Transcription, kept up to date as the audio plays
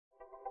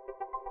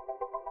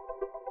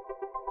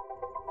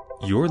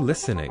You're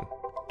listening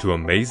to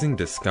Amazing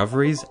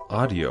Discoveries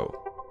Audio.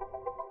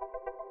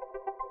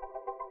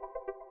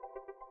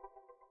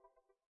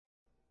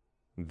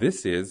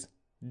 This is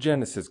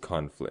Genesis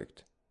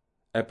Conflict,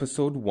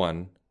 Episode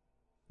 1,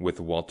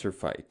 with Walter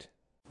Fite.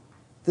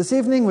 This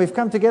evening we've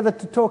come together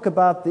to talk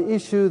about the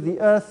issue, the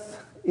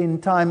earth in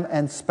time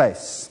and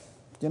space.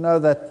 You know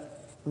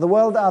that the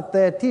world out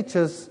there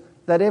teaches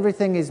that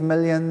everything is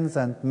millions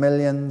and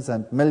millions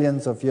and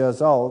millions of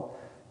years old,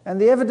 and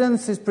the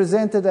evidence is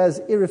presented as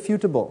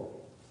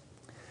irrefutable.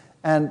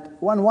 And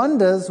one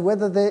wonders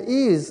whether there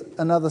is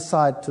another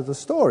side to the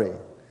story.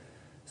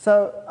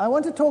 So I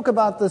want to talk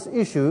about this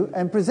issue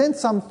and present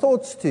some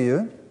thoughts to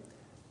you.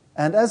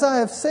 And as I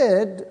have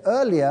said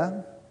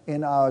earlier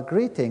in our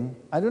greeting,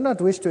 I do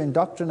not wish to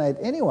indoctrinate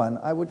anyone.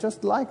 I would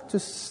just like to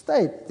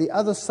state the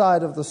other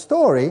side of the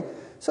story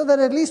so that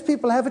at least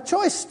people have a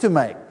choice to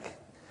make.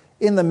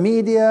 In the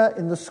media,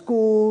 in the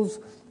schools,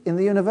 in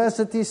the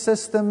university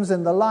systems,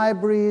 in the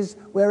libraries,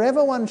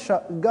 wherever one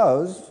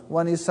goes,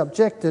 one is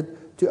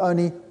subjected to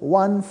only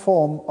one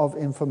form of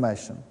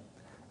information.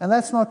 And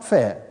that's not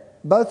fair.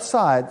 Both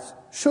sides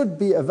should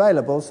be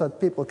available so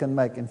that people can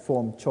make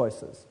informed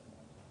choices.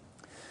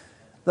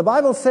 The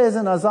Bible says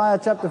in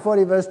Isaiah chapter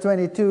 40, verse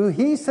 22,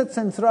 He sits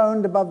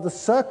enthroned above the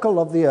circle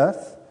of the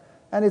earth,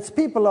 and its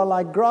people are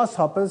like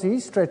grasshoppers.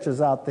 He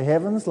stretches out the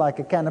heavens like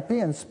a canopy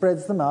and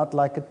spreads them out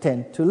like a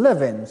tent to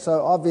live in.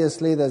 So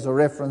obviously there's a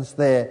reference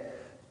there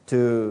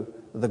to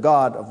the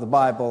God of the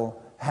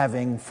Bible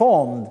having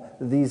formed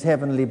these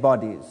heavenly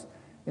bodies.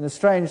 In a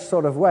strange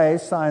sort of way,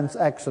 science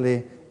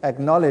actually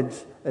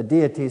acknowledges a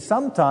deity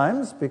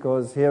sometimes,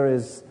 because here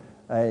is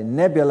a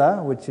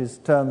nebula which is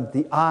termed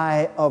the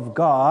Eye of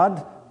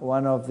God,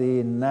 one of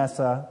the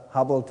NASA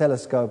Hubble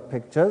telescope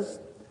pictures.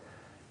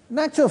 In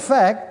actual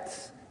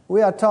fact,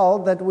 we are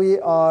told that we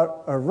are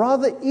a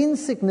rather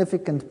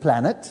insignificant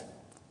planet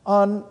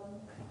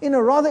in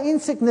a rather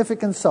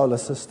insignificant solar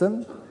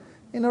system,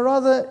 in a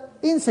rather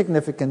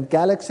insignificant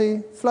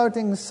galaxy,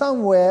 floating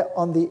somewhere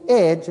on the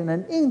edge in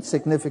an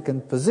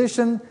insignificant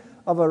position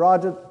of a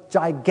rather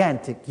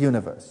gigantic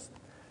universe.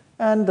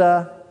 And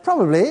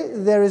probably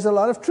there is a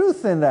lot of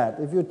truth in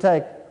that. If you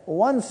take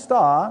one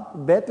star,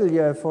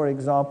 Betelgeuse, for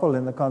example,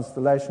 in the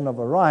constellation of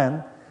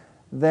Orion,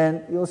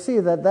 then you'll see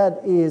that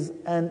that is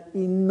an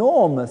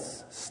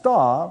enormous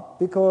star,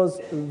 because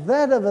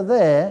that over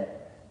there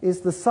is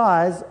the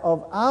size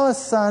of our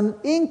sun,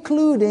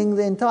 including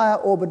the entire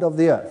orbit of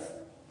the Earth.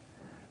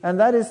 And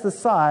that is the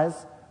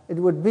size it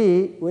would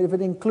be if it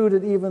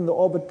included even the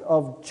orbit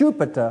of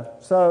Jupiter.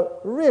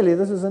 So really,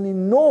 this is an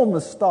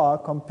enormous star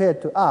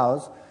compared to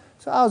ours.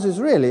 So ours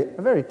is really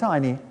a very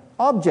tiny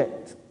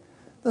object.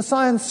 The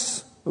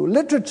science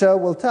literature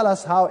will tell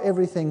us how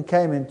everything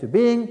came into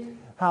being,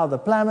 how the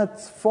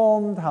planets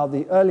formed, how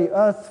the early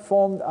Earth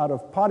formed out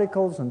of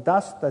particles and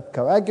dust that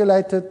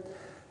coagulated.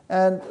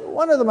 And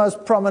one of the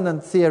most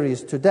prominent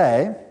theories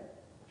today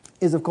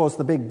is, of course,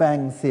 the Big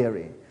Bang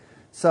theory.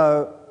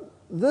 So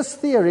this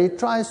theory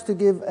tries to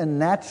give a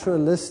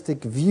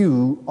naturalistic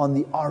view on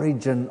the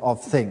origin of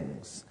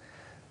things.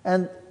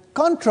 And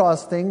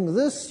contrasting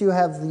this, you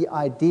have the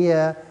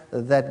idea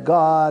that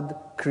God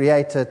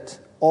created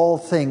all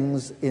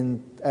things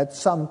at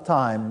some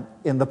time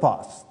in the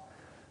past.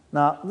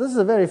 Now, this is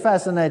a very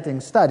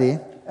fascinating study,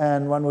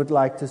 and one would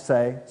like to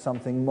say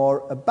something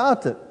more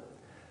about it.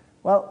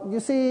 Well, you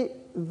see,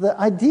 the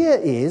idea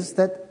is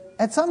that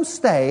at some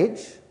stage,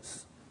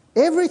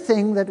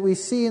 everything that we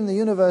see in the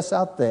universe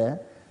out there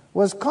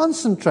was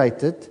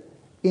concentrated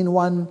in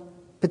one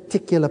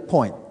particular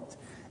point.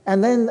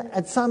 And then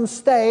at some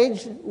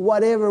stage,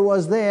 whatever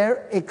was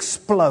there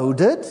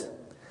exploded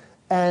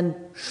and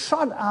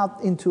shot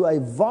out into a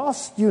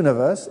vast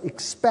universe,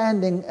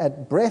 expanding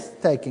at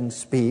breathtaking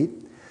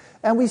speed.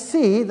 And we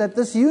see that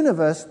this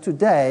universe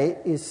today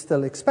is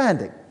still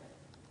expanding.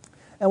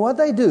 And what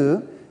they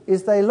do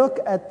is they look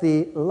at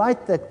the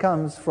light that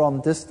comes from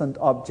distant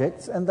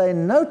objects, and they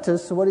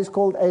notice what is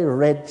called a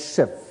red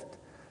shift.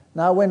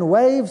 Now, when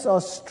waves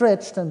are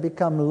stretched and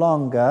become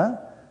longer,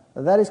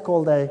 that is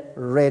called a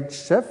red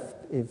shift.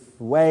 If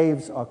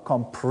waves are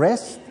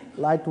compressed,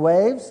 light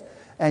waves,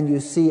 and you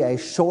see a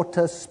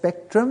shorter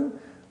spectrum,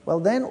 well,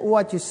 then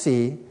what you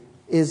see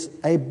is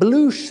a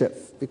blue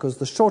shift, because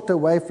the shorter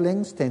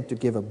wavelengths tend to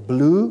give a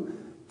blue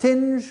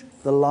tinge,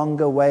 the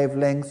longer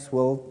wavelengths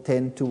will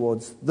tend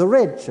towards the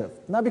red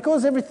shift. Now,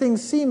 because everything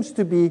seems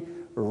to be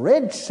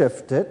red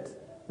shifted,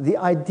 the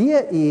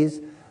idea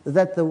is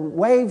that the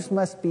waves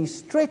must be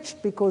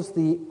stretched because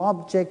the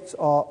objects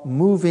are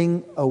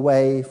moving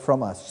away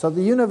from us. So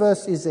the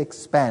universe is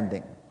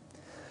expanding.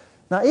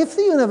 Now, if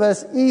the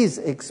universe is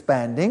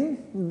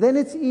expanding, then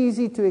it's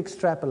easy to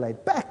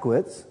extrapolate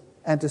backwards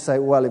and to say,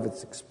 well, if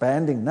it's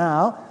expanding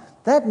now,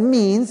 that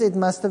means it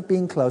must have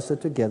been closer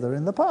together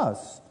in the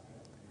past.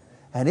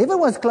 And if it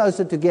was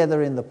closer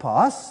together in the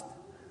past,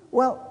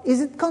 well,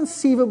 is it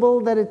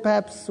conceivable that it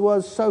perhaps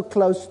was so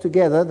close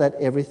together that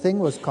everything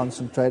was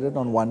concentrated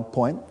on one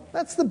point?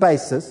 That's the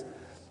basis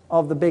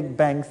of the Big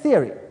Bang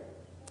theory.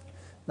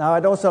 Now,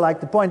 I'd also like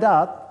to point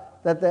out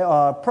that there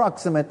are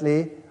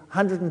approximately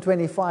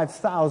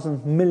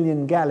 125,000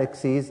 million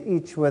galaxies,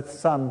 each with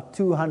some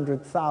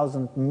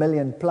 200,000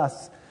 million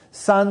plus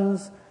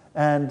suns,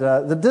 and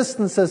the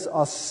distances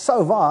are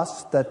so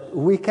vast that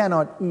we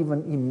cannot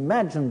even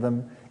imagine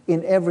them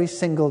in every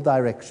single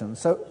direction.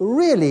 So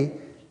really,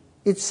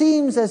 it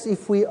seems as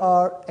if we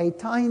are a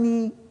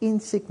tiny,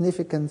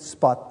 insignificant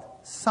spot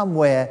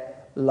somewhere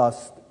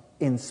lost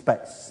in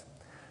space.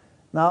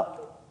 Now,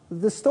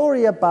 the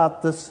story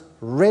about this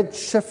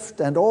redshift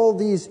and all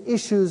these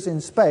issues in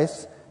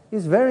space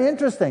is very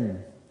interesting.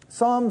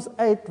 Psalms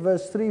 8,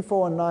 verse 3,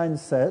 4, and 9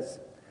 says,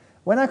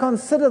 "When I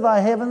consider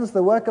thy heavens,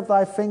 the work of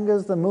thy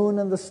fingers, the moon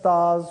and the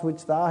stars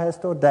which thou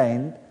hast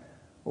ordained,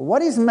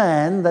 what is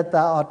man that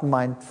thou art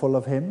mindful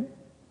of him?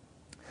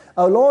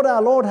 O Lord,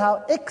 our Lord,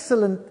 how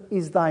excellent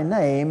is thy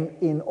name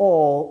in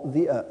all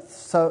the earth."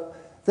 So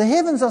the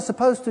heavens are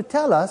supposed to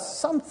tell us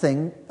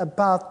something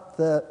about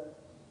the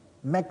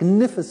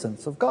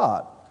magnificence of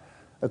God,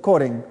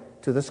 according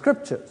to the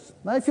Scriptures.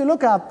 Now, if you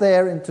look out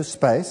there into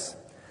space,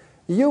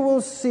 you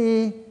will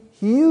see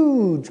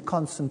huge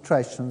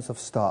concentrations of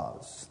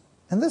stars.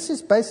 And this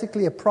is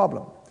basically a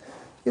problem.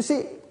 You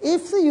see,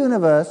 if the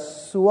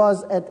universe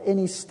was at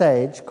any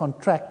stage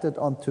contracted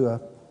onto an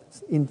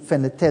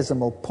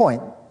infinitesimal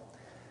point,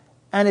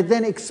 and it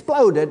then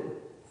exploded,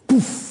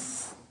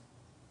 poof,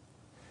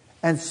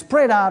 and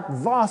spread out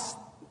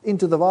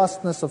into the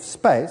vastness of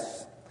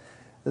space,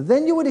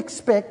 then you would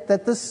expect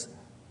that this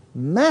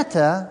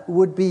matter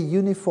would be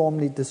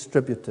uniformly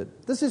distributed.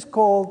 This is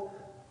called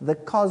the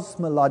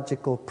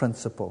cosmological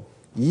principle.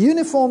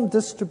 Uniform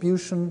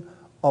distribution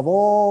of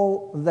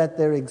all that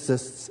there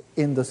exists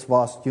in this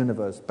vast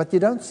universe. But you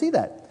don't see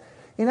that.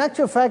 In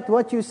actual fact,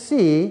 what you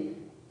see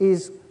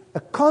is a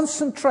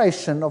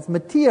concentration of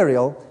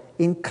material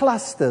in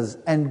clusters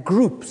and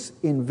groups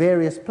in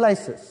various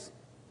places.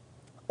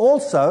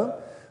 Also,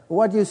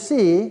 what you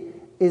see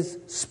is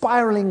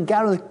spiraling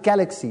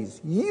galaxies,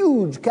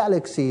 huge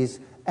galaxies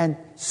and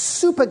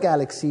super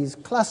galaxies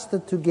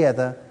clustered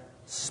together,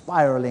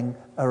 spiraling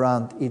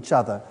around each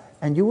other.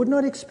 And you would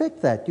not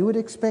expect that. You would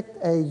expect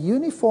a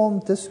uniform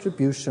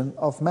distribution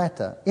of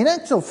matter. In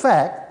actual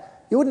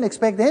fact, you wouldn't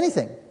expect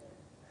anything.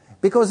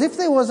 Because if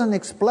there was an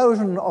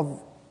explosion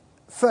of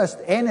first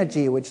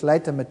energy, which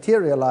later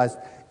materialized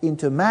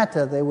into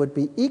matter, there would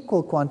be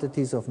equal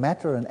quantities of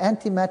matter and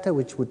antimatter,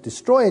 which would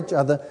destroy each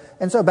other.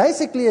 And so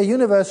basically a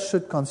universe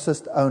should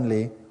consist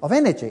only of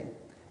energy,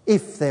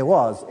 if there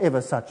was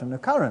ever such an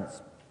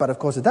occurrence. But of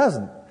course it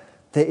doesn't.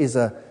 There is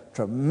a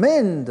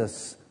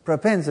tremendous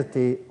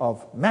propensity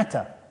of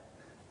matter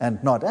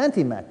and not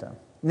antimatter.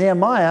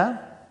 Nehemiah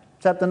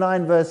chapter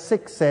 9 verse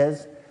 6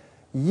 says,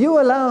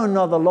 "You alone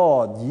are the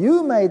Lord.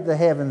 You made the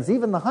heavens,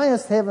 even the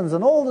highest heavens,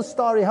 and all the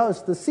starry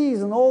host, the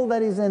seas and all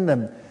that is in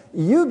them.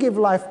 You give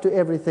life to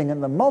everything,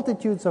 and the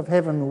multitudes of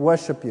heaven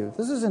worship you."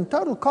 This is in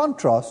total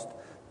contrast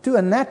to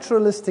a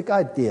naturalistic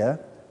idea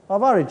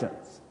of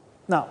origins.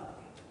 Now,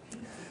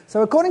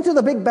 so according to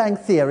the Big Bang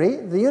Theory,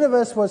 the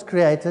universe was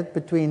created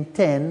between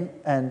 10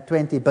 and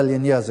 20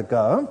 billion years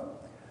ago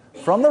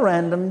from the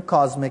random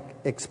cosmic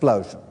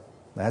explosion.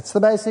 That's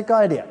the basic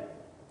idea.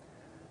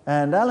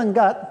 And Alan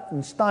Gutt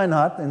and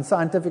Steinhardt in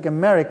Scientific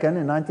American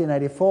in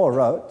 1984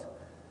 wrote,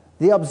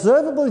 "The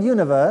observable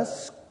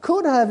universe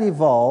could have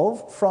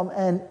evolved from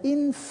an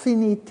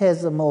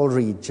infinitesimal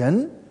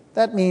region,"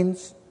 that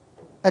means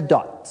a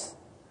dot,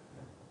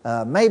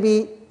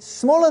 maybe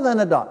smaller than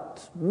a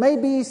dot,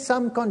 maybe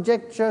some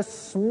conjecture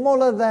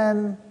smaller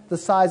than the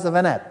size of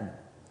an atom.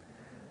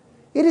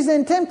 It is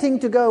then tempting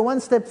to go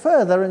one step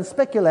further and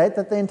speculate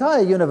that the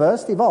entire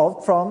universe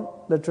evolved from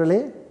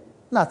literally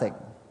nothing.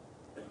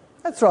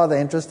 That's rather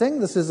interesting.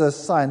 This is a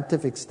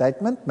scientific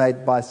statement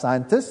made by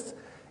scientists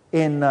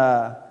in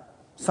a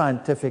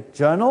scientific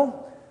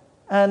journal.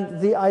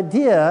 And the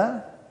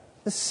idea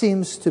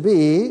seems to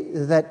be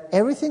that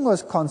everything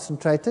was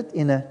concentrated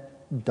in a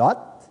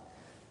dot,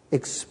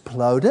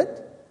 exploded,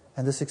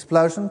 and this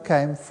explosion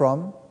came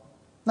from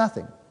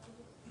nothing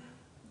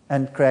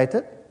and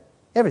created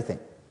everything.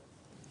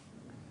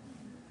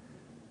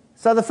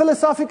 So the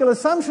philosophical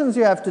assumptions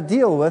you have to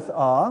deal with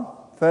are,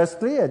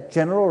 firstly, a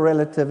general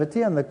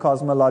relativity and the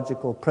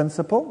cosmological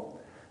principle.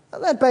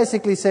 And that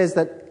basically says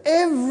that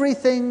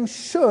everything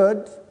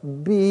should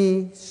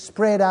be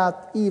spread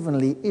out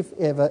evenly if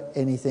ever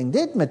anything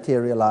did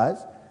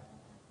materialize,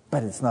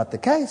 but it's not the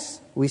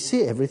case. We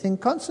see everything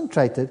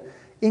concentrated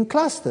in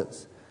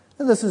clusters,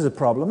 and this is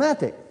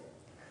problematic.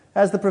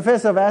 As the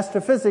professor of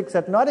astrophysics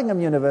at Nottingham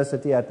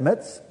University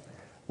admits,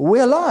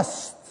 we're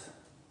lost.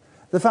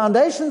 The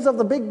foundations of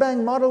the Big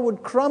Bang model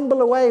would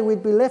crumble away.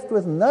 We'd be left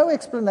with no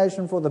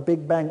explanation for the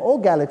Big Bang or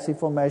galaxy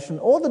formation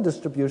or the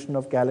distribution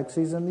of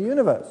galaxies in the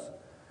universe.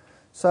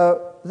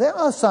 So there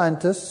are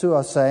scientists who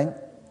are saying,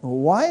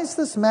 why is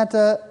this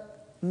matter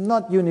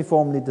not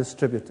uniformly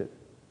distributed?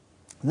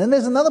 And then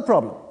there's another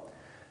problem.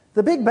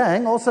 The Big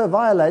Bang also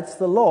violates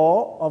the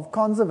law of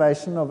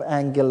conservation of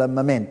angular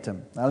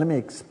momentum. Now let me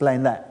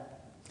explain that.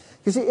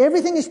 You see,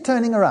 everything is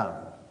turning around.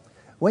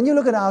 When you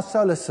look at our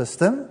solar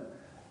system,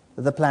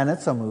 The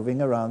planets are moving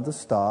around the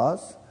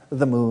stars.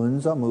 The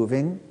moons are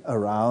moving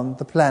around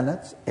the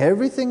planets.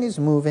 Everything is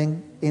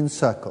moving in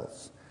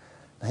circles.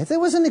 Now, if there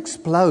was an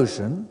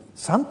explosion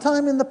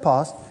sometime in the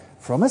past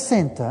from a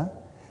center,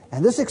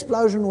 and this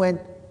explosion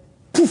went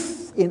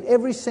poof in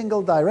every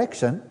single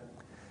direction,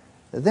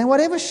 then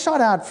whatever shot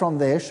out from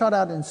there shot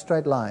out in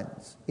straight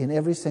lines in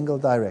every single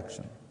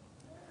direction.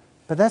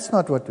 But that's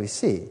not what we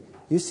see.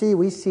 You see,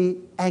 we see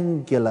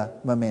angular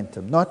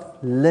momentum,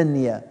 not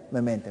linear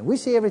momentum. We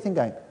see everything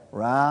going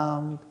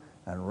round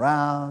and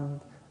round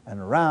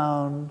and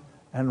round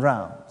and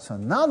round. So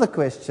now the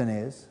question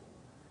is,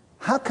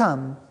 how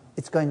come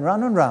it's going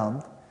round and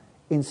round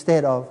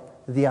instead of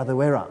the other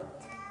way around?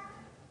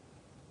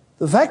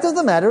 The fact of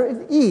the matter,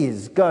 it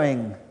is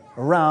going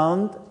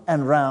round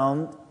and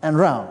round and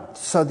round.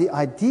 So the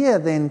idea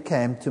then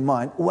came to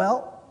mind,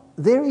 well,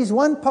 there is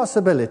one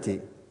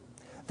possibility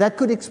that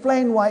could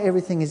explain why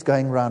everything is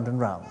going round and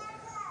round.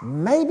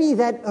 Maybe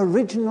that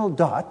original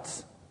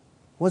dot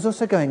was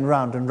also going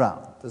round and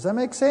round. Does that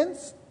make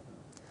sense?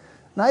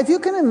 Now, if you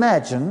can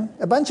imagine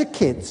a bunch of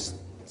kids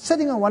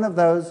sitting on one of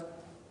those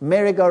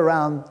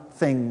merry-go-round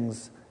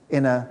things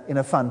in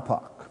a fun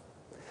park,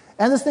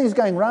 and this thing is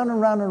going round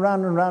and round and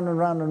round and round and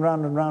round and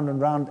round and round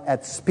and round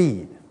at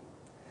speed.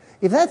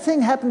 If that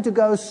thing happened to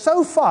go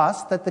so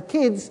fast that the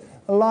kids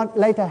a lot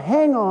later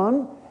hang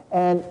on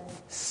and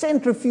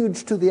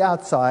centrifuge to the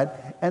outside,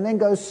 and then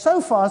go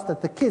so fast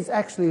that the kids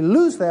actually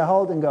lose their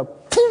hold and go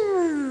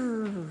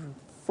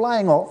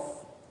flying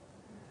off,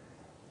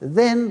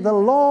 then the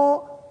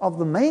law of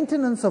the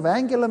maintenance of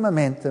angular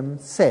momentum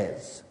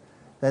says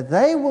that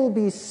they will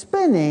be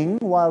spinning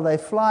while they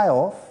fly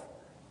off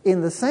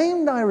in the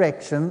same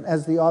direction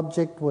as the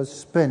object was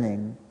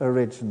spinning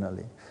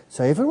originally.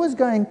 So if it was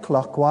going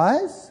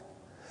clockwise,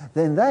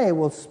 then they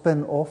will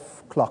spin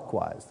off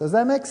clockwise. Does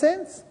that make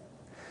sense?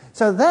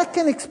 So that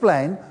can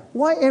explain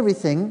why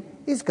everything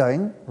is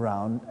going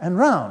round and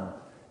round.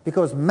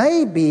 Because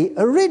maybe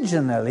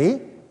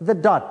originally the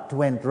dot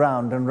went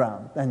round and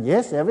round. And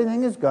yes,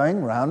 everything is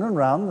going round and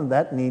round, and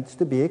that needs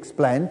to be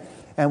explained.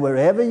 And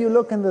wherever you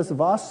look in this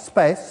vast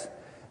space,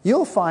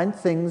 you'll find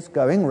things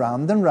going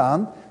round and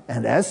round.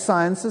 And as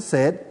science has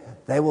said,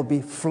 they will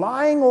be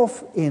flying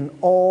off in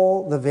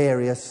all the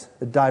various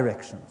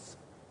directions.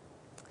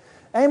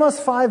 Amos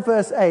 5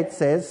 verse 8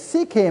 says,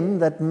 "Seek him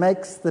that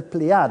makes the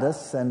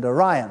Pleiades and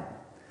Orion."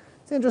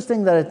 It's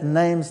interesting that it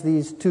names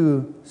these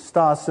two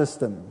star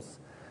systems.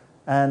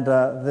 And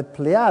the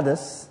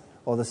Pleiades,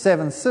 or the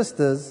Seven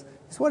Sisters,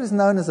 is what is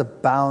known as a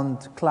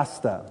bound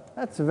cluster.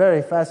 That's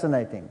very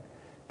fascinating.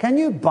 Can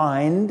you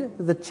bind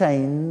the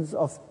chains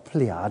of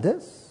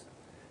Pleiades?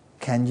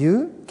 Can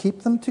you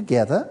keep them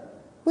together?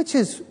 Which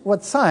is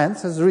what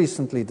science has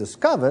recently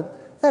discovered,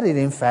 that it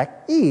in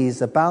fact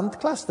is a bound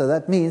cluster.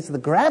 That means the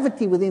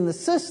gravity within the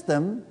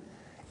system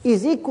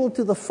is equal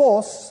to the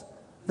force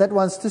that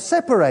wants to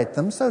separate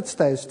them, so it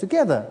stays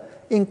together.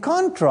 In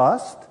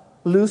contrast,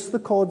 loose the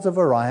cords of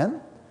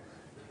Orion.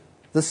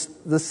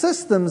 The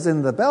systems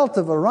in the belt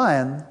of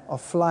Orion are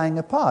flying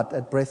apart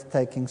at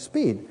breathtaking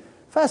speed.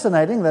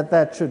 Fascinating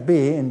that should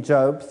be in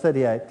Job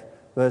 38,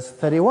 verse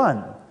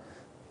 31.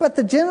 But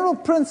the general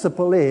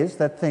principle is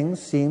that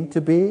things seem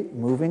to be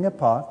moving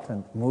apart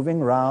and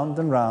moving round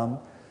and round,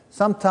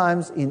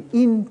 sometimes in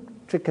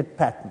intricate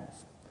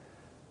patterns.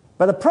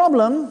 But the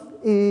problem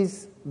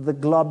is the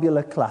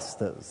globular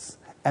clusters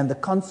and the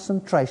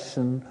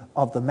concentration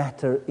of the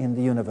matter in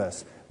the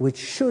universe, which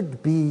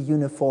should be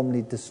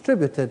uniformly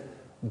distributed,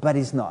 but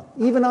is not.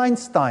 Even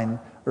Einstein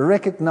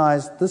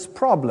recognized this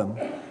problem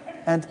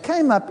and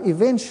came up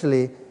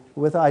eventually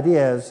with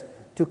ideas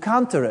to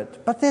counter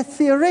it. But they're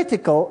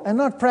theoretical and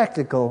not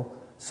practical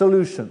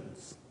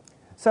solutions.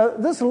 So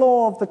this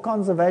law of the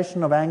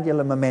conservation of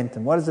angular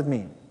momentum, what does it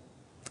mean?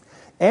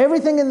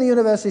 Everything in the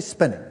universe is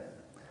spinning.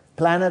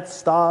 Planets,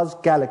 stars,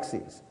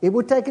 galaxies. It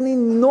would take an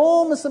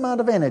enormous amount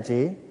of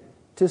energy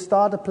to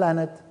start a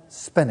planet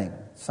spinning,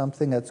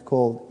 something that's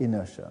called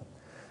inertia.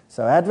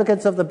 So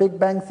advocates of the Big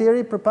Bang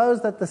Theory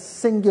propose that the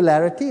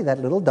singularity, that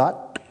little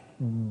dot,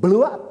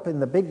 blew up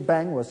and the Big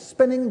Bang was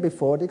spinning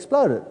before it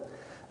exploded.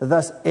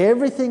 Thus,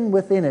 everything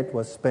within it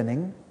was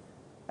spinning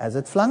as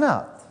it flung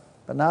out.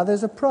 But now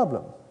there's a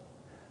problem.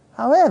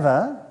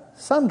 However,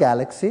 some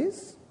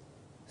galaxies,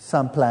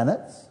 some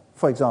planets,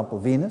 for example,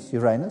 Venus,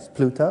 Uranus,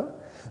 Pluto,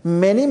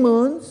 many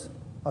moons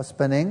are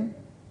spinning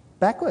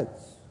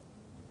backwards.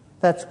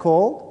 That's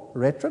called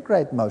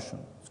retrograde motion.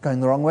 It's going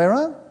the wrong way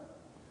around.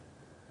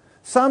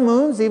 Some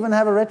moons even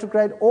have a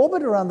retrograde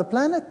orbit around the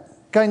planet,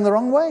 going the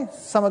wrong way.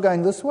 Some are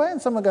going this way and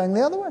some are going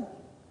the other way.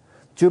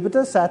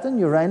 Jupiter, Saturn,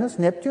 Uranus,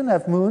 Neptune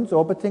have moons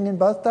orbiting in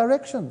both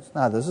directions.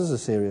 Now, this is a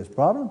serious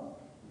problem.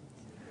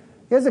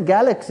 Here's a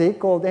galaxy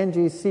called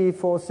NGC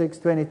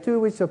 4622,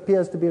 which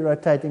appears to be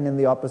rotating in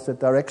the opposite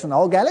direction. The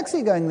whole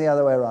galaxy going the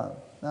other way around.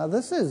 Now,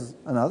 this is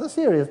another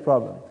serious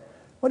problem.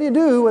 What do you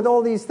do with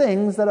all these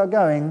things that are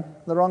going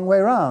the wrong way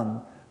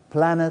around?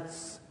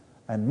 Planets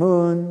and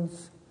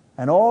moons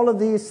and all of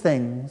these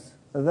things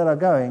that are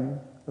going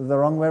the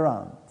wrong way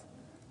around.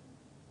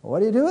 What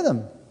do you do with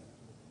them?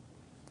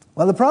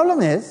 Well, the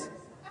problem is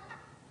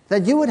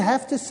that you would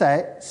have to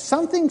say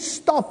something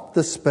stopped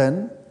the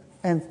spin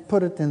and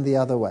put it in the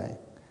other way.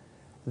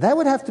 That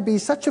would have to be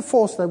such a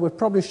force that would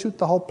probably shoot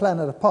the whole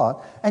planet apart,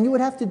 and you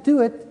would have to do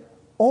it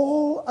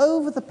all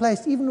over the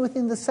place, even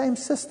within the same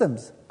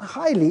systems. A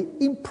highly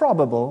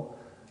improbable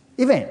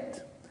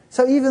event.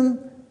 So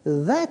even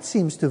that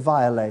seems to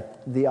violate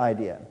the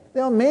idea.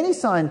 There are many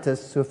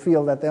scientists who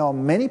feel that there are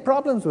many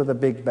problems with the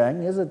Big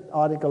Bang. Here's an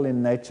article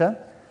in Nature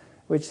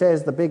which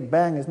says the Big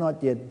Bang is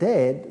not yet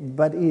dead,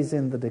 but is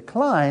in the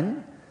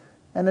decline.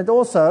 And it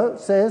also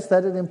says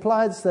that it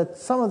implies that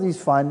some of these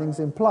findings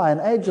imply an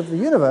age of the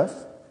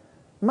universe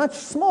much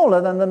smaller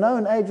than the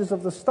known ages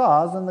of the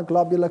stars and the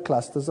globular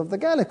clusters of the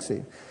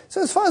galaxy.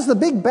 So as far as the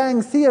Big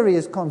Bang theory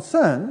is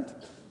concerned,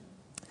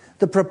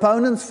 the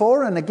proponents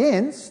for and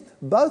against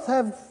both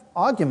have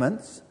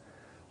arguments,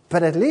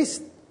 but at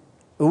least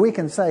we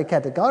can say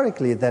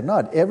categorically that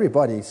not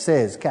everybody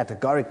says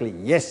categorically,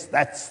 yes,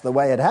 that's the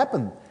way it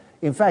happened.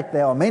 In fact,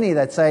 there are many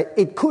that say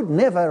it could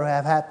never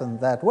have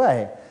happened that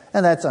way.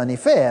 And that's only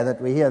fair that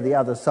we hear the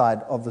other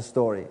side of the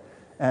story.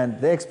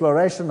 And the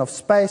exploration of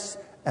space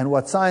and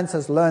what science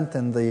has learnt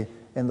in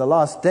the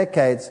last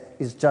decades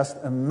is just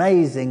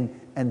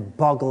amazing and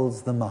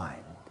boggles the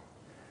mind.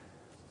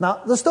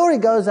 Now, the story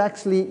goes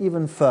actually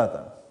even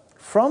further.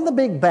 From the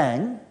Big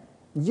Bang,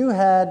 you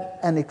had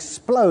an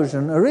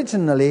explosion.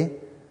 Originally,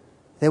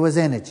 there was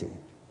energy.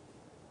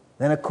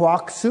 Then a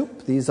quark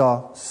soup. These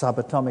are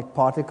subatomic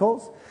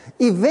particles.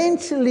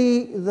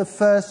 Eventually, the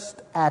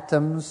first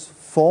atoms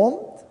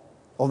formed,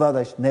 although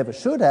they never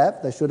should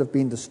have. They should have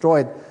been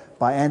destroyed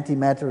by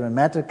antimatter and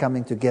matter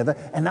coming together.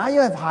 And now you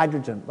have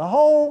hydrogen. The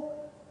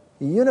whole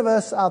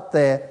universe out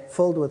there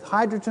filled with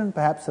hydrogen,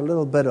 perhaps a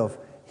little bit of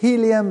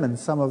helium and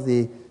some of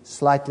the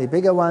slightly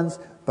bigger ones,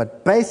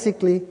 but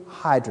basically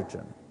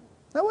hydrogen.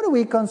 Now, what do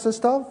we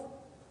consist of?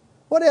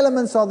 What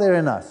elements are there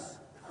in us?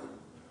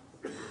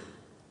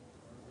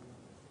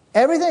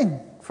 Everything,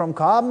 from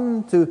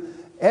carbon to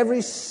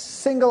every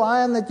single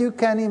ion that you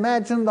can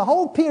imagine, the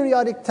whole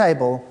periodic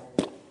table,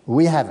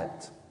 we have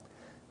it.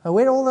 Now,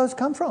 where do all those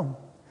come from?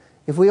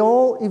 If we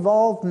all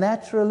evolved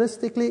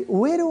naturalistically,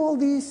 where do all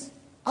these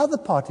other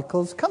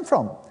particles come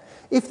from?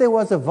 If there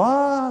was a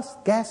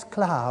vast gas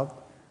cloud,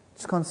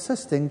 it's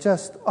consisting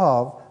just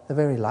of the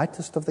very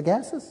lightest of the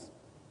gases.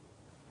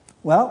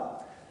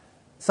 Well,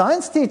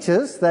 science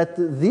teaches that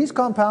these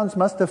compounds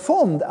must have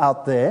formed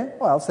out there,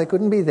 or else they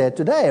couldn't be there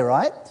today,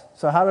 right?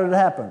 So how did it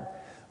happen?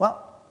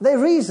 Well, they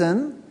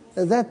reason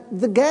that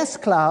the gas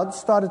clouds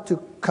started to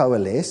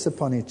coalesce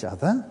upon each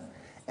other,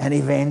 and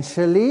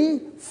eventually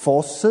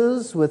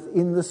forces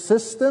within the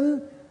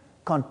system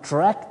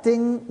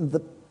contracting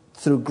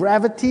through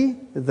gravity,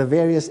 the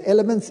various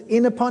elements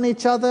in upon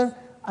each other,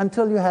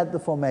 until you had the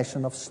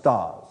formation of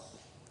stars.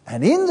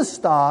 And in the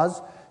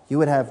stars, you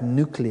would have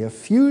nuclear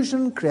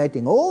fusion,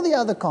 creating all the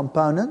other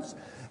components,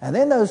 and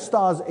then those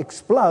stars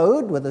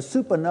explode with a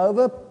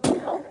supernova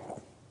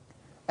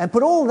and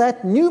put all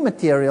that new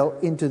material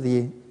into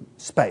the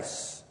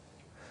space.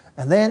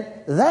 And then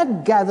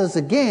that gathers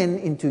again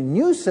into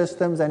new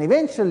systems, and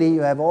eventually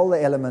you have all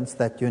the elements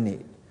that you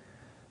need.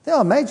 There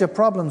are major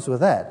problems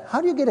with that.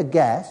 How do you get a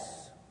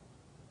gas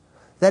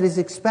that is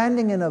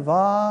expanding in a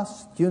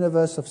vast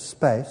universe of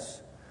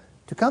space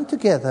to come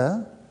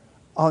together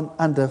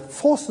under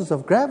forces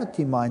of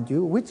gravity, mind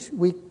you, which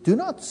we do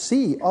not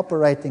see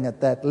operating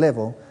at that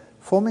level,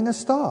 forming a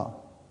star?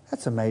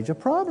 That's a major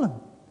problem.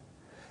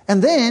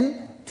 And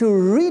then to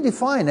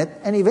redefine it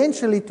and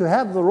eventually to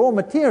have the raw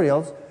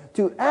materials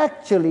to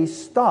actually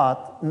start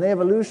an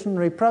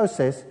evolutionary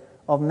process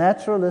of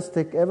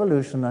naturalistic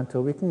evolution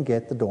until we can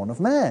get the dawn of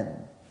man.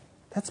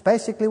 That's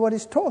basically what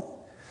is taught.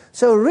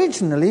 So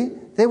originally,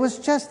 there was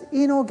just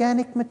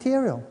inorganic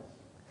material.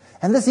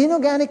 And this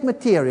inorganic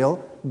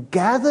material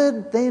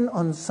gathered then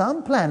on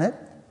some planet,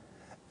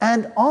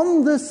 and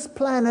on this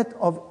planet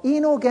of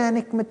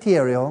inorganic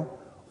material,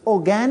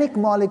 organic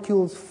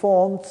molecules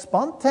formed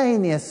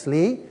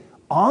spontaneously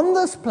on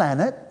this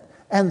planet,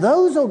 and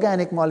those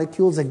organic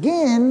molecules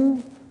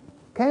again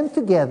came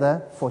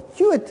together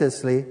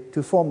fortuitously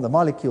to form the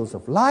molecules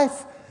of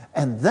life,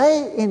 and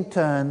they in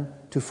turn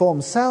to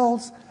form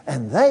cells,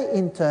 and they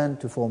in turn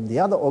to form the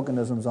other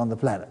organisms on the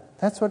planet.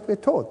 That's what we're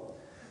taught.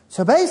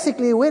 So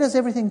basically, where does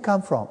everything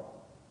come from?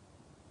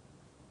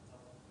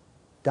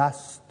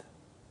 Dust.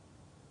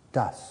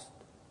 Dust.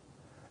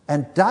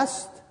 And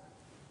dust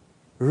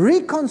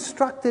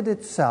reconstructed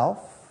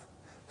itself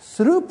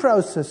through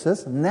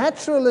processes,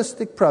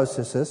 naturalistic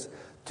processes,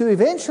 to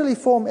eventually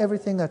form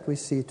everything that we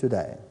see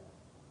today.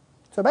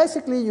 So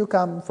basically, you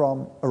come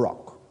from a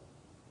rock.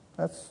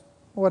 That's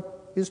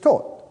what is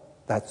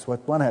taught. That's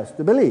what one has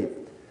to believe.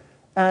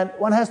 And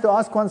one has to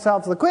ask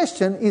oneself the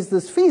question, is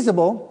this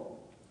feasible,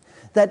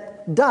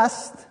 that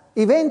dust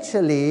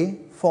eventually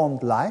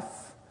formed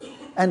life,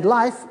 and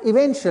life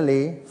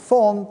eventually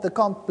formed the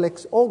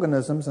complex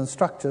organisms and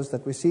structures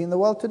that we see in the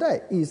world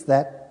today? Is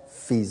that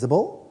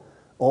feasible,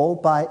 all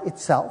by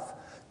itself,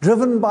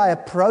 driven by a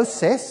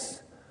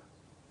process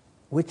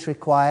which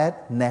required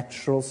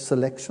natural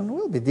selection.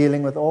 We'll be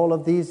dealing with all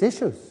of these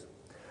issues.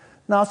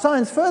 Now,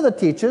 science further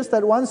teaches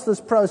that once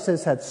this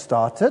process had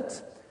started,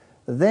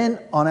 then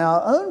on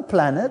our own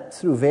planet,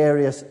 through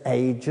various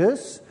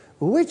ages,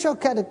 which are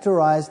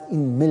characterized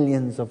in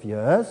millions of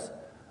years,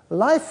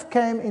 life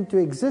came into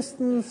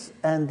existence,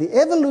 and the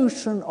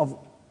evolution of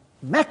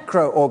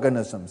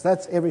macroorganisms,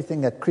 that's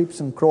everything that creeps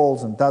and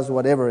crawls and does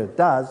whatever it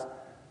does,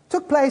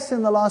 took place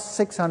in the last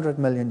 600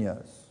 million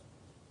years.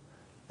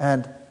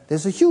 And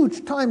there's a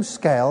huge time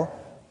scale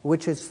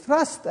which is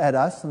thrust at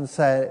us and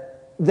say,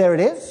 there it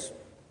is,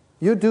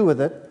 you do with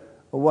it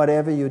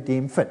whatever you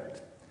deem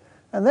fit.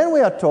 And then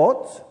we are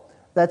taught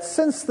that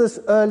since this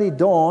early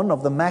dawn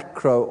of the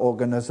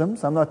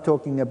macroorganisms, I'm not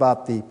talking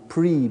about the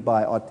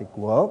prebiotic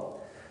world,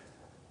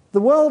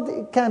 the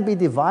world can be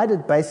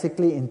divided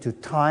basically into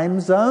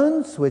time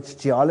zones, which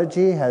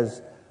geology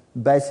has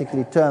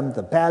basically termed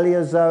the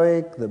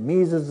Paleozoic, the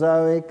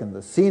Mesozoic, and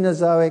the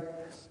Cenozoic,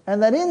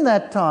 and that in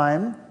that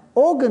time,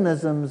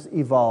 organisms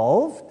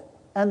evolved,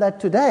 and that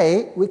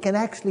today we can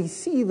actually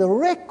see the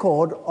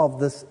record of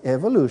this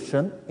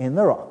evolution in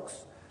the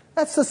rocks.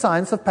 That's the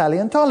science of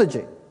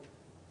paleontology.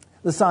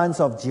 The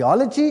science of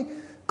geology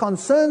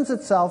concerns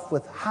itself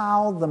with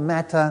how the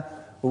matter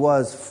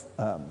was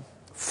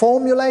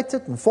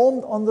formulated and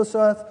formed on this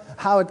earth,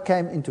 how it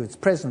came into its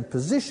present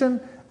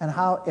position, and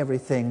how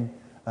everything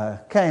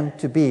came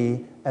to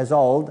be as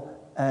old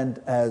and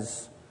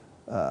as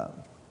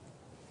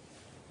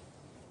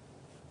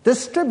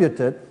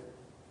distributed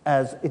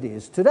as it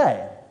is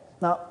today.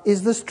 Now,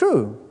 is this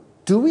true?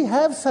 Do we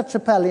have such a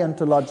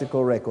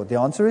paleontological record? The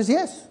answer is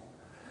yes.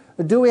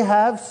 Do we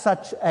have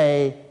such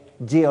a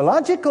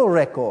geological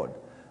record?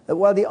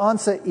 Well, the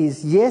answer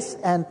is yes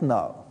and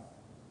no.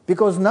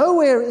 Because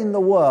nowhere in the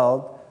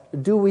world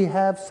do we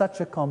have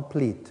such a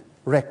complete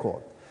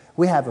record.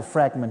 We have a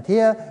fragment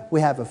here,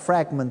 we have a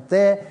fragment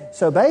there.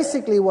 So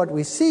basically what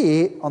we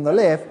see on the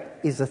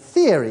left is a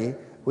theory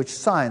which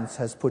science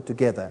has put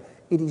together.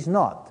 It is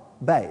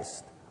not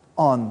based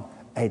on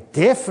a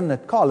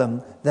definite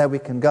column that we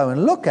can go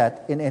and look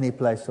at in any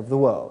place of the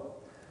world.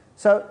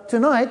 So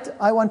tonight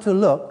I want to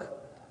look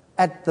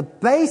at the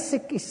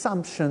basic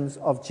assumptions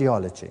of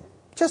geology,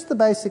 just the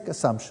basic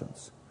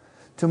assumptions.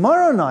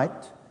 Tomorrow night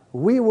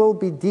we will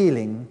be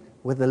dealing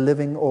with the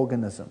living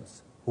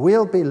organisms.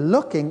 We'll be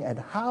looking at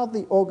how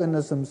the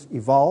organisms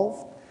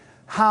evolved,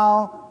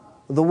 how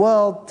the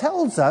world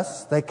tells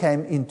us they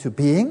came into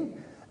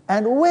being,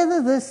 and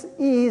whether this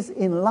is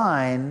in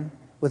line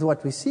with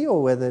what we see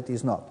or whether it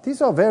is not.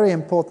 These are very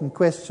important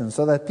questions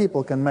so that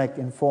people can make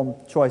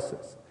informed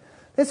choices.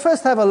 Let's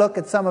first have a look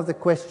at some of the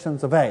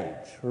questions of age.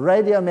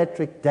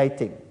 Radiometric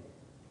dating.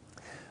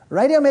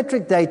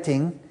 Radiometric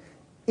dating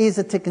is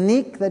a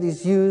technique that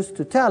is used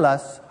to tell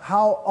us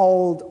how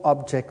old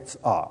objects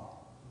are.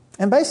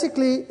 And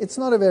basically, it's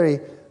not a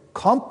very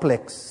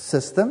complex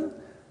system,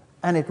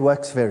 and it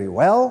works very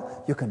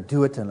well. You can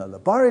do it in a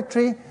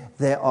laboratory.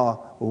 There are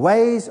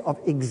ways of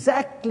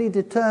exactly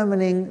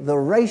determining the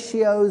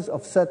ratios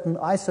of certain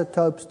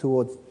isotopes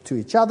to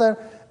each other,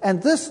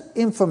 and this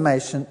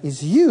information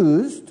is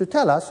used to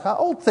tell us how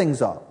old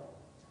things are.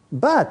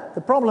 But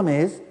the problem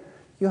is,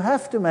 you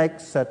have to make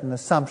certain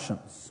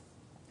assumptions.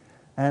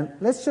 And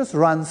let's just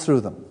run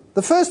through them.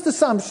 The first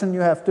assumption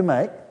you have to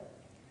make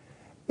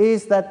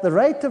is that the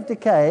rate of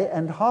decay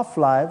and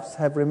half-lives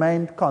have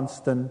remained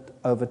constant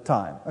over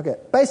time. Okay,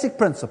 basic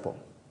principle.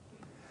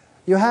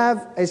 You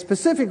have a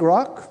specific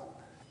rock.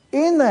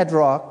 In that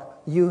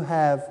rock, you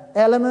have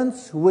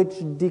elements which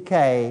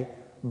decay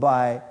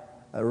by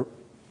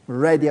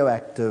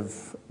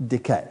radioactive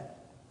decay.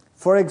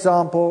 For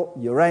example,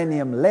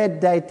 uranium-lead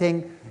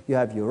dating. You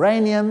have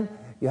uranium.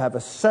 You have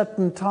a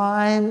certain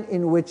time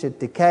in which it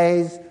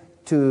decays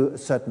to a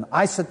certain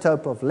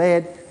isotope of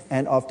lead,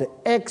 and after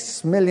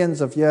X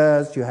millions of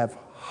years, you have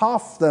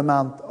half the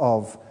amount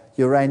of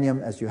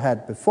uranium as you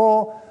had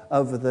before.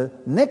 Over the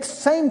next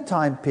same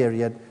time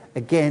period,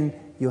 again,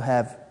 you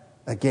have,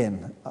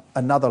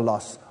 another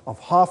loss of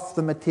half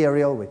the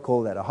material. We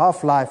call that a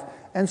half-life.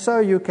 And so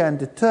you can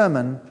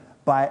determine,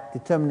 by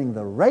determining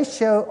the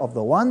ratio of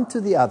the one to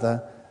the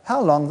other,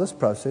 how long this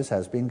process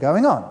has been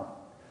going on.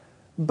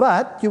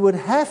 But you would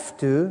have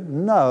to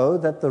know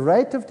that the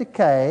rate of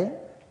decay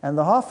and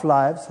the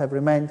half-lives have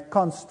remained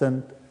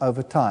constant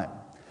over time.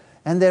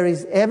 And there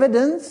is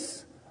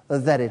evidence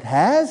that it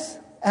has,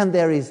 and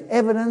there is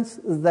evidence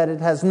that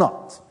it has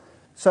not.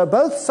 So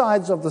both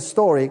sides of the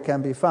story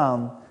can be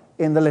found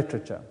in the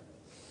literature.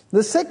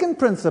 The second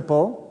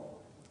principle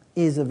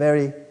is a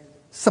very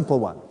simple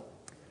one.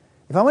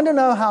 If I want to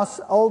know how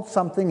old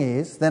something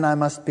is, then I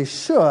must be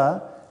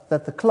sure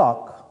that the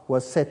clock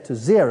was set to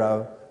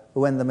 0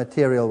 when the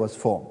material was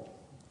formed.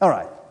 All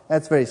right,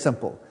 that's very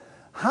simple.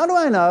 How do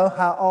I know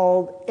how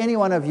old any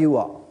one of you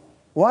are?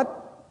 What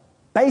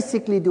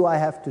basically do I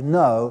have to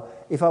know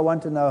if I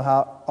want to know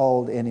how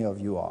old any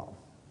of you are?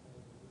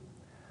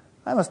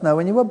 I must know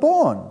when you were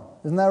born.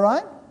 Isn't that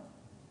right?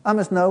 I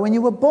must know when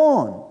you were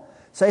born.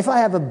 So if I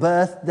have a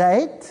birth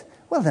date,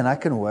 well, then I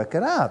can work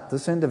it out.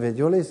 This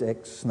individual is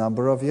X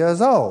number of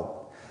years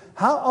old.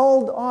 How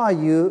old are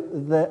you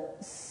the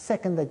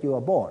second that you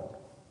are born?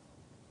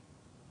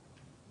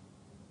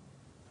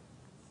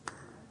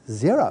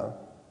 0.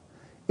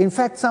 In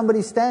fact,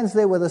 somebody stands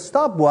there with a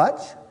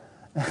stopwatch,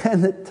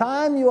 and the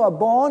time you are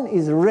born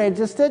is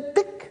registered,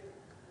 tick.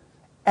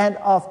 And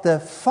after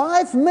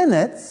 5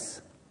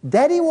 minutes,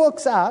 Daddy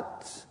walks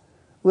out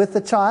with the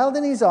child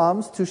in his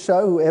arms to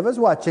show whoever's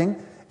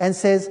watching and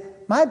says,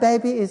 my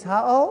baby is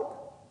how old?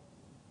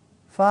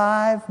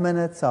 5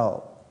 minutes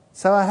old.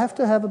 So I have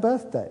to have a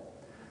birthday.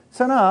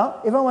 So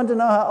now, if I want to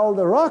know how old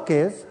the rock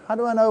is, how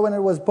do I know when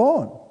it was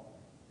born?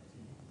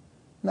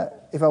 Now,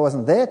 if I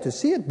wasn't there to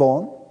see it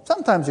born,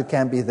 sometimes you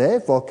can be there.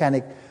 If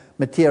volcanic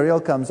material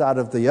comes out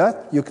of the earth,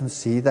 you can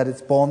see that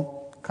it's born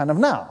kind of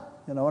now.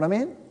 You know what I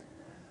mean?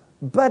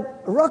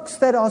 But rocks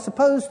that are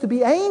supposed to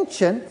be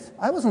ancient,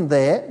 I wasn't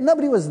there,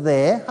 nobody was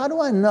there. How do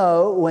I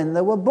know when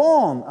they were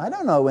born? I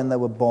don't know when they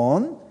were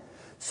born.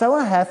 So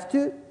I have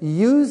to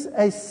use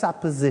a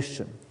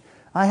supposition.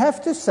 I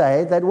have to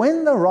say that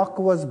when the rock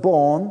was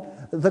born,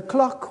 the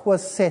clock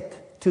was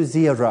set to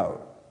 0.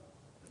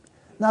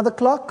 Now the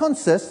clock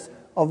consists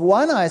of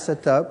one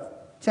isotope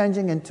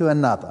changing into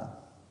another.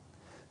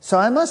 So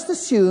I must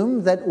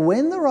assume that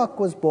when the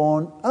rock was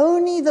born,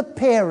 only the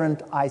parent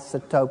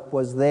isotope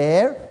was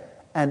there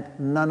and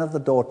none of the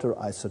daughter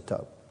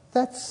isotope.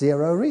 That's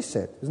 0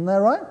 reset, isn't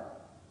that right?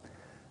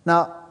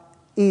 Now,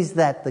 is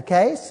that the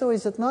case or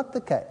is it not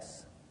the case?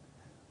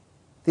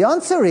 The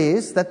answer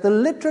is that the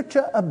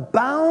literature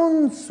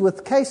abounds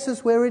with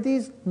cases where it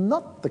is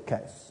not the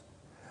case.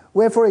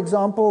 Where, for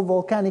example,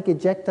 volcanic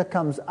ejecta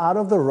comes out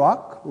of the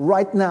rock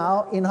right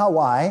now in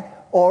Hawaii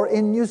or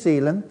in New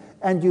Zealand,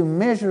 and you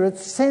measure it,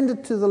 send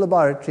it to the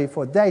laboratory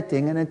for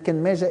dating, and it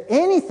can measure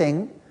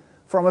anything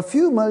from a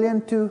few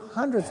million to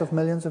hundreds of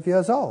millions of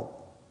years old.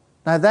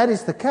 Now, if that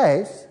is the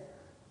case,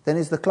 then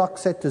is the clock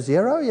set to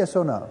 0, yes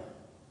or no?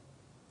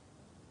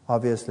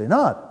 Obviously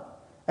not.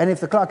 And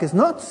if the clock is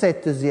not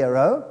set to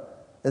 0,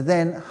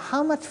 then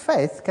how much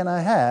faith can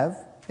I have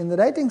in the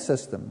dating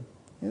system?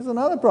 Here's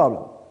another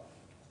problem.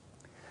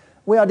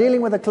 We are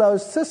dealing with a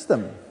closed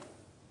system.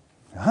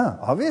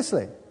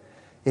 Obviously.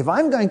 If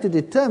I'm going to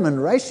determine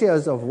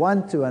ratios of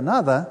one to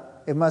another,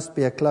 it must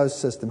be a closed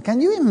system. Can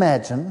you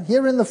imagine,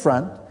 here in the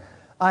front,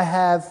 I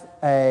have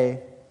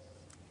a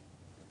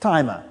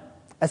timer,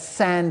 a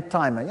sand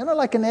timer. You know,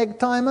 like an egg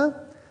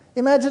timer?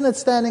 Imagine it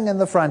standing in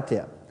the front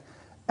here.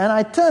 And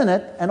I turn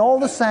it, and all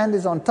the sand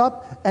is on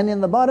top, and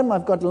in the bottom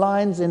I've got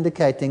lines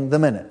indicating the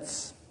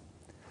minutes.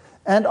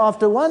 And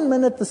after 1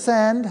 minute, the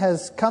sand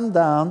has come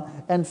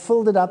down and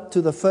filled it up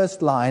to the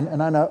first line,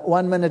 and I know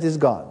 1 minute is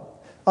gone.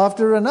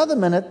 After another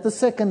minute, the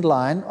second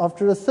line.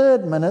 After a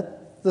third minute,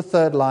 the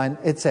third line,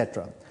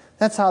 etc.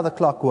 That's how the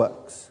clock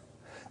works.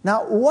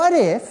 Now, what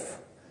if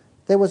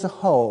there was a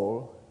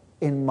hole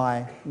in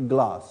my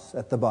glass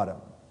at the bottom?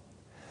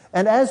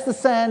 And as the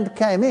sand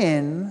came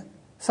in,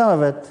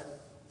 some of it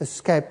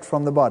escaped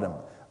from the bottom.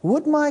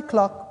 Would my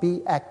clock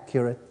be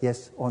accurate,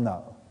 yes or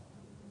no?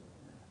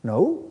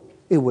 No,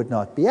 it would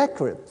not be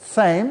accurate.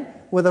 Same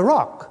with a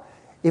rock.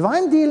 If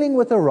I'm dealing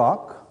with a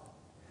rock,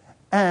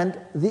 and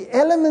the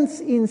elements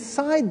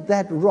inside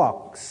that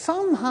rock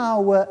somehow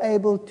were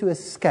able to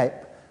escape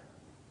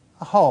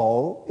a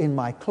hole in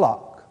my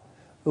clock,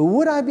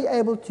 would I be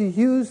able to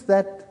use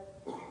that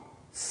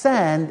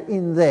sand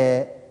in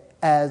there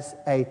as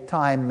a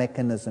time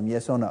mechanism,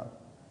 yes or no?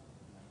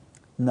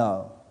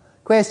 No.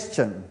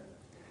 Question.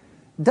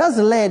 Does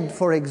lead,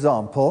 for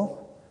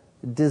example,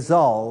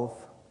 dissolve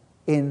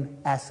in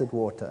acid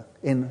water,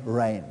 in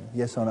rain,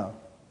 yes or no?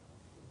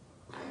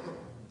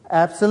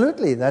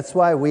 Absolutely. That's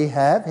why we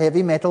have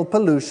heavy metal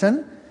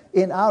pollution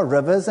in our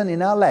rivers and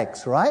in our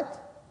lakes, right?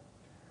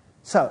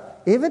 So,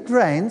 if it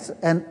rains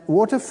and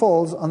water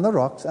falls on the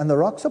rocks, and the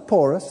rocks are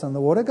porous and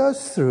the water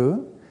goes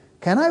through,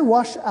 can I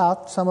wash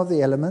out some of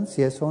the elements,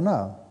 yes or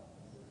no?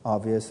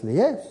 Obviously,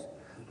 yes.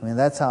 I mean,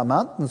 that's how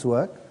mountains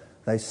work.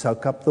 They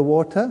soak up the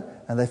water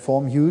and they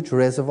form huge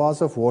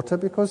reservoirs of water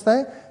because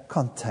they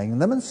contain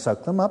them and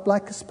soak them up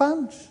like a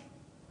sponge.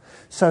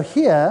 So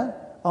here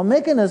are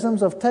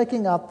mechanisms of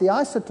taking out the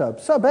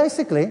isotopes. So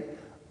basically,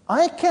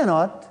 I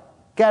cannot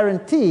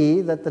guarantee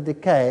that the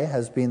decay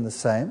has been the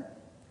same.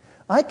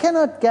 I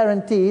cannot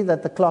guarantee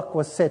that the clock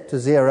was set to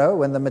 0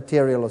 when the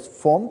material was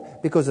formed,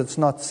 because it's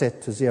not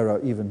set to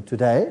 0 even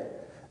today.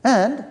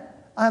 And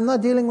I'm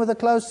not dealing with a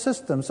closed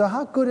system. So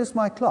how good is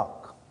my clock?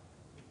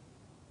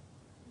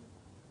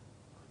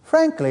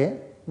 Frankly,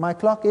 my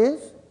clock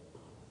is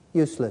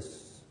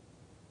useless.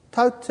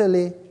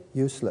 Totally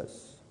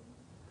useless.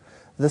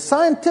 The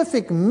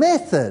scientific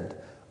method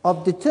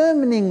of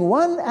determining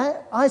one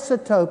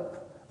isotope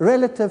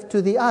relative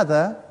to the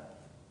other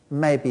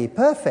may be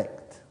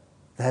perfect.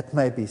 That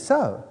may be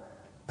so,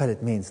 but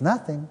it means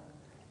nothing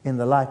in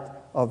the light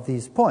of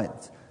these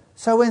points.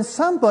 So when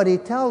somebody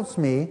tells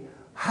me,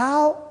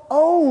 how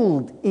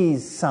old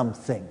is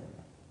something?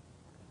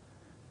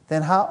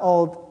 Then how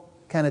old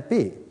can it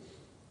be?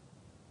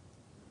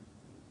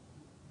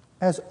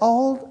 As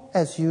old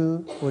as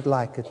you would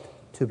like it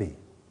to be.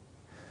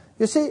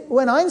 You see,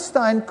 when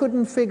Einstein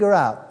couldn't figure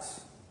out,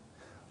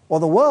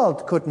 or the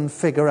world couldn't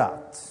figure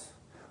out,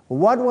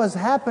 what was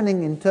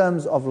happening in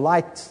terms of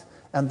light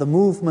and the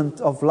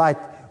movement of light,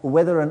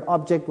 whether an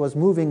object was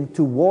moving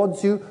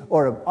towards you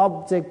or an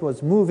object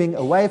was moving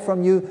away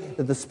from you,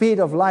 the speed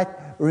of light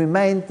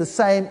remained the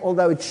same,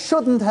 although it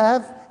shouldn't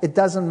have. It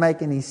doesn't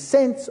make any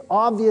sense.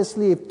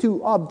 Obviously, if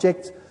two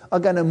objects are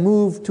going to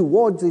move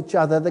towards each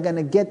other, they're going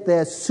to get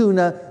there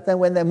sooner than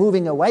when they're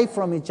moving away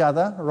from each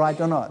other, right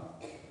or not?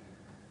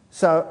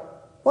 So,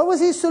 what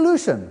was his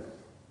solution?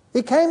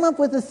 He came up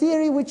with a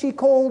theory which he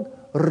called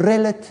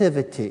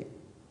relativity.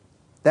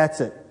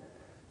 That's it.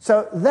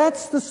 So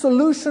that's the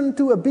solution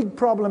to a big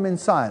problem in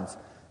science.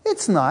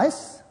 It's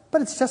nice,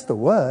 but it's just a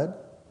word.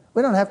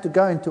 We don't have to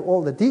go into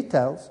all the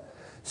details.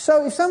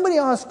 So if somebody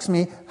asks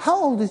me,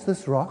 how old is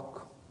this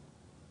rock?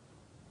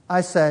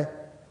 I say,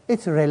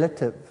 it's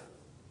relative.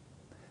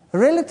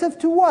 Relative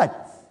to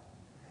what?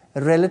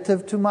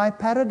 Relative to my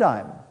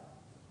paradigm.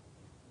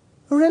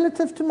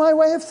 Relative to my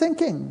way of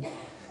thinking.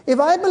 If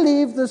I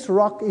believe this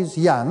rock is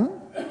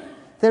young,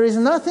 there is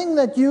nothing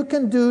that you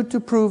can do to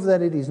prove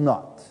that it is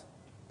not.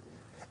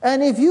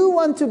 And if you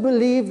want to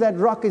believe that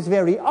rock is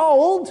very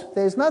old,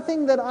 there's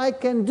nothing that I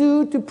can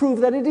do to prove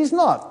that it is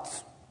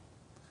not.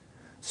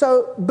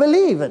 So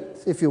believe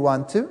it if you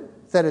want to,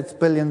 that it's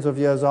billions of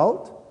years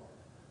old.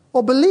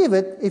 Or believe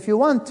it if you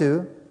want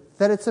to,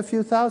 that it's a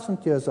few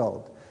thousand years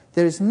old.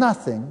 There is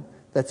nothing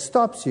that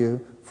stops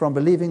you from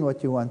believing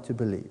what you want to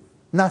believe.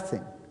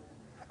 Nothing.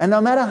 And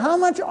no matter how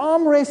much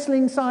arm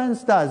wrestling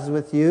science does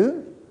with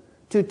you,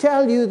 to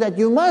tell you that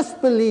you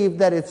must believe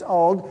that it's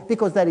old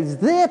because that is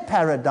their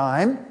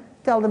paradigm,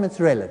 tell them it's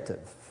relative.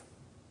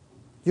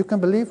 You can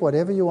believe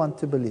whatever you want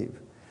to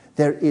believe.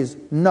 There is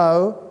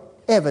no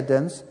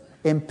evidence,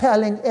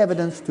 impelling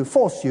evidence to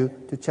force you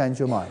to change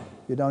your mind.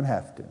 You don't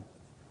have to.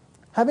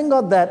 Having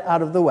got that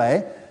out of the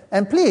way,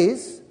 and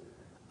please,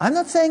 I'm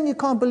not saying you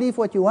can't believe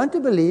what you want to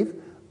believe.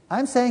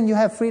 I'm saying you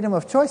have freedom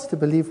of choice to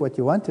believe what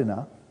you want to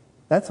now.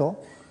 That's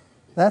all.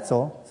 That's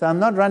all. So I'm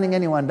not running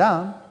anyone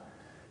down.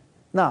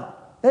 Now,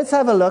 let's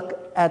have a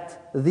look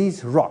at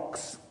these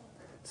rocks.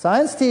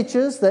 Science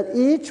teaches that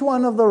each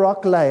one of the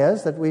rock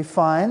layers that we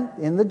find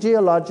in the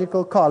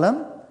geological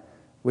column,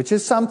 which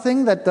is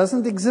something that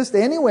doesn't exist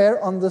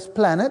anywhere on this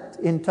planet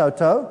in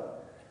toto,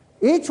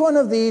 each one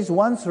of these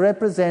once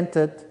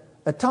represented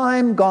a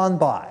time gone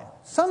by,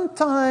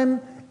 sometime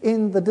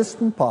in the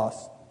distant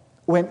past,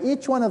 when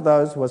each one of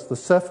those was the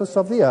surface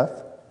of the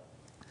earth,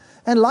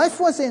 and life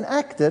was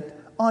enacted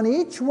on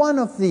each one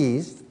of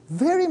these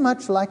very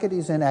much like it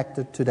is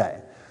enacted today.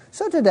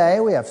 So today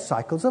we have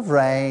cycles of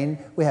rain,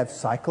 we have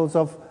cycles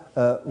of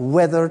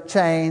weather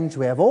change,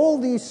 we have all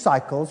these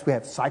cycles, we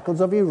have cycles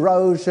of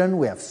erosion,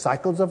 we have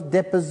cycles of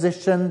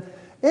deposition.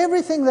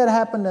 Everything that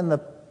happened in the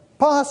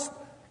past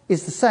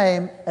is the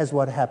same as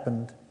what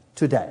happened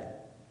today.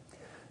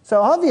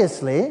 So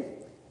obviously,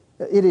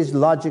 it is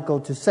logical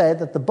to say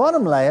that the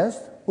bottom layers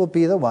will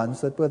be the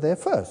ones that were there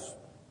first.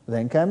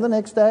 Then came the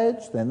next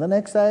stage, then the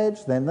next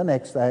stage, then the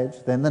next stage,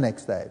 then the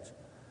next stage.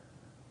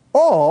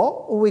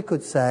 Or we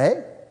could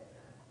say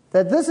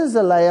that this is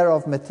a layer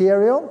of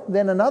material,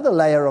 then another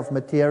layer of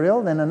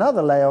material, then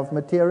another layer of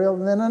material,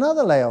 and then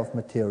another layer of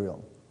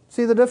material.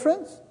 See the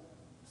difference?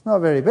 It's not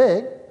very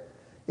big,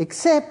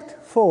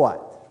 except for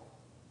what?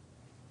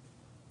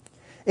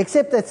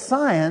 Except that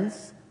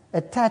science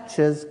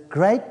attaches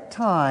great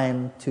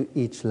time to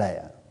each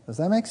layer. Does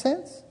that make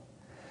sense?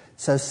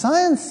 So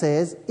science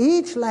says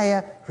each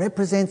layer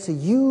represents a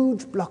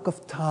huge block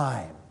of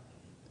time.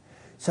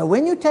 So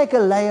when you take a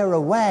layer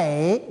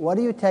away, what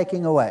are you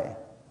taking away?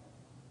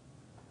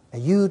 A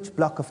huge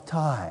block of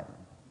time.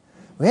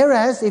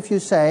 Whereas if you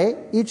say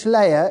each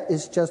layer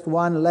is just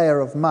one layer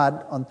of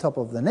mud on top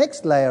of the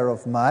next layer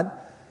of mud,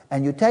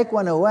 and you take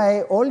one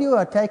away, all you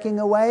are taking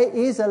away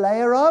is a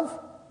layer of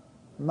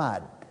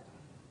mud.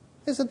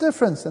 There's a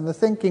difference in the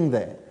thinking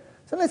there.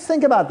 So let's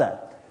think about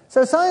that.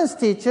 So science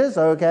teaches,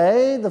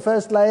 okay, the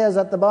first layer is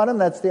at the bottom,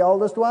 that's the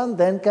oldest one,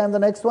 then came the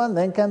next one,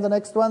 then came the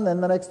next one, then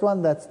the next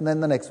one,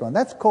 then the next one.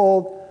 That's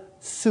called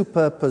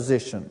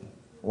superposition,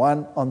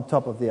 one on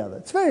top of the other.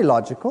 It's very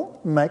logical,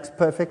 makes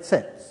perfect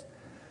sense.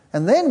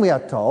 And then we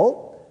are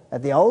told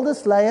that the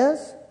oldest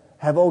layers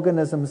have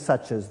organisms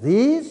such as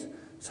these,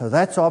 so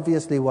that's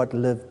obviously what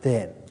lived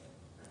then.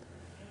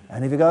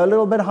 And if you go a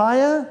little bit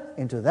higher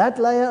into that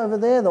layer over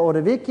there, the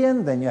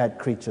Ordovician, then you had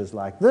creatures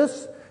like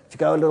this. If you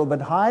go a little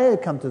bit higher, you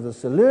come to the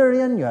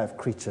Silurian, you have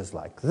creatures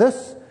like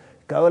this.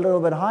 Go a little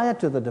bit higher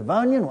to the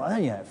Devonian, well,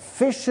 then you have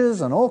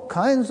fishes and all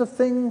kinds of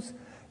things.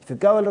 If you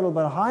go a little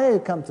bit higher, you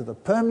come to the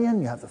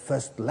Permian, you have the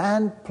first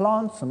land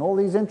plants and all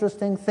these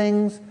interesting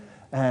things.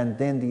 And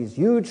then these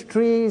huge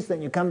trees,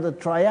 then you come to the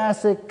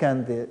Triassic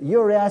and the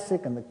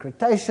Jurassic and the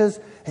Cretaceous,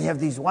 and you have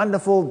these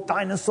wonderful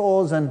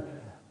dinosaurs and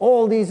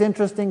all these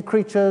interesting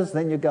creatures.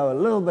 Then you go a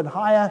little bit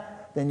higher,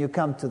 then you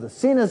come to the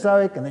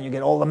Cenozoic, and then you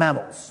get all the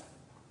mammals.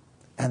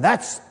 And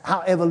that's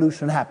how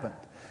evolution happened.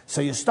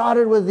 So you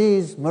started with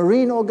these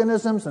marine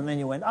organisms, and then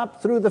you went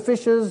up through the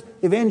fishes,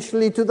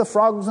 eventually to the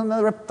frogs and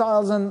the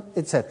reptiles, and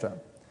etc.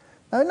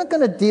 Now, we're not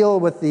going to deal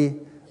with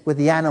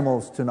the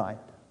animals tonight.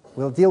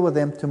 We'll deal with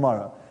them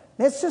tomorrow.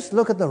 Let's just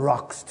look at the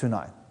rocks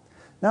tonight.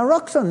 Now,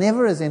 rocks are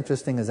never as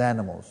interesting as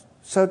animals.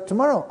 So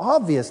tomorrow,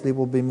 obviously,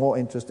 will be more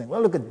interesting.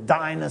 We'll look at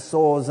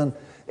dinosaurs and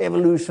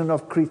evolution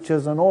of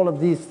creatures and all of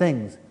these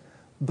things.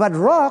 But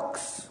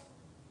rocks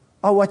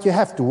are what you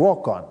have to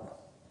walk on,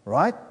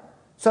 right?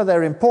 So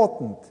they're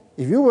important.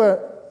 If you were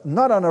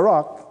not on a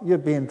rock,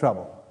 you'd be in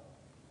trouble.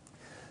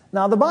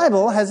 Now, the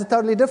Bible has a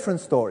totally different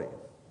story.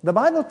 The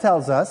Bible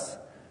tells us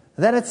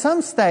that at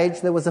some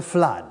stage there was a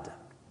flood.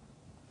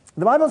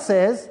 The Bible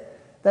says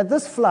that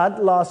this flood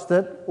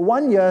lasted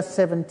 1 year,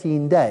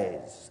 17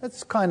 days.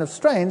 That's kind of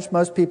strange.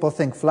 Most people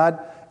think flood,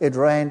 it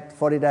rained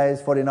 40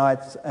 days, 40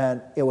 nights,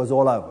 and it was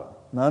all over.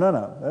 No.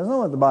 That's not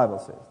what the Bible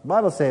says. The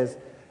Bible says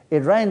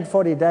it rained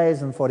 40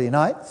 days and 40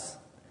 nights.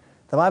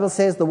 The Bible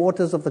says the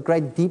waters of the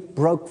great deep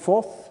broke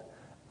forth,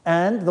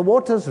 and the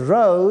waters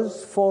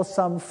rose for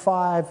some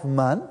 5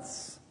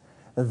 months.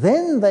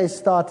 Then they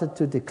started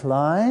to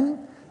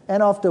decline,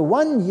 and after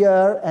 1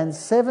 year and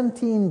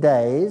 17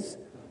 days,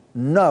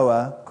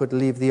 Noah could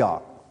leave the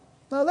ark.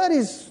 Now that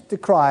is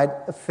decried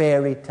a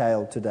fairy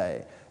tale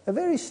today. A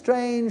very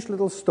strange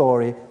little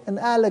story, an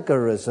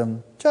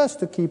allegorism, just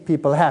to keep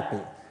people happy.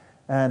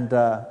 And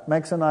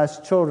makes a nice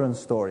children's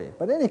story.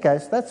 But in any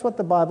case, that's what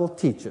the Bible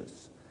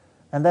teaches.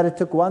 And that it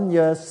took 1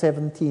 year,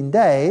 17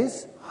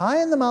 days,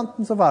 high in the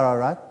mountains of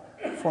Ararat,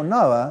 for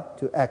Noah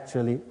to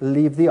actually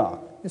leave the ark.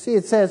 You see,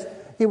 it says,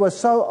 he was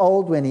so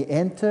old when he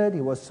entered,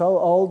 he was so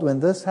old when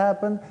this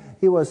happened,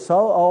 he was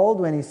so old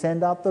when he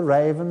sent out the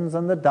ravens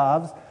and the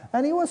doves,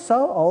 and he was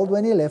so old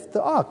when he left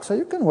the ark. So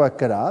you can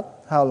work it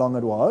out, how long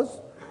it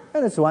was.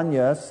 And it's 1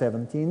 year,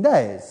 17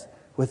 days,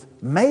 with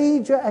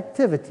major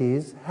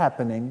activities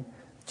happening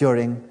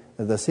during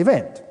this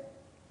event.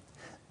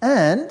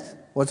 And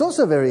what's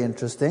also very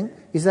interesting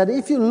is that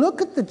if you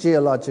look at the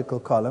geological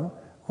column,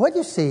 what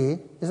you see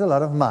is a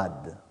lot of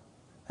mud.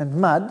 And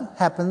mud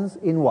happens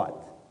in what?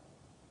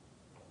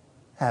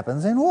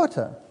 Happens in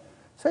water.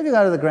 So if you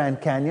go to the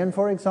Grand Canyon,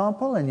 for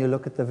example, and you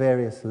look at the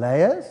various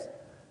layers,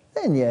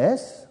 then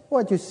yes,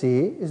 what you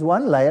see is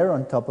one layer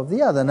on top of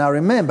the other. Now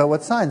remember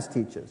what science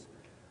teaches.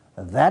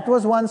 That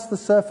was once the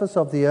surface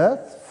of the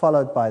earth,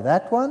 followed by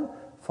that one,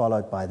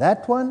 followed by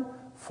that one,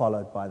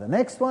 followed by the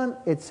next one,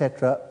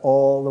 etc.,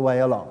 all the way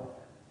along.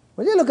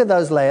 When you look at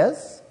those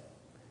layers,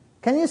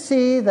 can you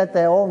see that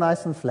they're all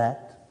nice and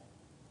flat,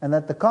 and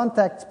that the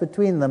contacts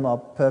between them are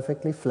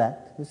perfectly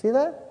flat? You see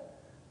that?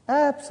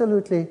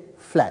 Absolutely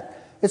flat.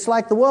 It's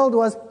like the world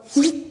was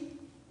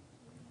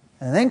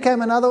and then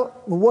came another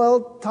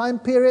world time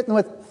period and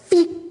went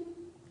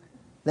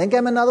then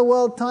came another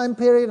world time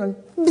period and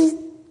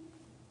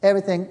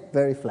everything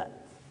very flat.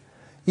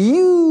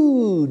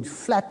 Huge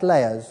flat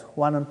layers,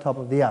 one on top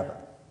of the other.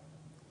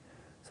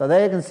 So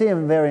there you can see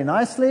them very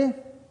nicely.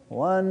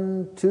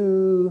 1,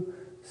 2,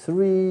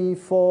 3,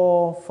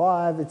 4,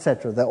 5,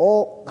 etc. They're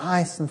all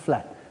nice and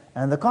flat.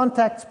 And the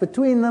contacts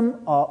between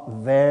them are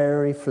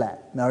very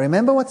flat. Now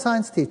remember what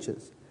science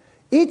teaches.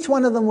 Each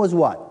one of them was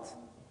what?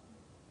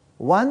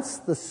 Once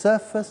the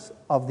surface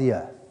of the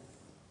earth.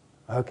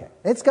 Okay,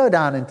 let's go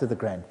down into the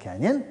Grand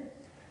Canyon.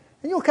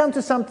 And you'll come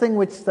to something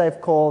which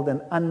they've called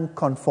an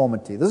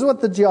unconformity. This is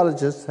what the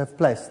geologists have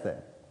placed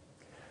there.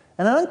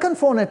 And an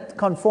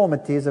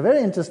unconformity is a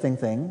very interesting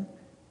thing.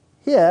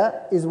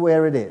 Here is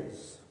where it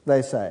is,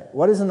 they say.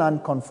 What is an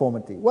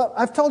unconformity? Well,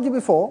 I've told you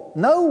before,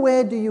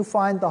 nowhere do you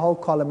find the whole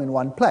column in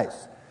one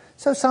place.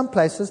 So some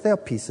places there are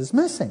pieces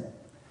missing.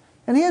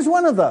 And here's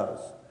one of those.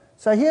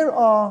 So here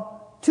are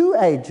 2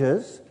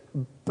 ages,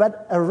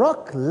 but a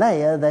rock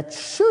layer that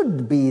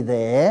should be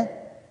there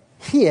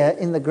here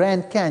in the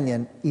Grand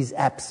Canyon is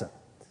absent.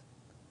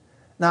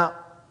 Now,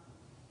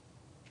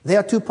 there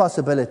are 2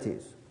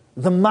 possibilities.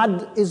 The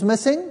mud is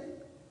missing,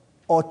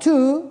 or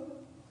 2,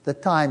 the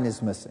time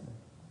is missing.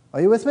 Are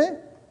you with me?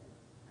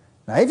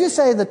 Now, if you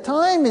say the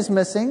time is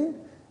missing,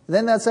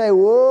 then they'll say,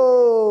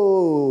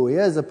 whoa,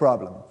 here's the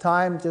problem.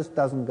 Time just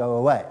doesn't go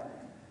away.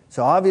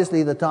 So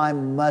obviously the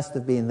time must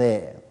have been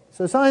there.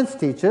 So science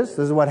teaches, this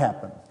is what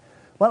happened.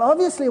 Well,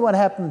 obviously what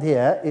happened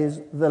here is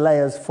the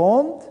layers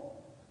formed,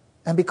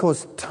 and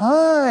because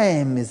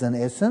time is an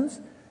essence,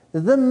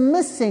 the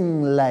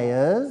missing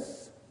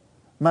layers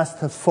must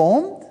have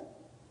formed,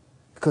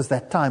 because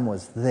that time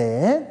was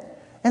there,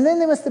 and then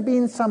there must have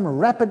been some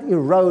rapid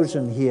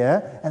erosion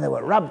here, and they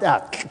were rubbed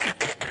out.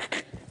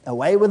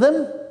 Away with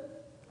them,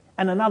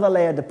 and another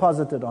layer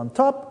deposited on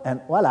top,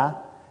 and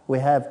voila, we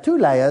have 2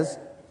 layers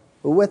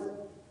with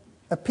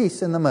a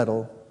piece in the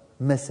middle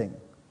missing.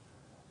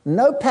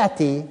 No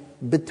patty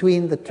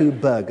between the 2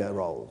 burger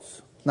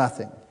rolls.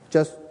 Nothing.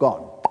 Just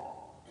gone.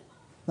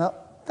 Now,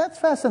 that's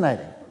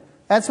fascinating.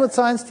 That's what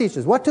science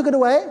teaches. What took it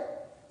away?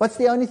 What's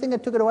the only thing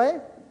that took it away?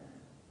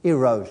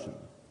 Erosion.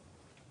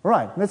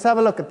 Right, let's have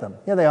a look at them.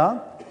 Here they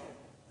are.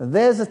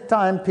 There's a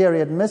time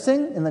period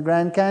missing in the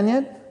Grand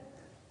Canyon,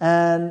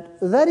 and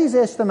that is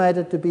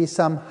estimated to be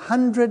some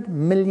 100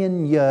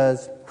 million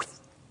years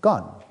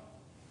gone.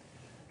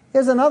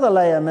 Here's another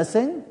layer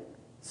missing,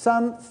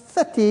 some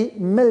 30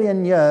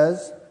 million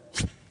years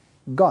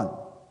Gone.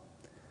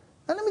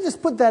 Now let me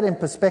just put that in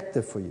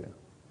perspective for you.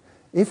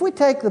 If we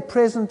take the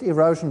present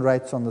erosion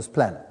rates on this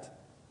planet,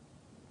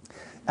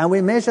 and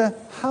we measure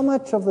how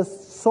much of the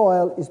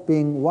soil is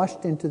being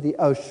washed into the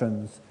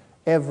oceans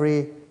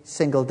every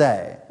single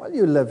day. Well,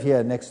 you live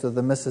here next to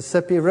the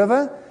Mississippi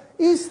River.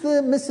 Is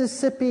the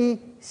Mississippi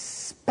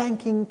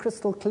spanking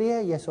crystal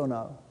clear, yes or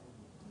no?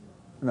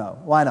 No.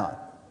 Why not?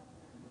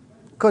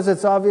 Because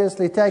it's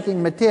obviously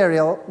taking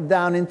material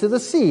down into the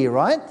sea,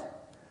 right?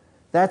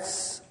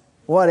 That's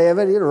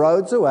whatever it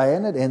erodes away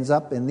and it ends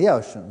up in the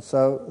ocean.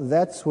 So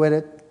that's where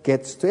it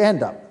gets to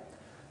end up.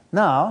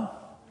 Now,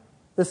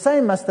 the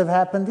same must have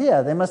happened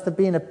here. There must have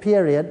been a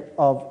period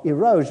of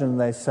erosion,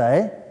 they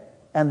say,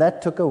 and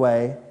that took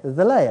away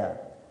the layer.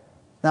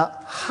 Now,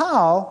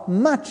 how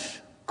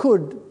much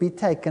could be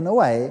taken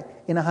away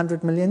in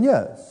 100 million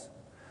years?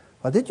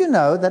 Well, did you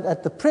know that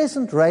at the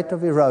present rate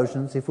of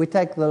erosions, if we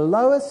take the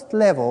lowest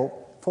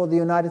level for the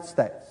United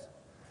States,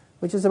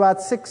 which is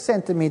about 6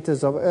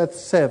 centimeters of Earth's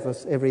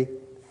surface every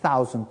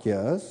 1,000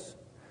 years,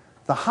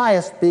 the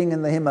highest being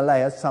in the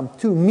Himalayas, some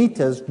 2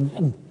 meters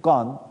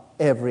gone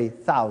every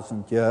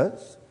 1,000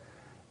 years,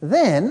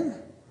 then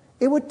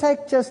it would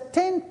take just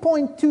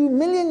 10.2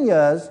 million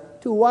years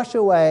to wash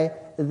away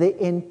the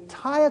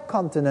entire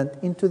continent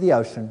into the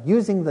ocean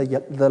using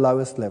the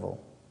lowest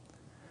level.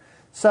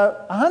 So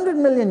 100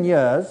 million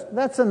years,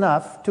 that's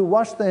enough to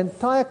wash the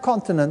entire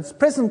continents,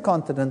 present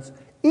continents,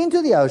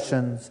 into the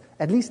oceans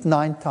at least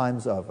 9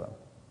 times over.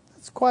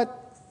 That's quite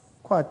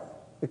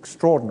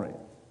extraordinary.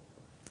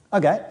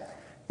 Okay,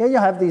 here you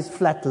have these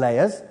flat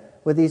layers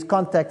with these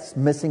contacts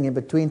missing in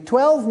between.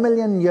 12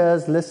 million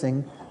years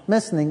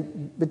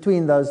missing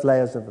between those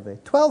layers over there.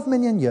 12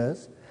 million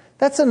years.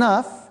 That's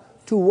enough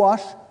to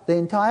wash the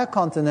entire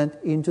continent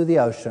into the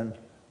ocean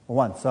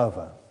once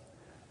over.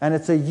 And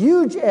it's a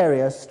huge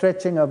area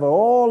stretching over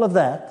all of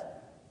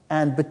that.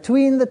 And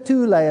between the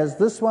 2 layers,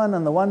 this one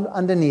and the one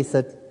underneath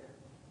it,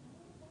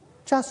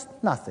 just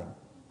nothing.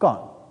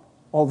 Gone.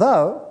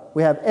 Although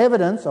we have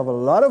evidence of a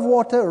lot of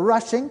water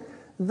rushing,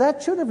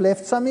 that should have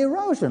left some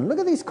erosion. Look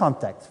at these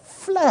contacts.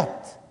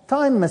 Flat.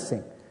 Time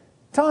missing.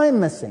 Time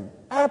missing.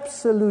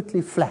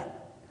 Absolutely flat.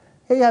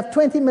 Here you have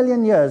 20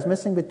 million years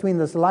missing between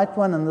this light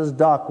one and this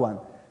dark one.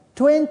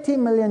 20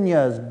 million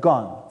years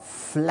gone.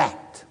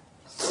 Flat.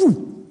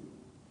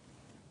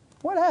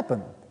 What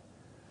happened?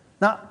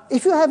 Now,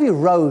 if you have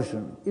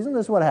erosion, isn't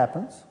this what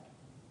happens?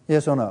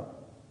 Yes or no?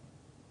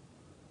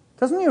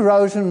 Doesn't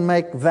erosion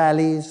make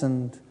valleys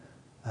and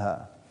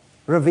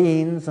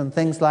ravines and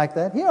things like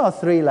that? Here are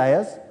 3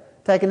 layers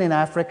taken in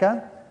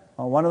Africa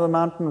on one of the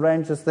mountain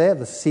ranges there,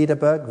 the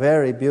Cedarburg,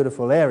 very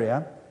beautiful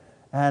area.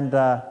 And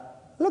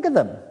look at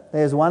them.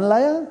 There's one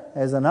layer,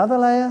 there's another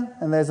layer,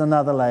 and there's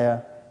another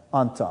layer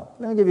on top.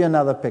 Let me give you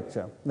another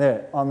picture.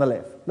 There, on the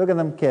left. Look at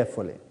them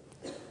carefully.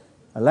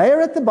 A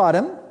layer at the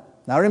bottom.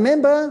 Now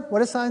remember, what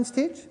does science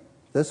teach?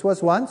 This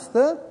was once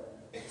the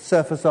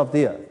surface of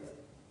the earth.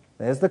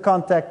 There's the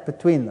contact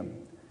between them.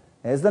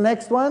 There's the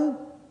next one.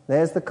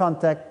 There's the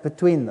contact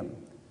between them.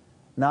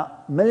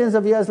 Now, millions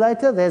of years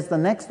later, there's the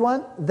next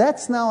one.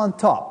 That's now on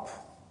top.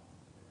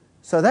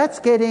 So that's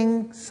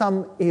getting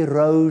some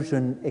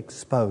erosion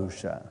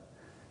exposure.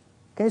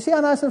 Can you see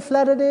how nice and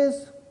flat it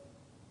is?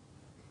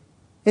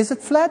 Is it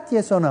flat,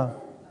 yes or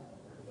no?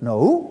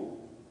 No.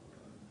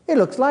 It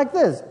looks like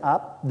this.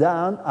 Up,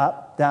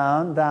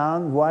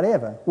 down,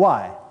 whatever.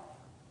 Why?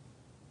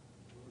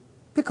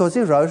 Because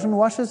erosion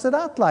washes it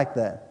out like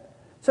that.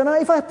 So now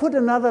if I put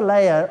another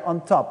layer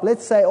on top,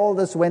 let's say all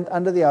this went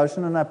under the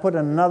ocean and I put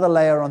another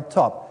layer on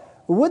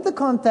top, would the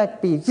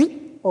contact be zip,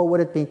 or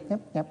would it be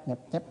yep?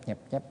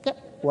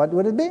 What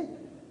would it be?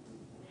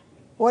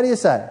 What do you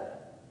say?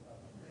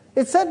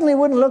 It certainly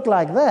wouldn't look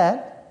like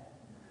that.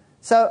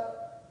 So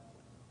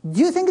do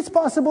you think it's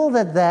possible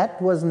that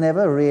that was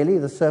never really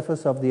the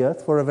surface of the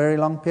earth for a very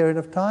long period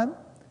of time?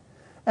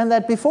 And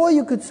that before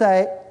you could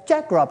say,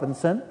 Jack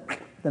Robinson,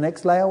 the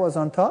next layer was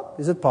on top?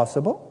 Is it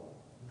possible?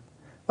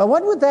 But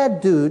what would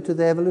that do to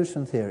the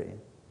evolution theory?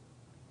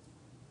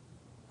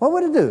 What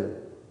would it do?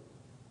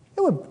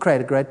 It would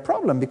create a great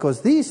problem,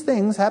 because these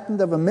things happened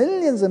over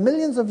millions and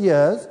millions of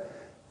years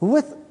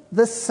with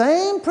the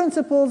same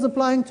principles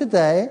applying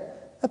today,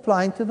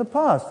 applying to the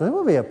past. There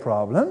will be a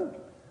problem.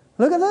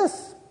 Look at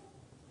this.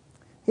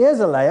 Here's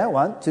a layer,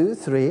 1, 2,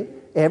 3.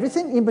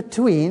 Everything in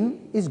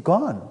between is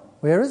gone.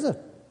 Where is it?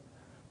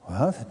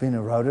 Well, it's been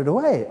eroded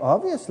away,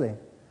 obviously.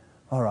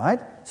 All right,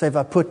 so if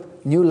I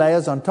put new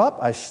layers on top,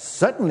 I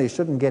certainly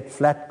shouldn't get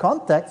flat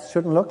contacts,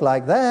 shouldn't look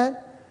like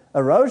that.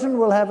 Erosion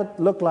will have it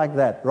look like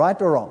that,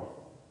 right or wrong.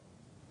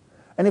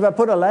 And if I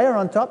put a layer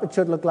on top, it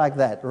should look like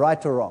that,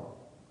 right or wrong.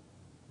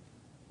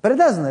 But it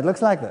doesn't, it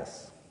looks like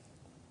this.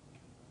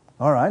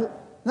 All right,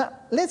 now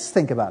let's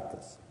think about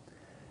this.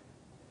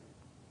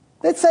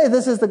 Let's say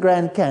this is the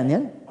Grand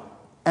Canyon,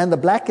 and the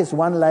black is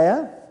one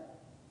layer,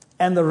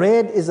 and the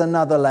red is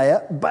another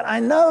layer, but I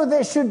know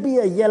there should be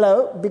a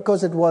yellow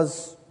because it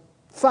was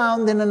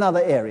found in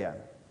another area.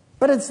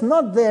 But it's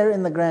not there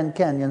in the Grand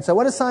Canyon. So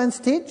what does science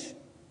teach?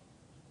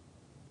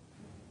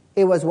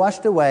 It was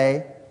washed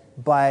away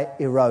by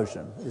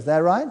erosion. Is that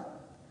right?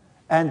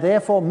 And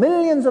therefore,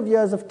 millions of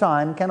years of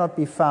time cannot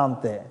be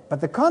found there.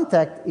 But the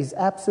contact is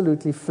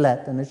absolutely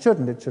flat, and it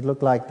shouldn't. It should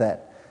look like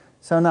that.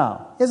 So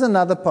now, here's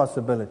another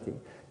possibility.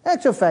 In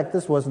actual fact,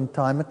 this wasn't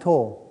time at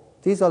all.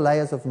 These are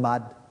layers of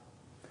mud.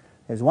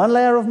 There's one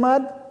layer of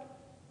mud,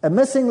 a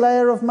missing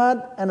layer of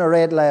mud, and a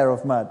red layer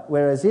of mud.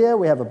 Whereas here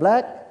we have a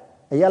black,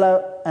 a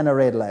yellow, and a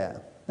red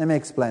layer. Let me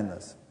explain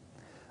this.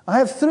 I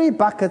have 3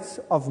 buckets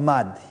of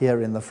mud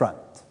here in the front.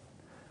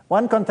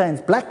 One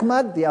contains black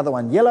mud, the other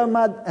one yellow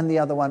mud, and the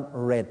other one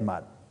red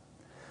mud.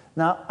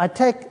 Now, I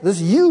take this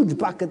huge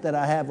bucket that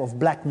I have of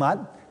black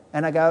mud,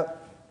 and I go,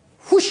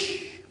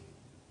 whoosh,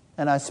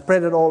 and I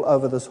spread it all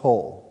over this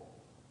hall.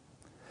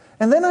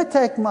 And then I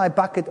take my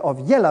bucket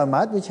of yellow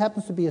mud, which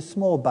happens to be a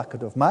small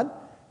bucket of mud,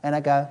 and I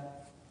go,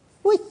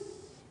 whoosh,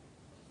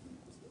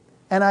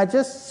 and I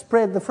just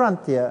spread the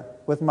front here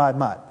with my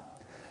mud.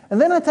 And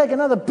then I take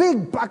another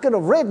big bucket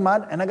of red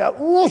mud, and I go,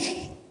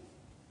 whoosh,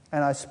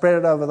 and I spread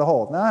it over the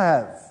hole. Now I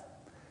have,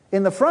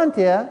 in the front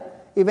here,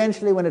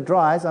 eventually when it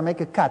dries, I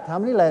make a cut. How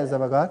many layers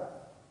have I got?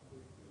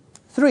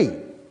 3.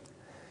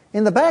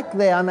 In the back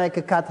there, I make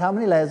a cut. How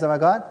many layers have I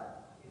got?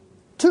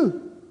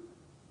 2.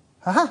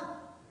 Aha.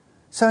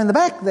 So in the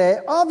back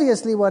there,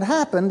 obviously what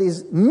happened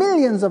is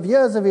millions of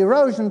years of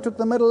erosion took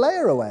the middle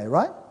layer away,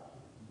 right?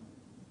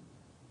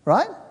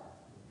 Right?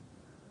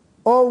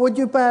 Or would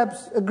you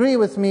perhaps agree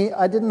with me,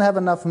 I didn't have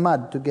enough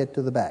mud to get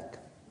to the back?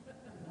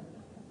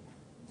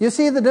 You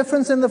see the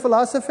difference in the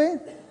philosophy?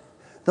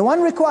 The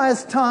one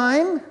requires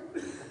time,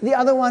 the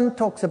other one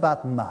talks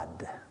about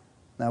mud.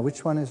 Now,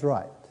 which one is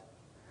right?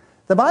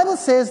 The Bible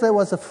says there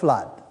was a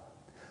flood,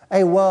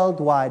 a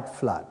worldwide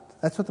flood.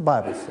 That's what the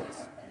Bible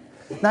says.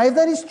 Now, if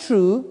that is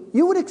true,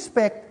 you would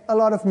expect a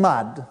lot of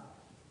mud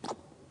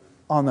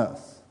on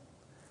earth.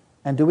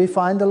 And do we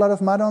find a lot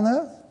of mud on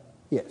earth?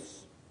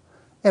 Yes.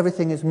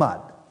 Everything is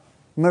mud.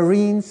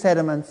 Marine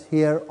sediments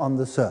here on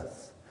this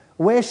earth.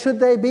 Where should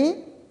they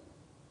be?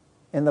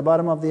 In the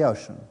bottom of the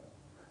ocean.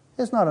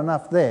 There's not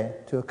enough there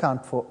to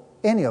account for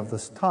any of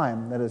this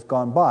time that has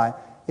gone by.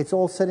 It's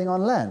all sitting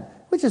on land,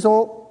 which is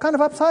all kind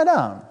of upside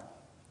down.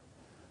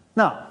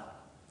 Now,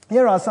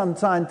 here are some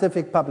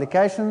scientific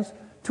publications.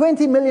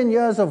 20 million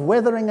years of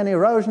weathering and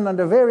erosion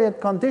under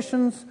varied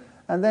conditions.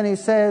 And then he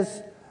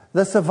says,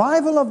 the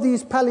survival of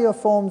these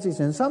paleoforms is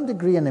in some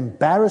degree an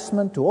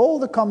embarrassment to all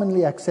the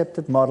commonly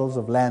accepted models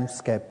of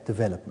landscape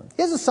development.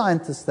 Here's a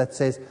scientist that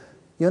says,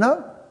 you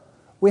know,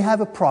 we have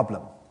a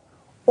problem.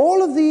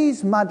 All of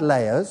these mud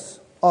layers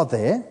are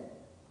there,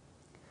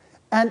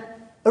 and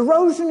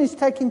erosion is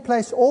taking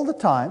place all the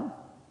time,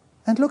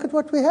 and look at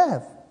what we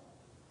have.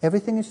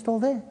 Everything is still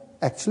there.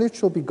 Actually, it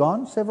should be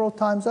gone several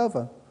times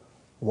over.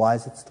 Why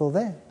is it still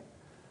there?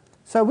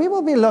 So we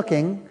will be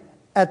looking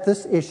at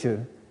this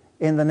issue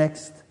in the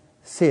next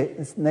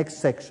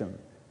section.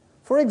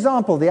 For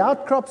example, the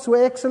outcrops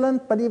were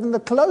excellent, but even the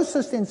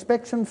closest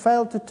inspection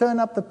failed to turn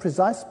up the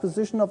precise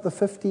position of the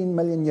 15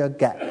 million year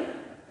gap.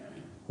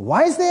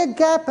 Why is there a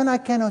gap and I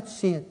cannot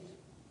see it?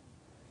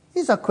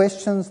 These are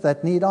questions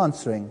that need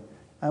answering,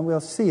 and we'll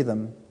see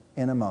them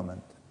in a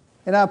moment.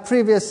 In our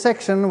previous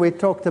section, we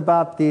talked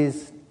about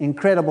these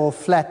incredible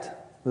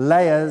flat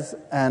layers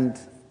and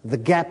the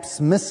gaps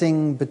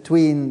missing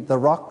between the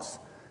rocks.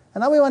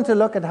 And now we want to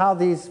look at how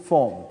these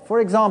form.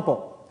 For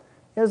example,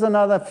 here's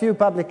another few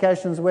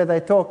publications where they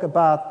talk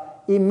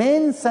about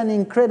immense and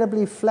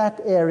incredibly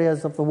flat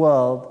areas of the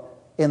world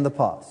in the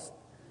past.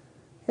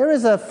 Here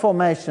is a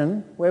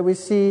formation where we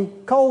see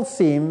coal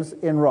seams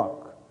in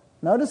rock.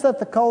 Notice that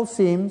the coal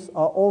seams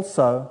are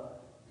also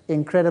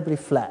incredibly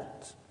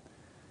flat.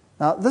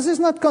 Now, this is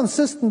not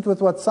consistent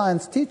with what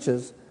science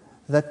teaches,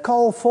 that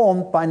coal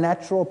formed by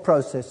natural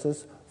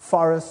processes,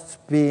 forests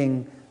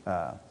being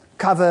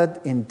covered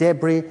in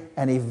debris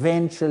and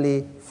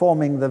eventually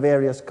forming the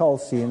various coal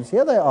seams.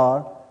 Here they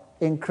are,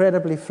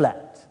 incredibly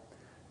flat.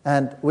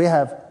 And we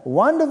have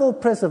wonderful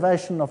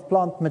preservation of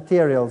plant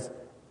materials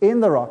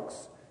in the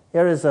rocks.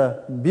 Here is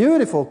a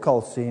beautiful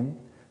coal seam,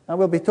 and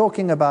we'll be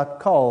talking about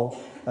coal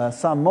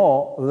some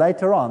more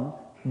later on.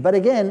 But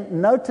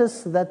again,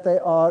 notice that they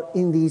are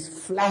in these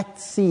flat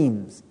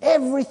seams.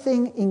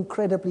 Everything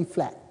incredibly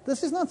flat.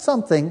 This is not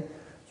something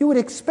you would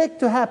expect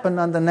to happen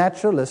under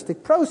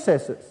naturalistic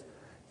processes.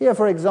 Here,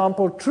 for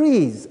example,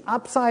 trees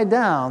upside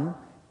down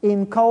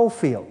in coal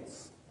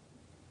fields.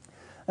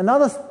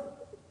 Another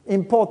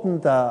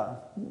important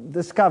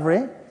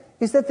discovery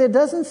is that there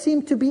doesn't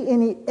seem to be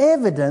any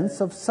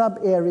evidence of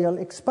subaerial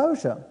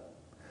exposure.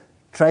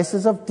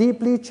 Traces of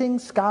deep leaching,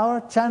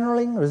 scour,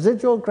 channeling,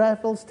 residual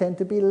gravels tend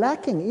to be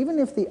lacking, even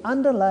if the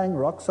underlying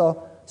rocks are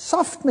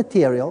soft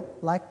material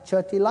like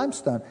Cherty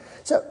limestone.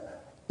 So,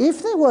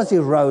 if there was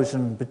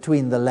erosion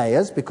between the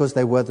layers because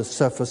they were the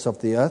surface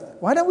of the earth,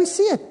 why don't we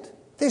see it?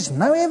 There's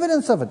no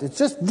evidence of it. It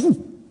just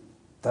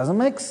doesn't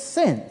make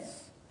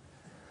sense.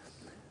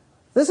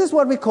 This is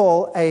what we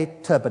call a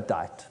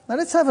turbidite. Now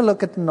let's have a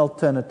look at an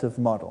alternative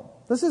model.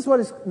 This is what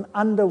is an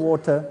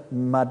underwater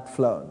mud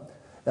flow.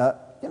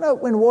 You know,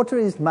 when water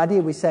is muddy,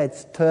 we say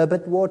it's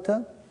turbid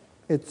water.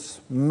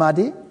 It's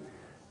muddy.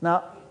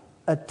 Now,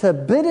 a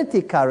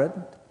turbidity current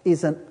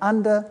is an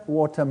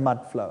underwater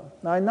mud flow.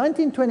 Now, in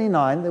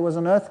 1929, there was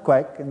an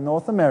earthquake in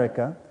North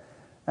America,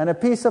 and a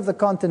piece of the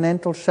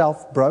continental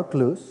shelf broke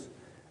loose,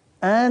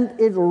 and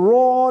it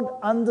roared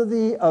under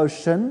the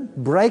ocean,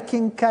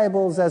 breaking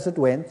cables as it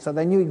went, so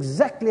they knew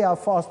exactly how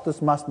fast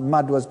this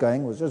mud was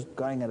going. It was just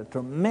going at a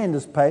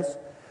tremendous pace.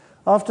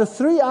 After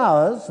 3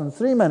 hours and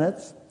 3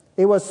 minutes,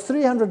 it was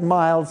 300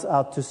 miles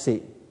out to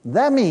sea.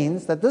 That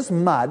means that this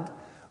mud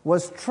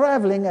was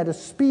traveling at a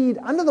speed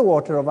under the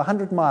water of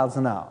 100 miles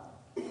an hour.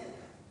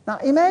 Now,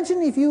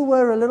 imagine if you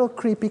were a little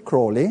creepy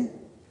crawly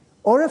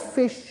or a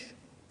fish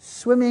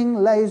swimming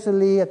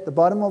lazily at the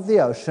bottom of the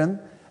ocean,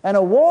 and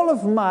a wall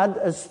of mud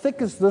as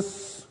thick as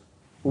this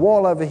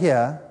wall over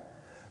here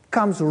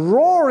comes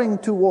roaring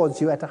towards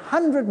you at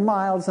 100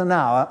 miles an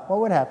hour.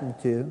 What would happen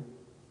to you?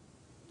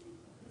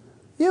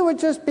 You would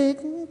just be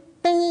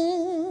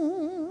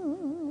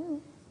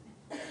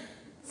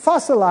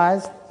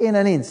fossilized in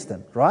an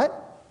instant, right?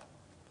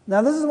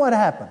 Now, this is what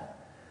happened.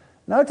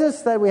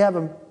 Notice that we have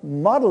a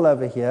model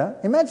over here.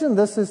 Imagine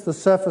this is the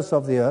surface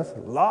of the Earth,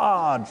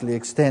 largely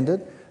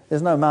extended.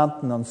 There's no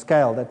mountain on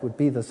scale that would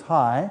be this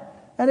high.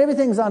 And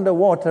everything's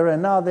underwater,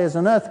 and now there's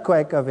an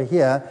earthquake over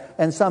here,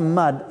 and some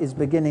mud is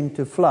beginning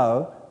to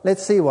flow.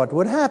 Let's see what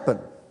would happen.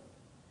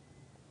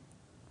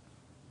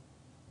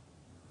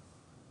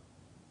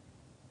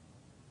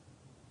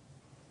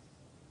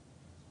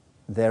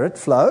 There it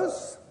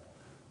flows.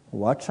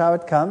 Watch how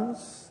it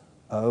comes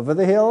over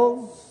the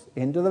hills,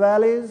 into the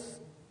valleys,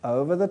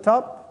 over the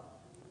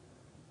top.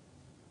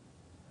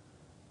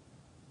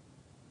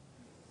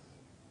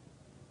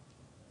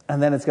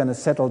 And then it's going to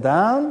settle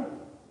down.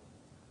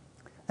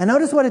 And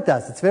notice what it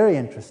does. It's very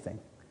interesting.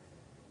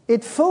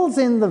 It fills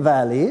in the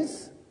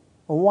valleys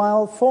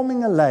while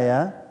forming a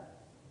layer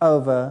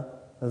over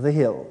the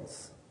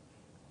hills.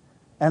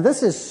 And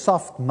this is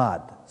soft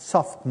mud,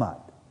 soft mud.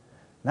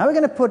 Now we're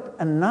going to put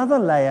another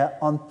layer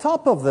on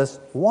top of this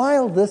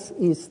while this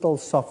is still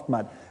soft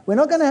mud. We're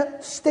not going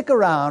to stick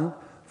around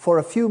for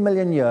a few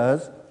million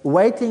years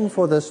waiting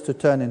for this to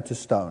turn into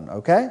stone,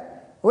 okay?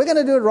 We're going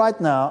to do it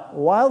right now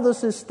while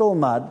this is still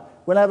mud.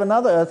 We'll have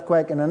another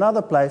earthquake in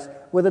another place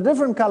with a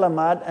different color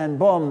mud, and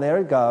boom, there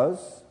it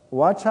goes.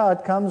 Watch how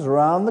it comes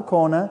around the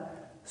corner,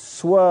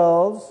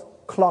 swirls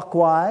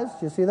clockwise.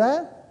 Do you see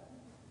that?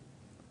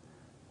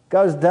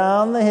 Goes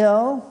down the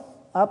hill,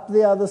 up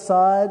the other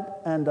side,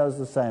 and does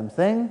the same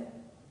thing.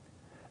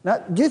 Now,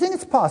 do you think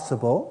it's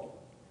possible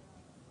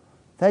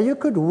that you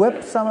could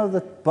whip some of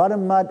the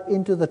bottom mud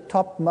into the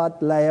top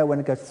mud layer when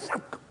it goes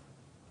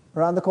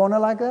around the corner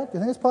like that? Do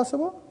you think it's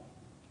possible?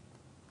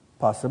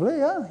 Possibly,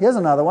 yeah. Here's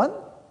another one.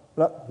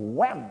 Look,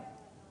 wham!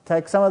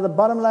 Take some of the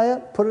bottom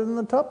layer, put it in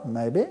the top,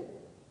 maybe.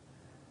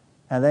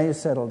 And then you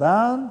settle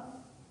down.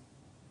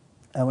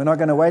 And we're not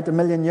going to wait a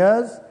million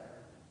years.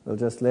 We'll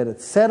just let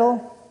it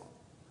settle.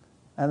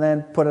 And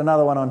then put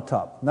another one on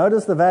top.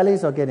 Notice the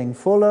valleys are getting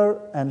fuller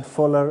and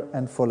fuller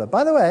and fuller.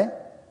 By the way,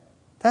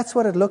 that's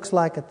what it looks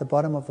like at the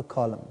bottom of the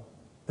column.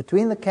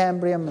 Between the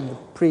Cambrian and the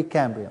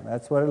Precambrian.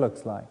 That's what it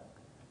looks like.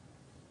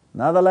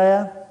 Another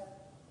layer.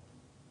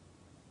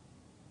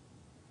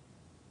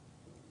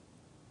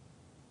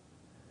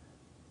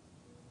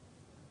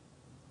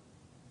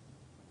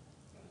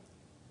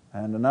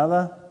 And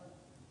another.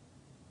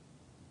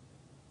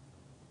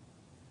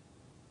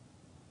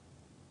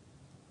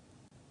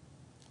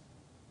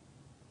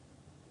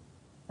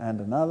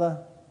 And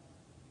another.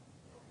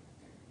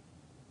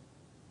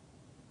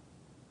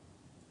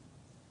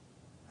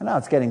 And now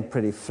it's getting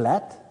pretty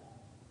flat.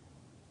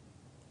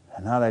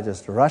 And now they're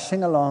just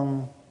rushing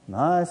along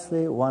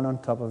nicely, one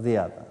on top of the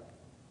other.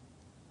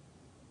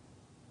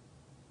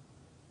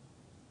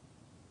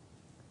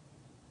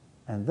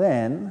 And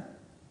then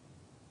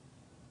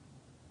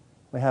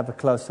we have a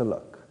closer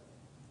look.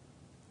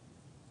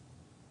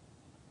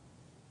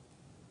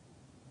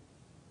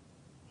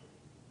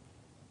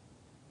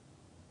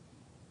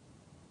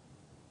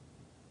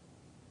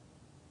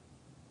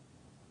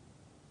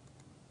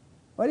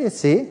 What do you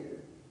see?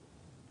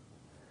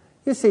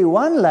 You see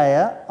one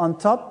layer on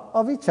top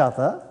of each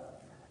other,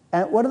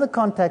 and what are the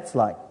contacts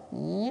like?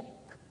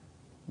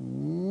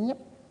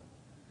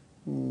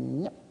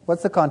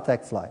 What's the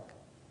contacts like?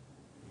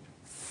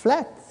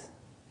 Flat.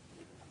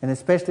 And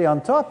especially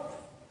on top,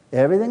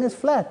 everything is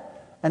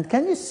flat. And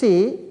can you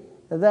see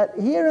that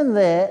here and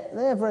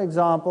there, for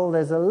example,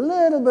 there's a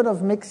little bit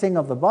of mixing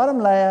of the bottom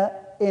layer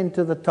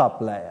into the top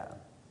layer.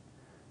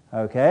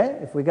 Okay,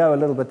 if we go a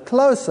little bit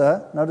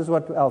closer, notice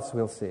what else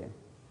we'll see.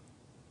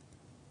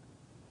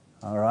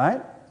 All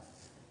right.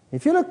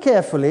 If you look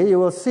carefully, you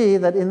will see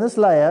that in this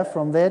layer,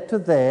 from there to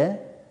there,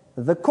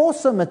 the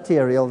coarser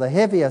material, the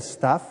heavier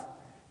stuff,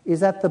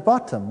 is at the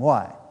bottom.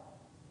 Why?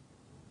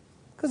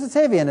 Because it's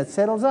heavy and it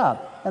settles out.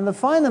 And the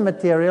finer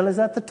material is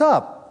at the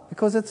top,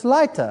 because it's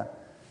lighter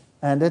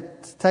and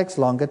it takes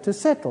longer to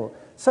settle.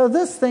 So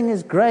this thing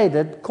is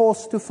graded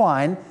coarse to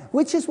fine,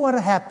 which is what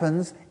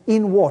happens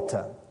in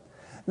water.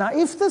 Now,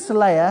 if this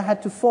layer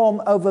had to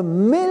form over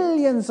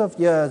millions of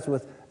years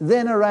with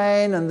then a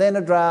rain, and then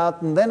a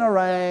drought, and then a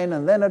rain,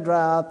 and then a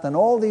drought, and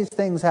all these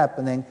things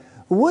happening,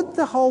 would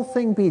the whole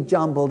thing be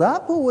jumbled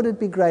up, or would it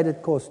be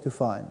graded coarse to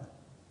fine?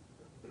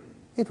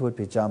 It would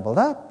be jumbled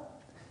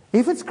up.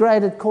 If it's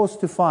graded coarse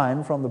to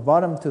fine from the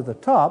bottom to the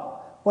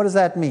top, what does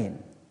that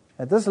mean?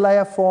 That this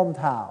layer formed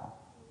how?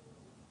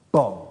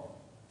 Boom,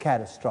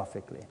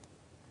 catastrophically.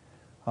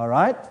 All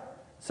right?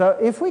 So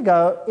if we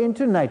go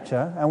into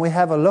nature and we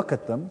have a look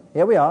at them,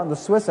 here we are in the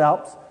Swiss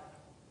Alps,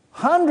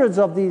 hundreds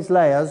of these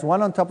layers,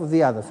 one on top of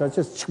the other. So it's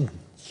just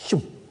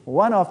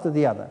one after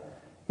the other.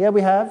 Here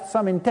we have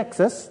some in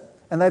Texas,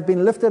 and they've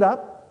been lifted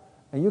up.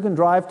 And you can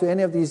drive to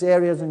any of these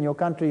areas in your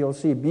country, you'll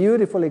see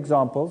beautiful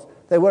examples.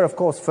 They were, of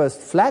course, first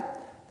flat,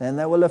 then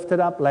they were lifted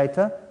up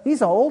later.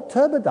 These are all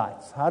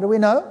turbidites. How do we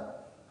know?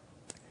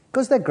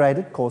 Because they're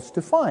graded coarse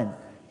to fine.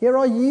 Here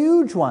are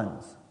huge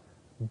ones,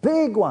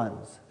 big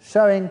ones,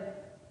 showing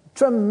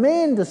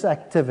tremendous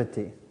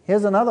activity.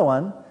 Here's another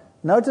one.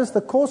 Notice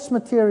the coarse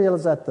material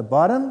is at the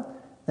bottom,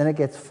 then it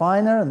gets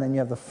finer, and then you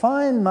have the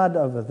fine mud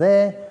over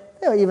there.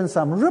 There are even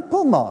some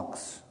ripple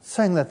marks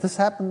saying that this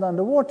happened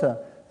underwater.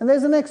 And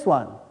there's the next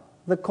one,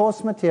 the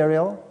coarse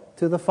material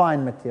to the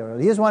fine material.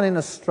 Here's one in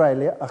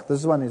Australia.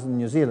 This one is in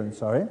New Zealand,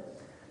 sorry.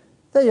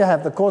 There you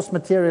have the coarse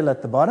material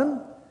at the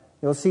bottom.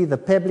 You'll see the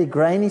pebbly,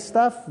 grainy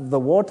stuff, the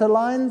water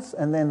lines,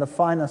 and then the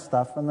finer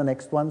stuff, and the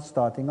next one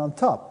starting on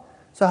top.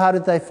 So how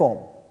did they form?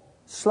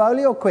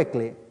 Slowly or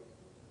quickly?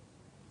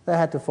 They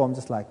had to form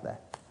just like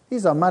that.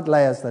 These are mud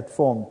layers that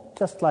form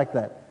just like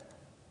that.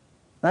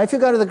 Now, if you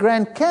go to the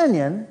Grand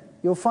Canyon,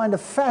 you'll find a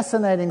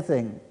fascinating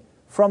thing.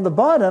 From the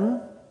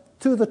bottom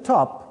to the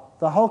top,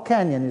 the whole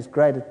canyon is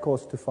graded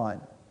coarse to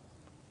fine.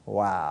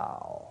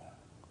 Wow.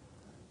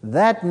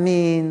 That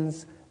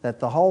means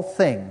that the whole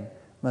thing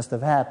must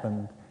have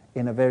happened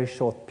in a very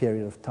short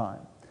period of time.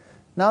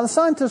 Now, the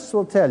scientists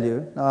will tell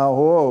you, now,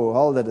 whoa,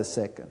 hold it a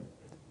second.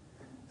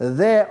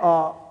 There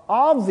are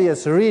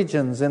obvious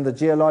regions in the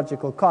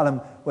geological column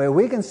where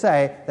we can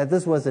say that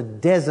this was a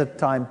desert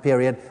time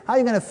period. How are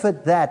you going to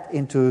fit that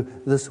into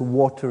this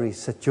watery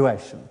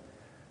situation?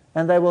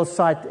 And they will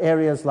cite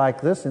areas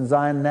like this in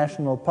Zion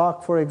National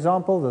Park, for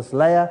example. This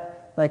layer,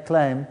 they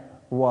claim,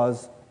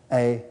 was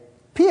a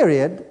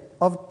period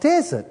of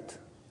desert.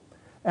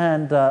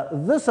 And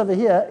this over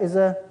here is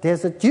a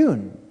desert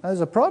dune.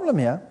 There's a problem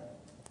here,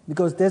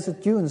 because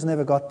desert dunes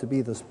never got to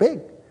be this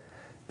big,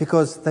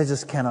 because they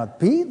just cannot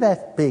be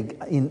that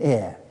big in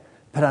air.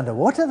 But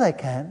underwater they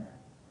can.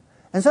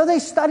 And so they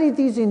studied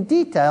these in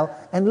detail,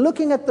 and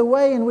looking at the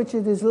way in which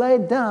it is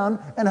laid down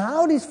and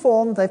how it is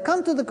formed, they've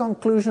come to the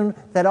conclusion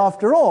that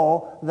after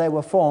all, they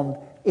were formed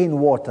in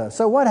water.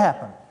 So what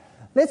happened?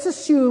 Let's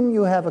assume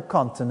you have a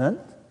continent,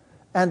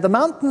 and the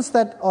mountains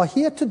that are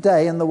here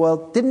today in the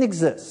world didn't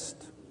exist.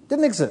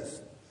 Didn't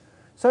exist.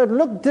 So it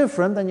looked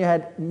different, and you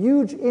had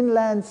huge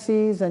inland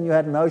seas and you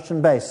had an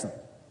ocean basin.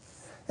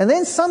 And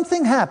then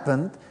something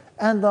happened,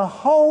 and the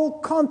whole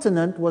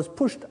continent was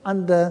pushed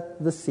under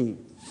the sea.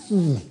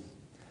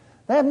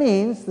 That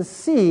means the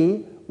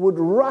sea would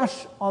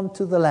rush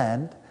onto the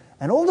land,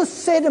 and all the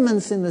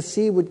sediments in the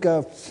sea would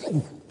go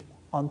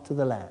onto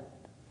the land.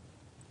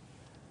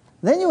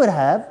 Then you would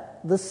have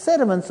the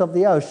sediments of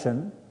the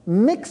ocean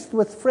mixed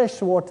with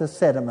freshwater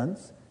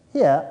sediments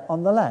here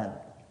on the land.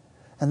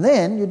 And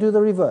then you do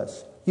the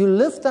reverse. You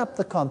lift up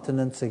the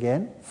continents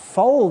again,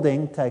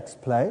 folding takes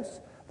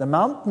place, the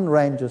mountain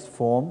ranges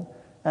form,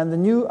 and the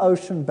new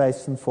ocean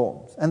basin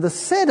forms. And the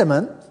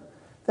sediment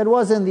that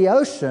was in the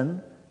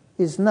ocean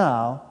is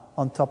now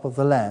on top of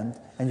the land,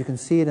 and you can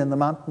see it in the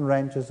mountain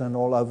ranges and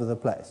all over the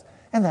place.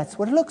 And that's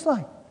what it looks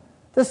like.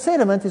 The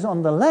sediment is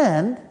on the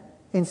land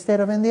instead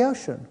of in the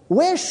ocean.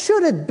 Where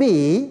should it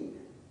be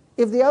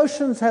if the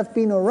oceans have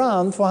been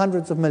around for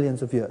hundreds of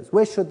millions of years?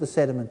 Where should the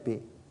sediment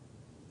be?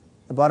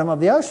 The bottom of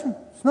the ocean.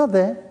 It's not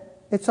there.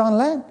 It's on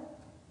land.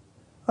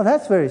 Oh,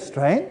 that's very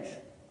strange.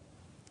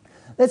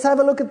 Let's have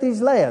a look at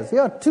these layers.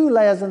 Here are two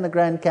layers in the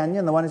Grand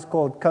Canyon. The one is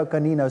called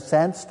Coconino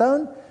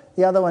Sandstone.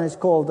 The other one is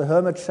called the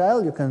Hermit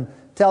Shale. You can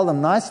tell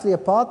them nicely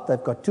apart.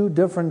 They've got two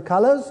different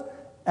colors.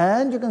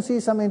 And you can see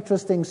some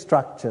interesting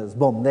structures.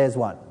 Boom, there's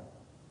one.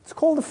 It's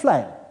called the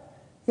flame.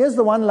 Here's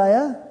the one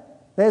layer.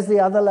 There's the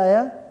other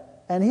layer.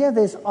 And here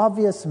there's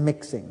obvious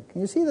mixing.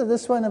 Can you see that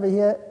this one over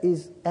here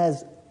is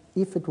as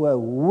if it were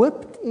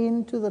whipped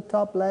into the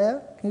top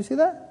layer? Can you see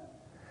that?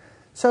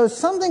 So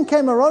something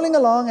came rolling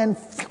along and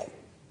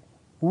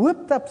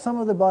whipped up some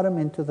of the bottom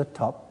into the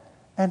top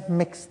and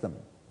mixed them.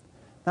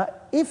 Now,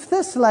 if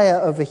this layer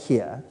over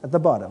here at the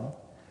bottom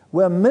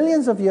were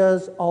millions of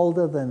years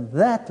older than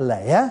that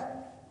layer,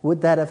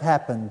 would that have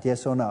happened,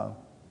 yes or no?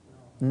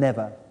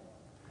 Never.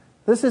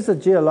 This is a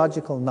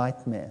geological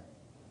nightmare,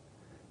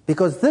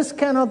 because this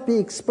cannot be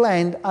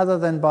explained other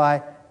than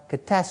by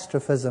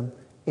catastrophism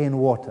in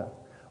water.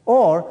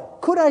 Or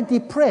could I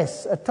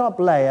depress a top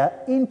layer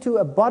into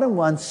a bottom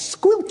one,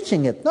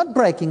 squelching it, not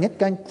breaking it,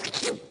 going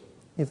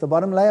if the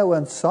bottom layer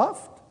weren't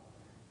soft?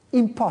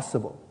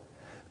 Impossible.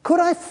 Could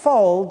I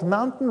fold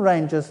mountain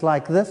ranges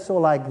like this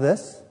or like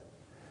this?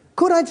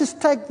 Could I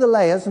just take the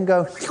layers and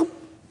go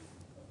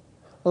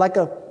like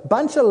a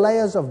bunch of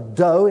layers of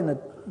dough in a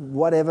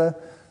whatever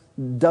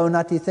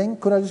donut-y thing?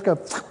 Could I just go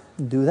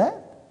do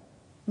that?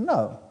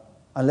 No,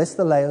 unless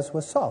the layers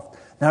were soft.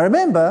 Now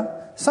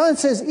remember,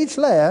 science says each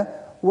layer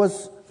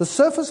was the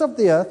surface of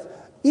the earth.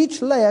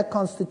 Each layer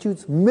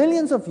constitutes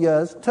millions of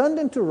years turned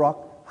into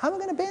rock. How am I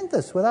going to bend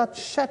this without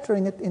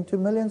shattering it into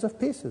millions of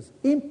pieces?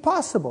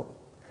 Impossible,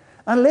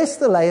 unless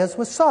the layers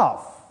were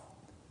soft.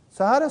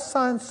 So how does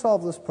science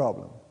solve this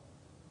problem?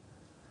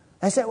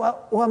 They say,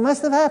 well, what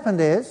must have happened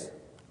is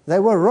they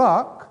were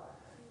rock,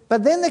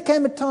 but then there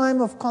came a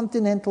time of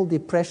continental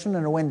depression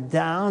and it went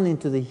down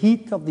into the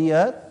heat of the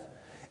earth,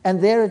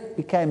 and there it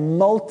became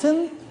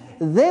molten.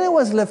 Then it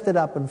was lifted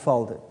up and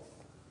folded.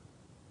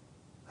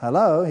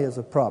 Hello, here's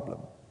a problem.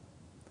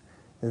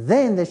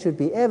 Then there should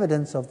be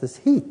evidence of this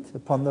heat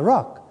upon the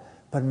rock.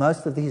 But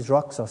most of these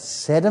rocks are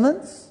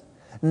sediments,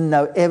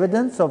 no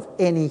evidence of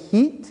any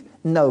heat,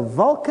 no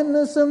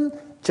volcanism,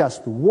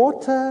 just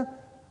water,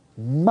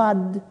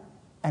 mud,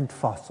 and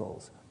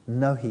fossils.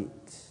 No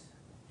heat.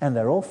 And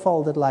they're all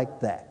folded like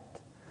that.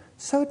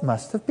 So it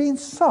must have been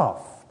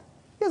soft.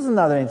 Here's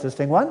another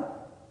interesting one.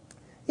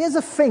 Here's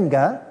a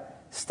finger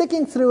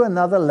sticking through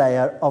another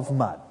layer of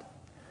mud.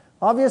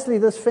 Obviously,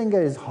 this finger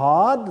is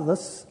hard,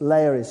 this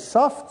layer is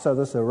soft, so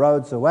this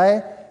erodes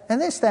away, and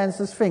there stands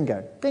this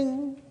finger.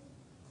 Ding!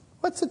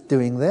 What's it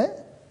doing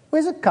there?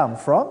 Where's it come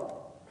from?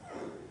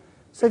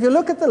 So if you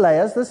look at the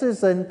layers, this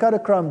is in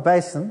Kodachrome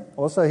Basin,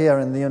 also here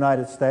in the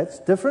United States,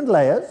 different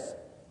layers.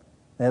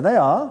 There they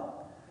are.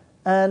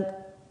 And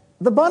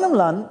the bottom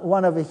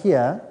one over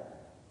here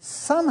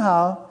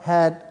somehow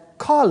had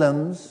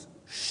columns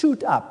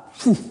shoot up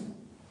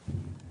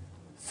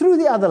through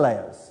the other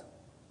layers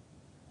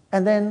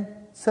and then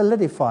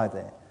solidify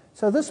there.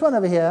 So this one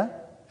over here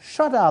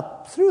shot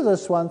out through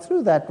this one,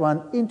 through that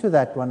one, into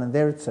that one, and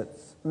there it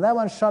sits. And that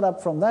one shot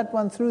up from that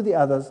one through the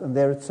others, and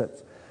there it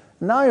sits.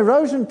 Now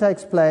erosion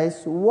takes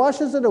place,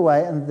 washes it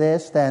away, and there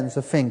stands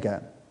a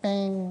finger.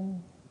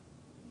 Bang.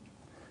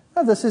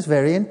 Now this is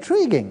very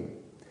intriguing.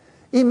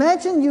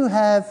 Imagine you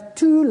have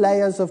 2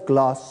 layers of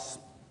glass,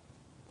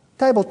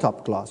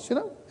 tabletop glass,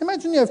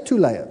 Imagine you have 2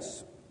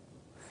 layers.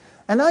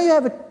 And now you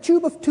have a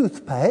tube of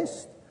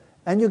toothpaste,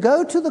 and you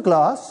go to the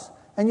glass,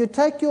 and you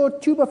take your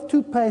tube of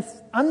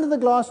toothpaste under the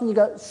glass, and you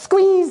go,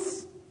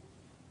 squeeze!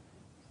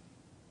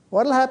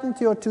 What will happen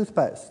to your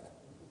toothpaste?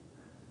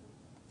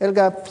 It'll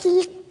go,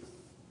 peek.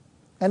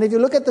 And if you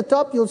look at the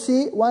top, you'll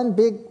see one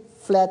big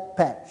flat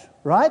patch,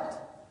 right?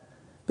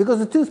 Because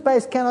the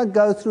toothpaste cannot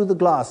go through the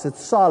glass.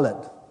 It's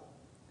solid.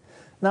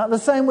 Now, the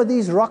same with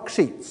these rock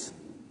sheets.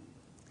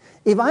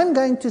 If I'm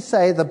going to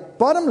say the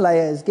bottom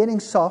layer is getting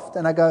soft,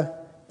 and I go,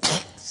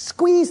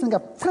 squeeze, and go,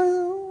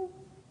 phoom,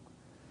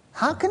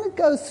 how can it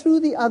go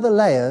through the other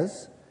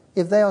layers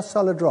if they are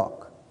solid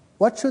rock?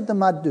 What should the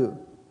mud do?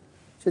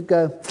 It should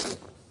go,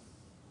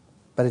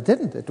 but it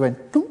didn't. It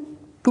went, toom,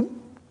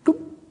 toom,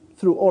 toom,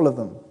 through all of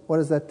them. What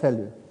does that tell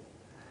you?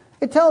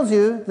 It tells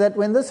you that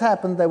when this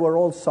happened, they were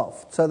all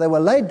soft. So they were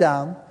laid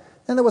down,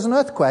 then there was an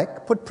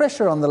earthquake, put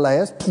pressure on the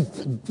layers,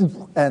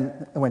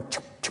 and it went,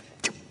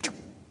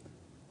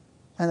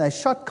 and they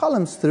shot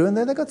columns through, and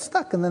then they got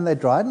stuck, and then they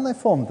dried, and they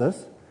formed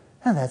this.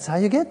 And that's how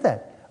you get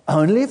that.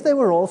 Only if they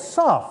were all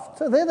soft.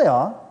 So there they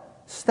are,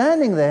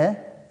 standing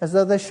there as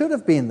though they should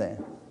have been there.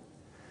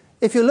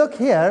 If you look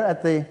here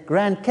at the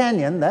Grand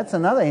Canyon, that's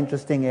another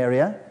interesting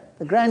area.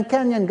 The Grand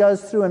Canyon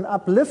goes through an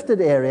uplifted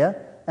area,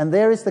 and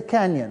there is the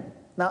canyon.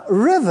 Now,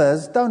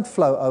 rivers don't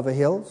flow over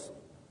hills.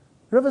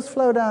 Rivers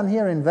flow down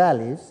here in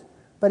valleys,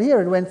 but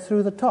here it went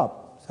through the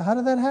top. So how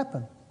did that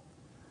happen?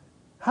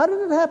 How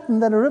did it happen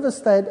that a river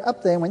stayed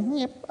up there and went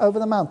yep, over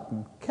the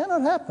mountain?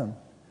 Cannot happen.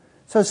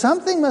 So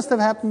something must have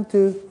happened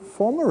to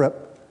form a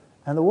rip,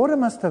 and the water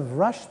must have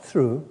rushed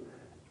through,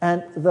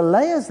 and the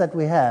layers that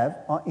we have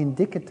are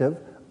indicative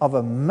of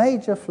a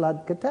major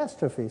flood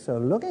catastrophe. So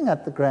looking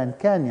at the Grand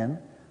Canyon,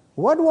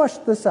 what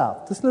washed this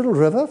out? This little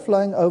river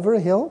flowing over a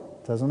hill?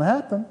 Doesn't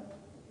happen.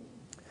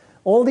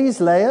 All these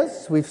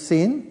layers, we've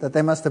seen that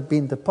they must have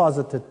been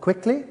deposited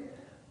quickly.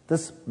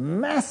 This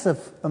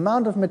massive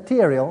amount of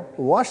material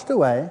washed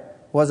away,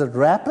 was it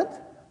rapid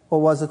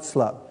or was it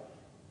slow?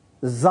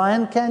 The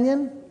Zion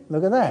Canyon,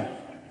 look at that.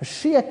 A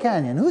sheer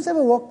canyon. Who's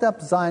ever walked up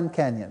Zion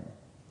Canyon?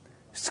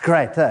 It's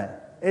great, eh?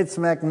 It's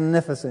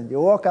magnificent. You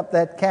walk up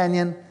that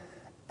canyon,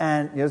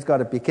 and you just got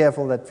to be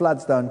careful that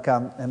floods don't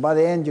come. And by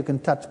the end, you can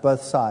touch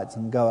both sides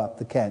and go up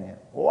the canyon.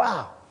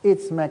 Wow,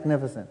 it's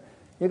magnificent.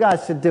 You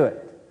guys should do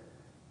it.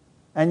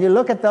 And you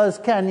look at those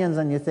canyons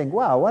and you think,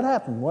 wow, what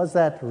happened? Was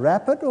that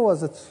rapid or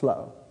was it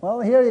slow? Well,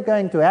 here you're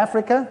going to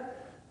Africa.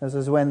 This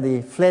is when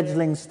the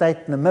fledgling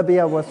state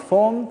Namibia was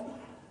formed.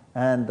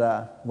 And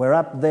we're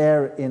up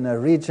there in a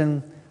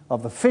region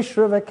of the Fish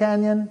River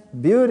Canyon.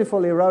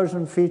 Beautiful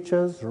erosion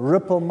features,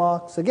 ripple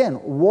marks.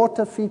 Again,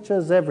 water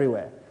features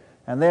everywhere.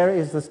 And there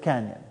is this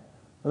canyon.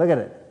 Look at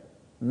it.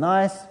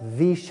 Nice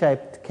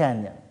V-shaped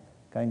canyon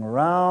going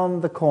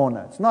round the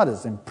corner. It's not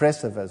as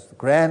impressive as the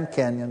Grand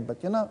Canyon,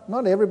 but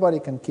not everybody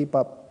can keep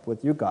up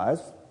with you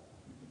guys.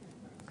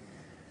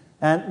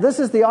 And this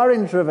is the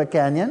Orange River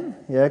Canyon.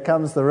 Here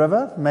comes the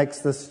river, makes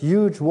this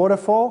huge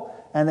waterfall,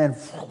 and then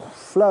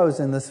flows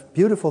in this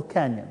beautiful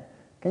canyon.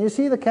 Can you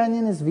see the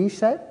canyon is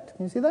V-shaped?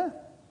 Can you see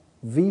that?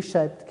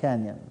 V-shaped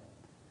canyon.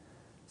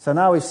 So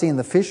now we've seen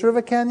the Fish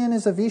River Canyon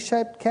is a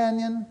V-shaped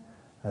canyon.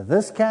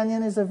 This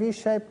canyon is a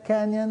V-shaped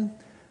canyon.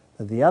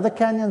 The other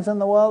canyons in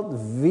the world,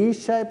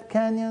 V-shaped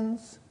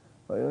canyons.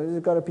 Well,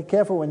 you've got to be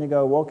careful when you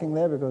go walking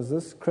there, because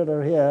this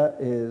critter here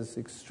is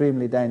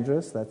extremely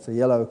dangerous. That's a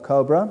yellow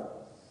cobra.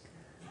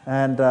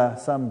 And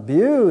some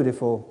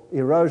beautiful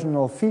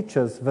erosional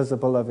features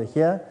visible over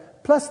here.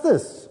 Plus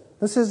this.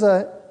 This is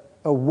a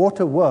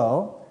water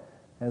whirl.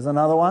 There's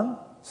another one.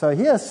 So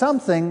here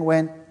something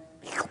went,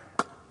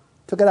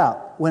 took it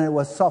out. When it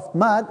was soft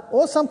mud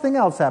or something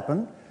else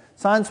happened,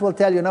 science will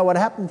tell you, no, what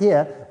happened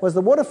here was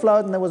the water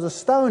flowed and there was a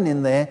stone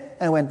in there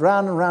and went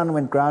round and round and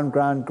went grind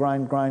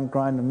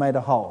and made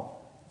a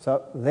hole.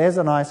 So there's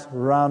a nice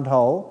round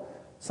hole.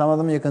 Some of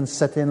them you can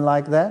sit in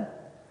like that.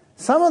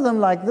 Some of them,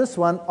 like this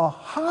one, are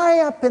high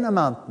up in a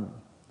mountain.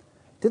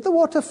 Did the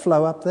water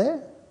flow up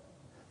there?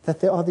 That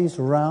there are these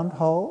round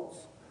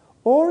holes?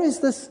 Or is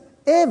this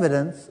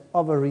evidence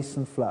of a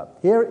recent flood?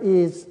 Here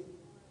is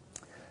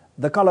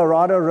the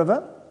Colorado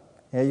River.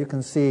 Here you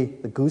can see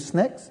the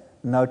goosenecks.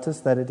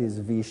 Notice that it is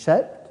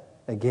V-shaped.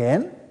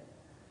 Again,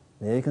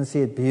 there you can see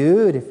it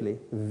beautifully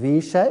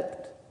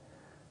V-shaped.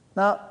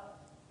 Now,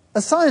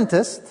 a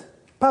scientist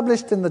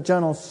published in the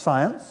journal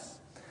Science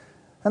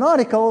an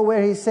article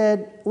where he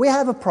said, we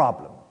have a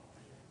problem.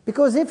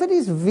 Because if it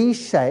is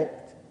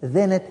V-shaped,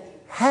 then it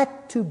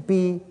had to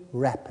be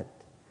rapid.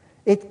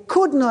 It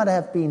could not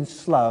have been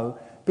slow,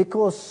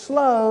 because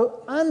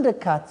slow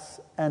undercuts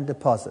and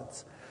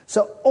deposits.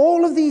 So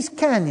all of these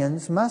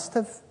canyons must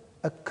have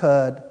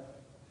occurred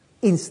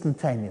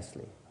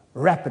instantaneously,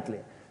 rapidly.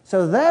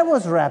 So that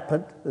was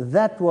rapid,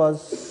 that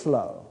was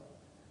slow.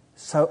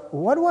 So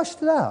what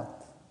washed it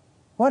out?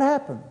 What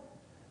happened?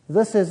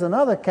 This is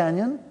another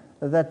canyon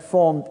that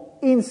formed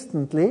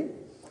instantly,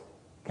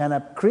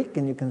 Canap Creek,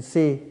 and you can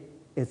see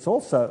it's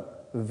also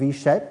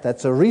V-shaped.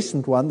 That's a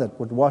recent one that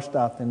would washed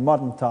out in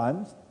modern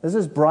times. This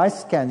is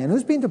Bryce Canyon.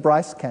 Who's been to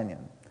Bryce Canyon?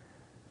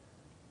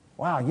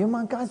 Wow, you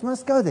guys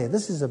must go there.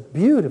 This is a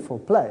beautiful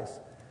place.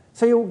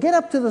 So you get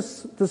up to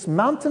this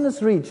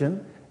mountainous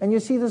region, and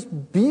you see this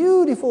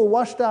beautiful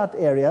washed out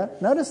area.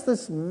 Notice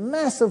this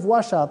massive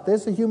washout.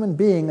 There's a human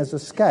being as a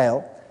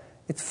scale.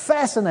 It's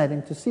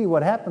fascinating to see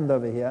what happened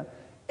over here.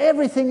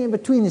 Everything in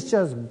between is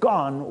just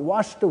gone,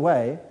 washed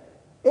away.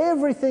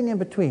 Everything in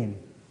between.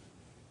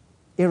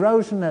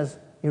 Erosion has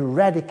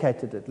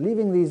eradicated it,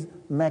 leaving these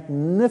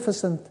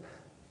magnificent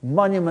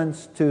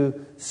monuments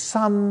to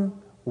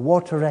some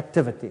water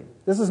activity.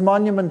 This is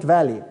Monument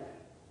Valley.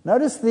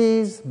 Notice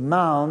these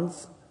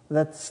mounds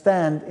that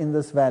stand in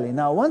this valley.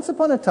 Now, once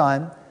upon a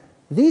time,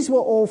 these were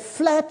all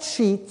flat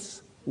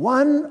sheets,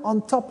 one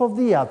on top of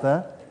the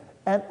other,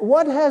 and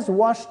what has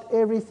washed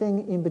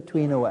everything in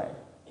between away?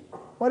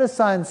 What does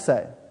science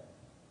say?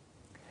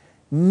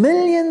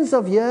 Millions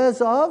of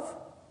years of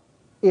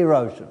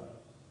erosion.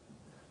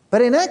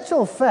 But in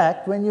actual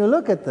fact, when you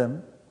look at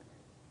them,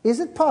 is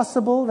it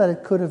possible that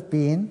it could have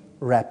been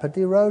rapid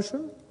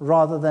erosion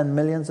rather than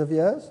millions of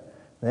years?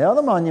 There are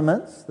the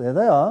monuments, there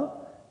they are.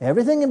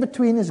 Everything in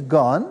between is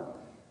gone,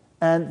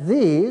 and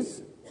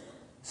these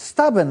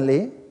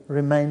stubbornly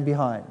remain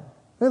behind.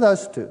 Look at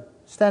those two,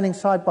 standing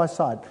side by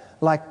side,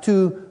 like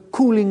two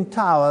cooling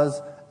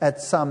towers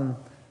at some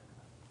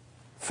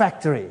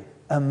factory.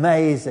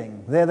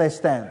 Amazing. There they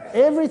stand.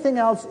 Everything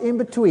else in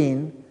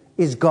between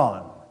is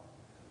gone.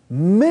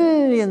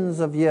 Millions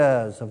of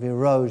years of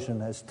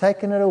erosion has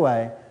taken it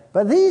away,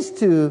 but these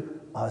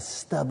two are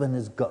stubborn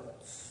as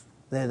goats.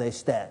 There they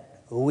stand.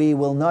 We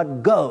will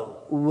not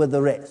go with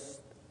the rest.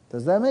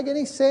 Does that make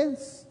any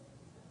sense?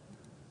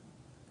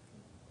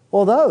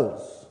 Or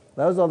those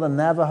are the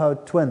Navajo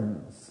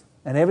twins,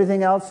 and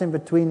everything else in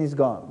between is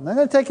gone. I'm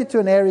going to take you to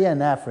an area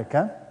in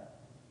Africa,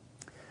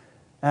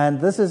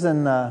 and this is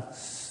in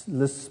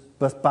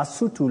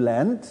Basotho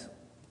land.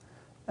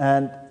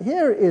 And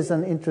here is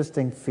an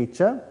interesting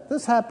feature.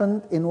 This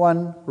happened in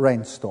one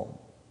rainstorm.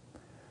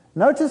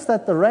 Notice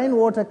that the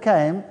rainwater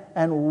came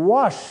and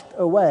washed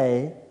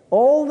away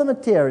all the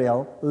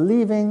material,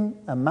 leaving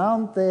a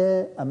mound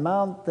there, a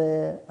mound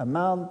there, a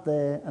mound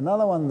there,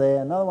 another one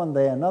there, another one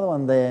there, another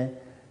one there,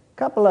 a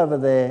couple over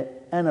there,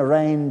 and a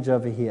range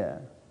over here.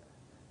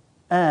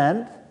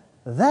 And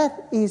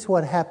that is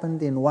what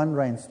happened in one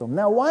rainstorm.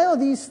 Now, why are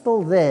these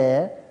still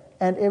there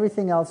and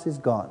everything else is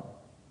gone?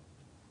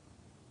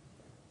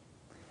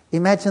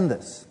 Imagine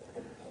this.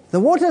 The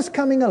water's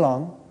coming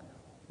along,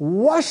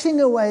 washing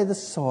away the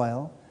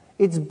soil.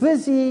 It's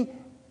busy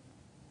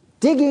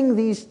digging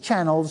these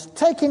channels,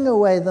 taking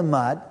away the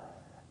mud,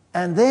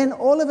 and then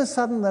all of a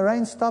sudden the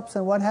rain stops,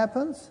 and what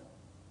happens?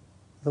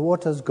 The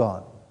water's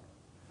gone.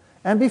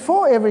 And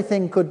before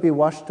everything could be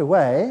washed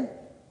away,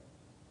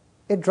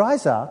 it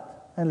dries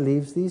out and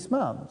leaves these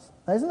mounds.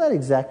 Now, isn't that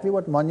exactly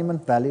what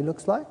Monument Valley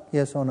looks like?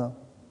 Yes or no?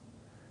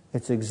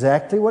 It's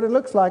exactly what it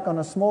looks like on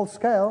a small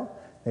scale.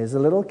 There's a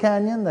little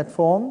canyon that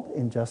formed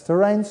in just a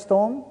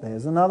rainstorm.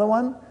 There's another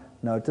one.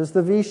 Notice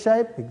the V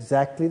shape,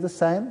 exactly the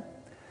same.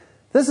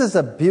 This is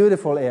a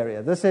beautiful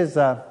area. This is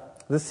the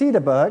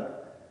Cedarberg,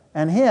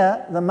 and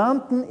here the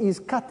mountain is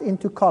cut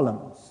into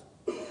columns.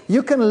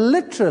 You can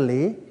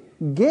literally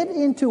get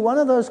into one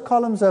of those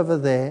columns over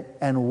there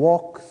and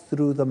walk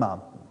through the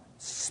mountain.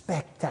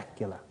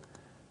 Spectacular.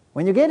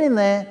 When you get in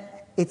there,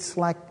 it's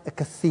like a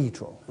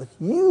cathedral with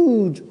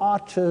huge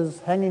arches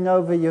hanging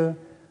over you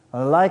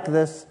like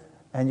this,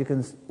 and you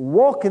can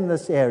walk in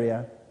this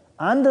area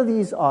under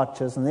these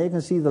arches, and there you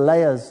can see the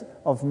layers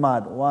of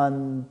mud.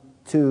 1,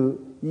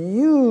 2,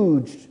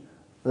 huge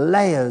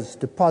layers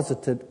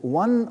deposited,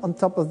 one on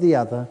top of the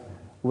other,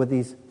 with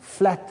these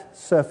flat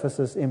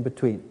surfaces in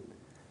between.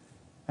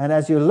 And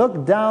as you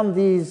look down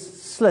these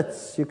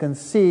slits, you can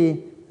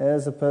see,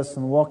 there's a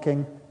person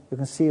walking, you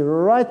can see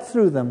right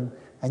through them,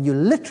 and you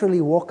literally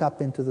walk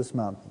up into this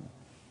mountain.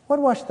 What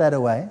washed that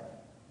away?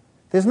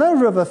 There's no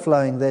river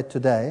flowing there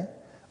today.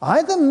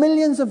 Either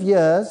millions of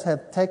years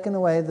have taken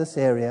away this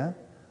area,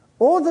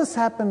 or this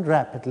happened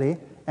rapidly,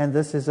 and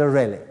this is a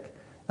relic.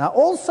 Now,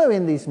 also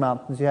in these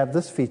mountains, you have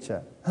this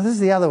feature. Now, this is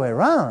the other way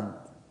around.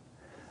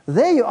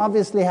 There you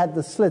obviously had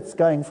the slits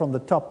going from the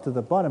top to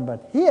the bottom,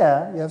 but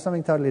here you have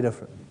something totally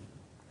different.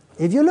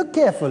 If you look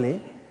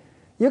carefully,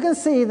 you can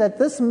see that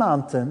this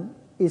mountain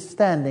is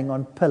standing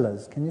on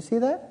pillars. Can you see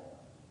that?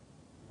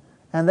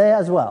 And there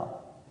as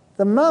well.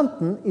 The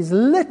mountain is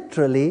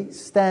literally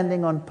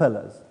standing on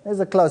pillars. There's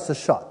a closer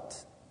shot.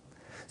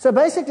 So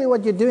basically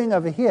what you're doing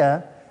over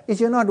here is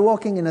you're not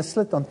walking in a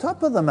slit on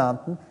top of the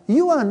mountain.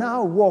 You are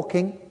now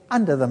walking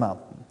under the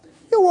mountain.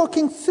 You're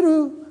walking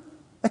through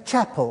a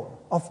chapel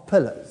of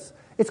pillars.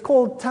 It's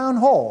called Town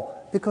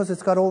Hall because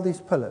it's got all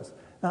these pillars.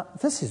 Now,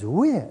 this is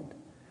weird.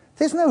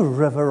 There's no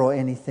river or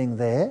anything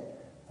there.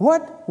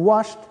 What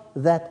washed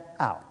that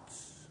out?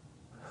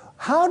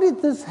 How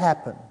did this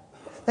happen?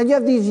 That you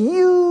have these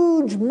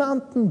huge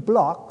mountain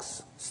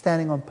blocks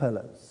standing on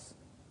pillars.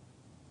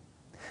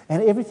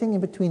 And everything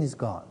in between is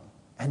gone.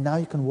 And now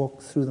you can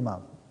walk through the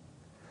mountain.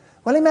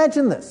 Well,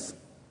 imagine this.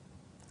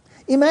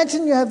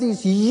 Imagine you have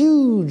these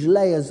huge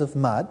layers of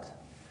mud,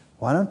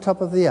 one on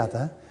top of the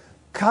other,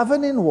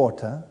 covered in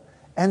water,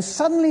 and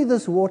suddenly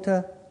this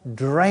water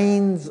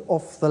drains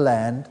off the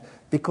land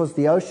because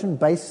the ocean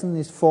basin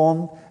is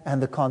formed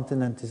and the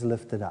continent is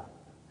lifted up.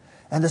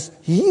 And this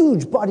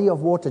huge body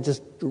of water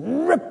just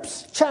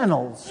rips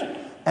channels.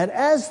 And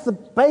as the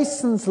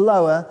basins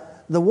lower,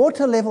 the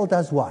water level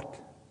does what?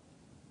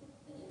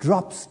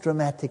 Drops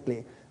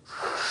dramatically.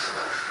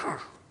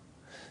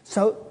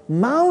 So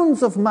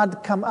mounds of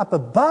mud come up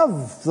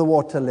above the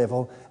water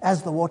level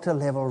as the water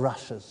level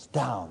rushes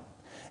down.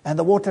 And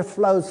the water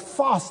flows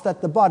fast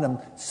at the bottom,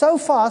 so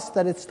fast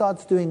that it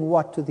starts doing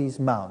what to these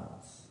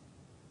mounds?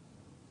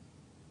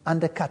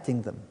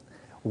 Undercutting them,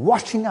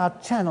 washing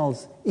out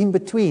channels in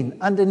between,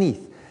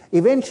 underneath.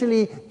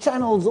 Eventually,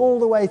 channels all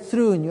the way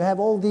through, and you have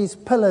all these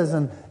pillars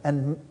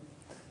and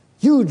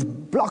huge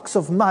blocks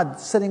of mud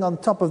sitting on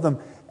top of them.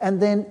 And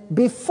then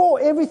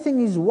before everything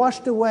is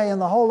washed away and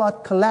the whole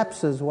lot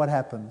collapses, what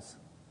happens?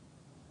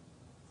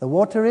 The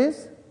water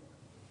is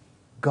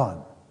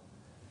gone.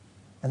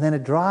 And then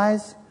it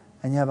dries,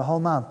 and you have a whole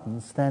mountain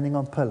standing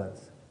on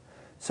pillars.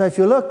 So if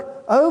you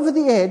look over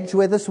the edge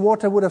where this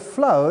water would have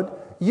flowed,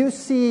 you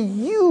see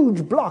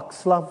huge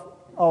blocks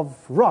of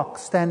rock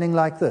standing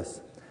like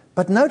this.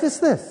 But notice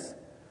this.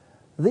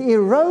 The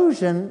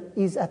erosion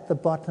is at the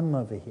bottom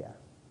over here.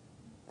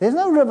 There's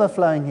no river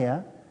flowing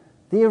here.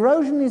 The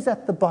erosion is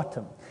at the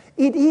bottom.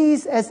 It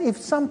is as if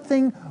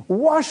something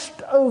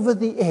washed over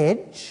the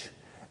edge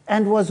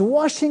and was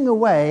washing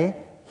away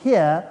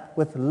here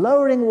with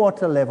lowering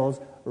water levels,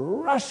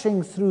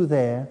 rushing through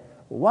there,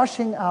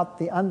 washing out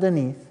the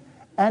underneath,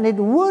 and it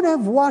would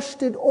have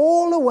washed it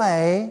all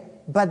away,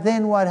 but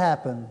then what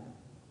happened?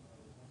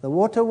 The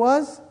water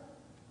was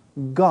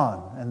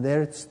gone, and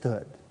there it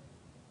stood.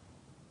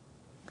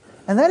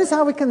 And that is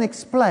how we can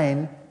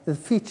explain the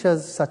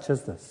features such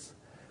as this,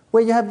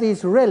 where you have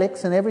these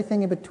relics and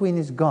everything in between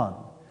is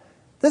gone.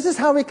 This is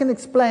how we can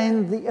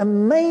explain the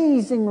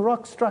amazing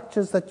rock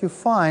structures that you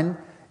find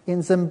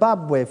in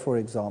Zimbabwe, for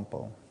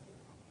example.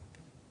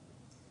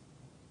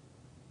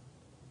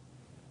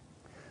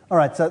 All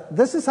right, so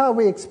this is how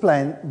we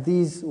explain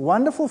these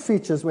wonderful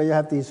features where you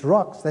have these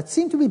rocks that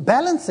seem to be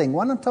balancing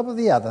one on top of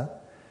the other,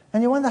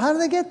 and you wonder, how do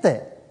they get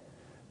there?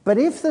 But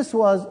if this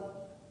was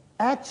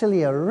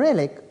actually a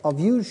relic of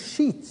huge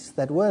sheets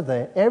that were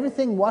there,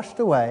 everything washed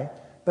away,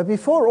 but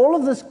before all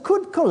of this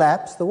could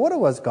collapse, the water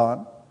was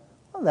gone,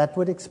 well, that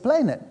would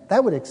explain it.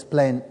 That would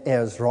explain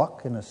Ayers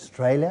Rock in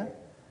Australia.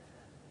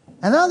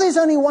 And now there's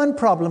only one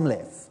problem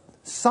left.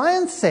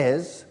 Science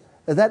says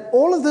that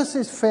all of this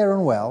is fair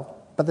and well,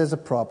 but there's a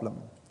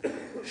problem.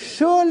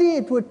 Surely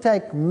it would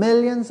take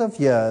millions of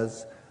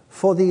years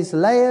for these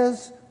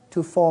layers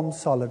to form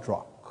solid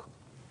rock.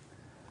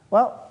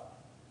 Well,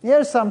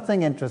 here's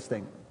something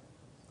interesting.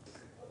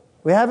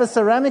 We have a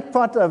ceramic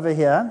pot over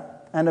here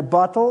and a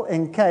bottle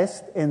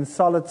encased in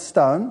solid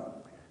stone.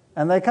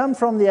 And they come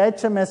from the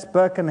HMS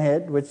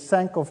Birkenhead, which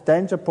sank off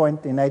Danger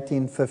Point in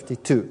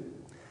 1852.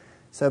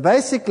 So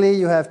basically,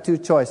 you have two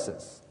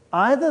choices.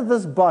 Either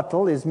this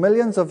bottle is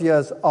millions of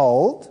years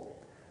old,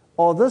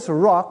 or this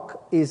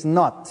rock is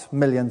not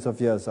millions of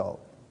years old.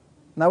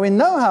 Now, we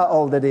know how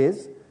old it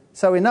is,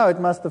 so we know it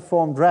must have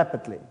formed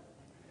rapidly.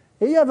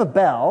 Here you have a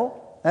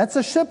bell. That's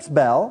a ship's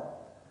bell,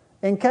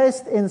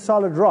 encased in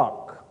solid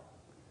rock.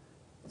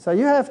 So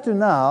you have to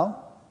now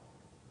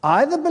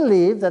either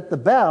believe that the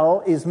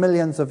bell is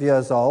millions of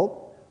years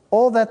old,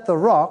 or that the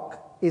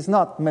rock is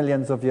not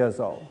millions of years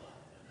old.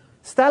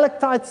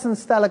 Stalactites and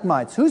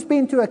stalagmites. Who's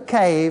been to a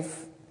cave,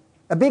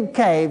 a big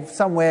cave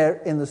somewhere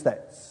in the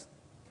States?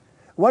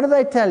 What do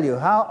they tell you?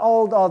 How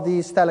old are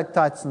these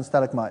stalactites and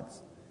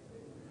stalagmites?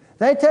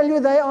 They tell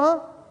you they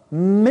are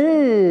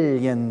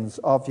millions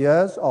of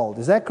years old.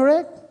 Is that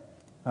correct?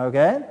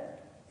 Okay.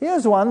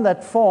 Here's one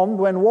that formed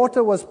when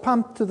water was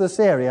pumped to this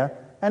area,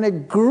 and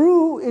it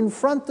grew in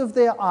front of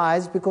their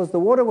eyes because the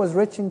water was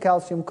rich in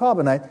calcium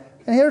carbonate,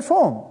 and here it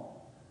formed.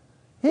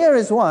 Here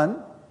is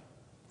one,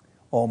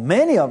 or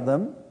many of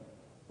them,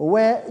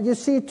 where you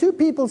see two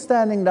people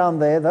standing down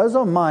there. Those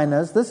are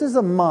miners. This is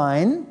a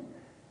mine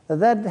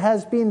that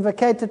has been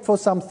vacated for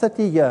some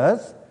 30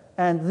 years,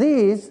 and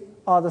these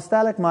are the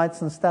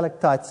stalagmites and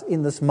stalactites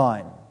in this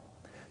mine.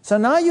 So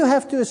now you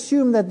have to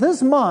assume that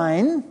this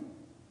mine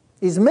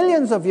is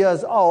millions of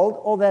years old,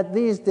 or that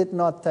these did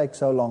not take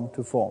so long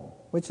to form.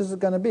 Which is it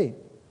going to be?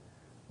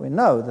 We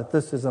know that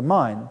this is a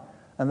mine,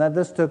 and that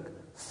this took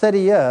 30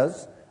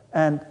 years,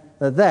 and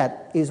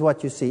that is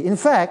what you see. In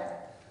fact,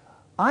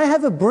 I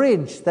have a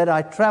bridge that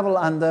I travel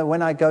under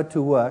when I go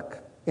to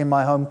work in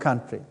my home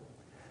country.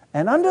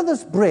 And under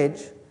this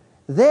bridge,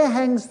 there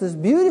hangs this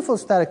beautiful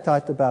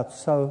stalactite about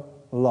so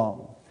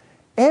long.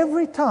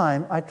 Every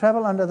time I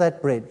travel under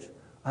that bridge,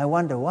 I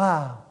wonder,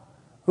 wow,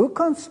 who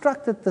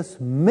constructed this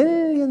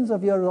millions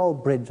of year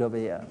old bridge over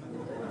here?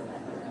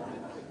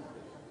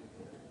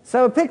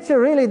 So a picture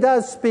really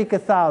does speak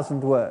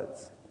 1,000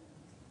 words.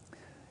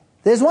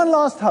 There's one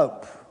last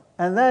hope,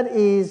 and that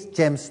is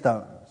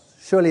gemstones.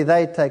 Surely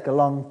they take a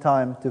long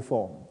time to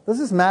form. This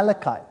is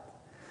malachite.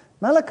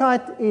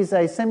 Malachite is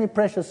a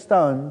semi-precious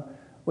stone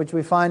which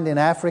we find in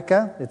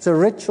Africa. It's a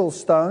ritual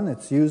stone.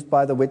 It's used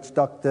by the witch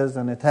doctors,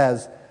 and it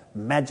has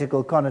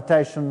magical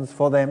connotations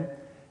for them.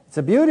 It's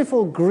a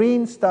beautiful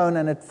green stone,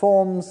 and it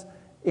forms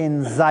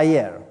in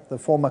Zaire, the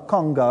former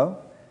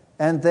Congo.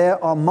 And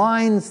there are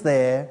mines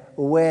there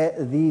where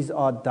these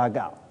are dug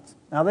out.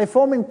 Now, they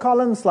form in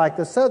columns like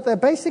this. So they're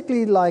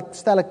basically like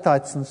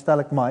stalactites and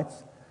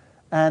stalagmites.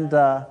 And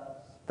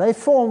they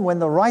form when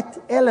the right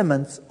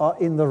elements are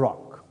in the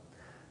rock.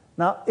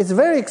 Now, it's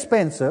very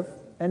expensive.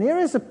 And here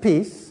is a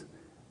piece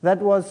that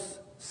was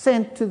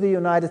sent to the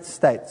United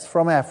States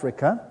from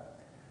Africa.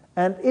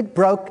 And it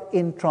broke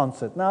in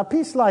transit. Now, a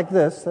piece like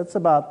this, that's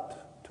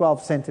about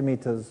 12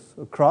 centimeters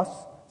across.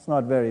 It's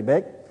not very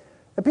big.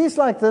 A piece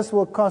like this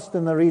will cost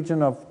in the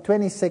region of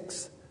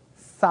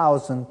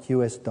 $26,000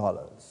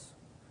 US.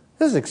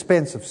 This is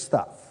expensive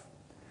stuff.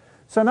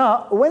 So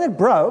now, when it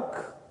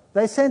broke,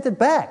 they sent it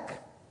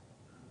back.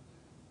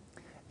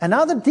 And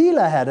now the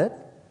dealer had it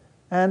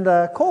and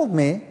called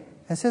me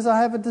and says,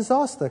 I have a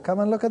disaster. Come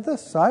and look at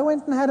this. So I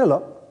went and had a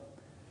look.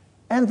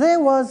 And there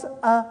was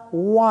a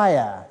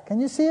wire.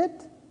 Can you see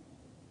it?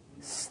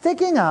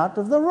 Sticking out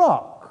of the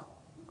rock.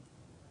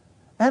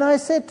 And I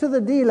said to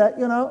the dealer,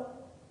 you know,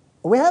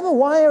 we have a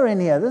wire in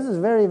here. This is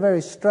very,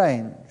 very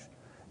strange.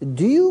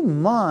 Do you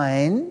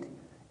mind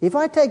if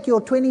I take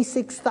your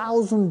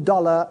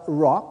 $26,000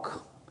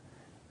 rock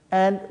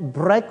and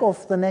break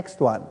off the next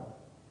one?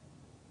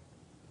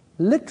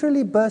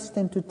 Literally burst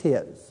into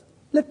tears.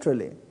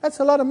 Literally. That's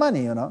a lot of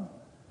money, you know.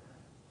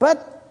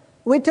 But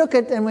we took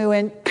it and we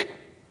went,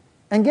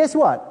 and guess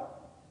what?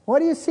 What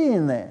do you see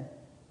in there?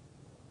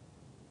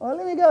 Well,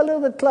 let me go a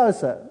little bit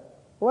closer.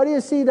 What do you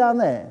see down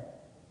there?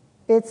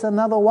 It's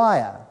another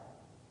wire.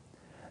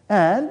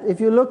 And if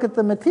you look at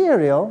the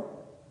material,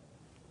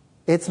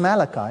 it's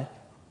malachite.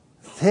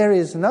 There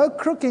is no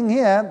crooking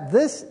here.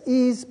 This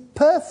is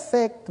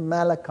perfect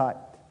malachite.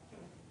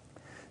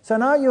 So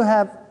now you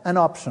have an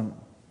option.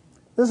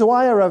 This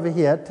wire over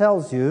here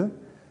tells you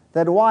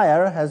that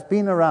wire has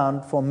been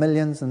around for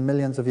millions and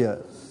millions of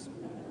years.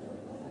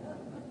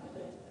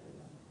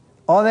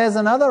 Or there's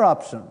another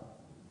option.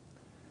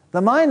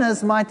 The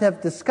miners might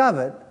have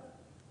discovered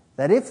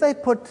that if they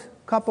put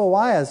copper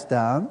wires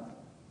down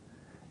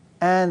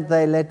and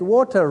they let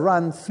water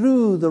run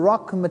through the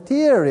rock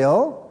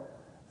material,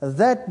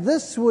 that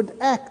this would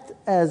act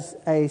as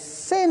a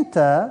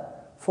center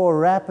for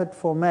rapid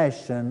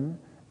formation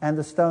and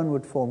the stone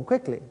would form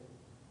quickly.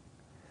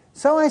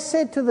 So I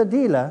said to the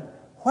dealer,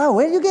 wow,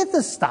 where do you get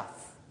this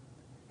stuff?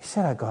 He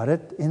said, I got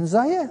it in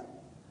Zaire.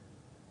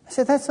 I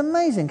said, that's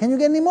amazing. Can you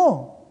get any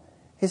more?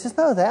 He says,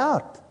 no, they're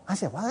out. I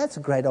said, well, that's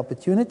a great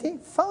opportunity.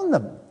 Found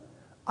them.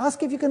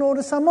 Ask if you can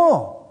order some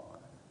more.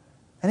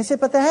 And he said,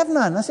 but they have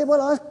none. I said,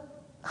 well, ask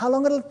how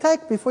long it'll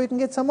take before you can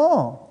get some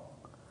more.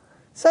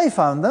 So he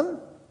found them,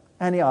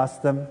 and he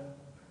asked them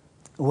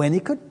when he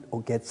could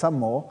get some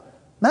more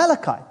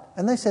malachite.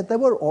 And they said they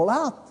were all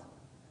out.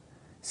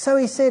 So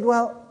he said,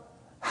 well,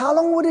 how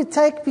long would it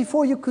take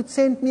before you could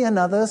send me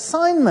another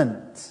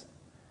assignment?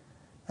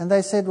 And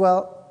they said,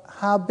 well,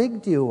 how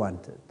big do you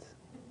want it?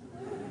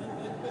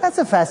 That's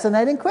a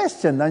fascinating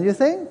question, don't you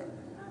think?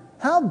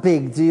 How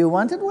big do you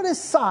want it? What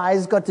has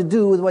size got to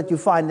do with what you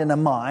find in a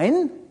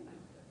mine?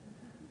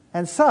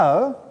 And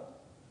so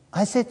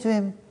I said to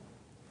him,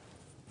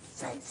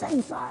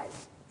 same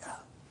size. Yeah,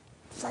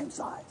 same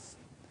size.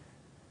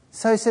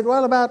 So he said,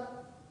 well,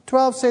 about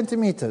 12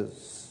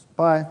 centimeters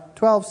by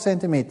 12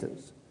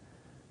 centimeters.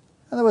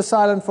 And they were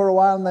silent for a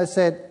while, and they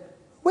said,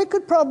 we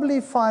could probably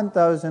find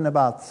those in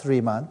about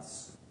 3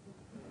 months.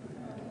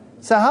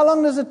 So how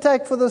long does it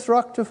take for this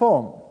rock to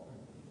form?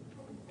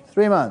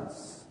 3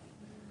 months.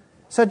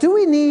 So do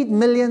we need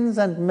millions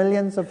and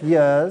millions of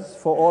years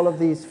for all of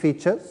these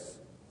features?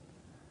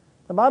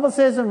 The Bible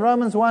says in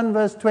Romans 1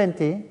 verse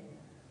 20,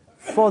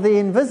 for the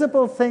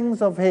invisible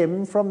things of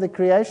him from the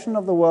creation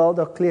of the world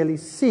are clearly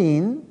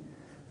seen,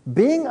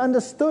 being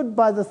understood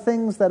by the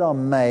things that are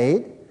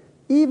made,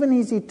 even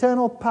his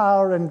eternal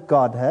power and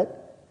Godhead,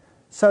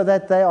 so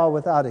that they are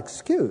without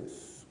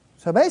excuse.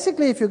 So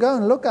basically, if you go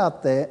and look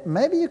out there,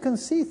 maybe you can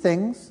see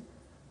things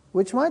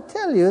which might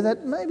tell you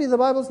that maybe the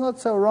Bible's not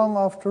so wrong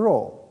after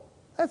all.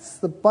 That's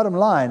the bottom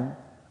line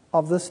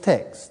of this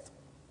text.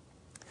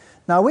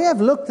 Now, we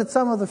have looked at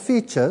some of the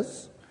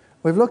features.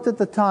 We've looked at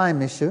the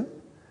time issue.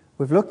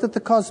 We've looked at the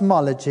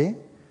cosmology.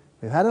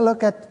 We've had a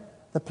look at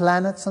the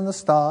planets and the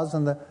stars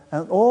and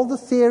all the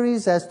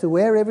theories as to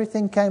where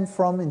everything came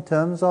from in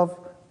terms of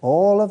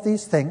all of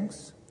these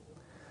things.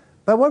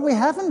 But what we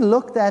haven't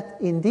looked at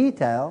in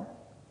detail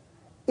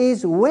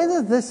is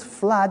whether this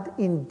flood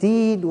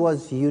indeed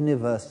was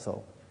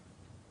universal.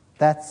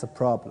 That's a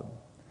problem.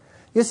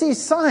 You see,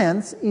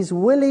 science is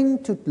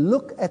willing to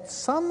look at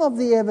some of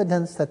the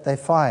evidence that they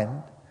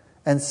find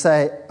and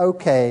say,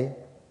 okay,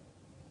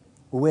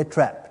 we're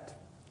trapped.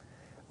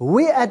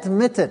 We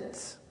admit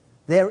it.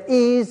 There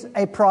is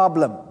a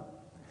problem.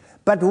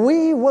 But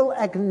we will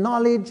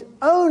acknowledge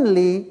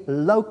only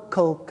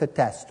local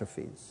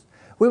catastrophes.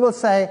 We will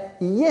say,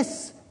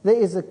 yes, there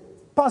is a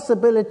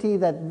possibility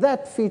that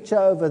that feature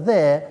over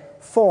there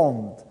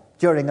formed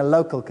during a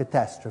local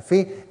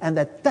catastrophe, and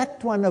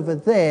that one over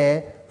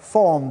there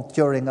formed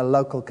during a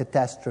local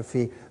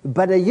catastrophe.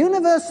 But a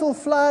universal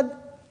flood,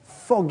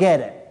 forget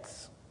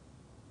it.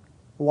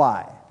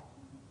 Why?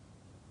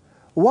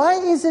 Why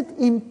is it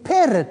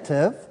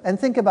imperative, and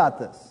think about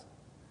this,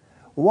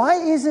 why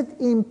is it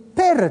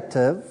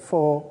imperative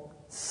for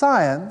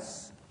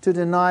science to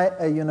deny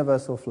a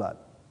universal flood?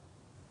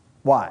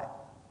 Why?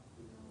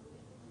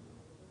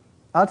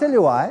 I'll tell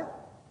you why.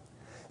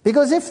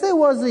 Because if there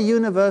was a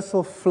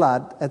universal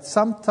flood at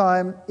some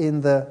time in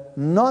the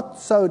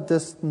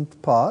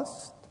not-so-distant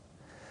past,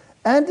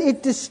 and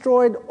it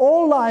destroyed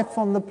all life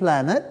on the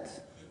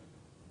planet,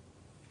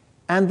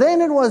 and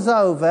then it was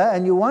over,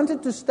 and you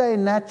wanted to stay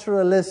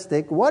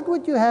naturalistic, what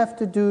would you have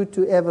to do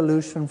to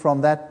evolution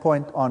from that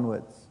point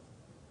onwards?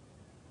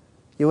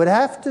 You would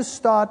have to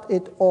start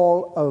it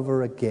all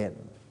over again.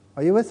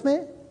 Are you with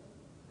me?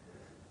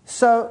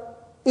 So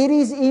it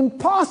is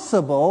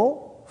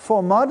impossible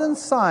for modern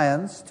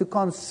science to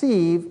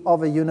conceive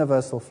of a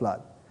universal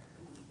flood.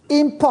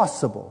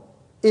 Impossible.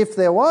 If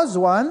there was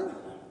one,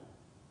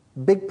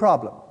 big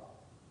problem.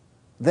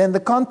 Then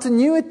the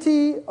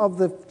continuity of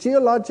the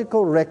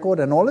geological record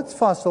and all its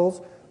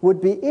fossils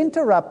would be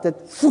interrupted,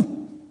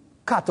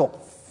 cut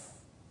off.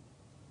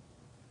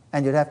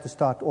 And you'd have to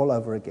start all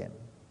over again.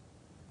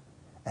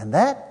 And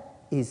that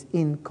is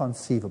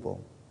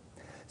inconceivable.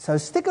 So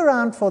stick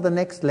around for the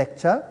next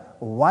lecture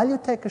while you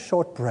take a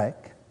short break,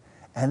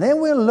 and then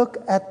we'll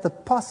look at the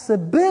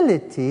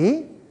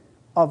possibility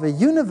of a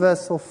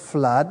universal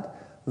flood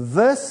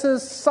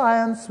versus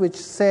science which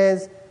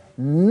says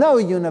no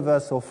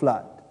universal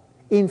flood.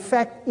 In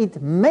fact,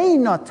 it may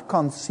not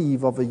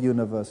conceive of a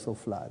universal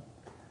flood.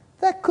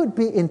 That could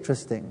be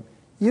interesting.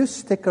 You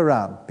stick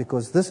around,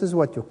 because this is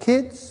what your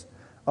kids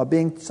are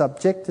being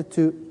subjected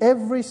to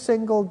every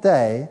single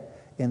day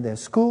in their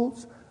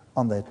schools,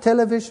 on their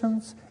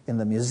televisions, in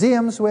the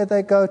museums where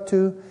they go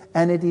to,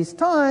 and it is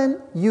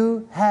time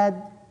you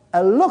had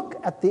a look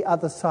at the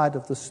other side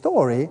of the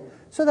story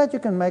so that you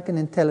can make an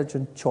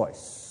intelligent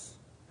choice.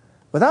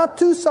 Without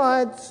two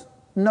sides,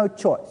 no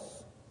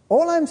choice.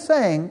 All I'm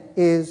saying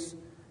is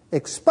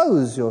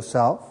expose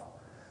yourself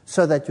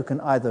so that you can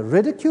either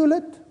ridicule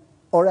it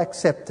or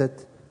accept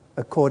it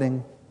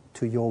according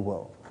to your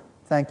will.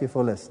 Thank you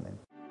for listening.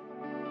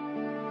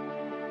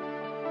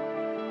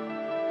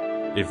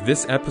 If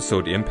this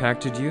episode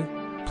impacted you,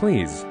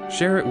 please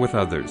share it with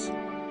others.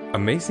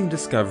 Amazing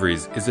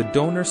Discoveries is a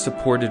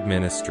donor-supported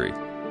ministry.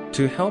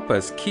 To help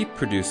us keep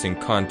producing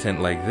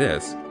content like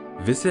this,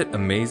 visit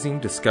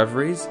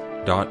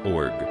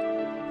amazingdiscoveries.org.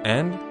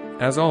 And,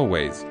 as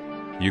always,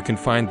 you can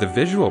find the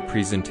visual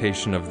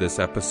presentation of this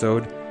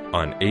episode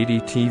on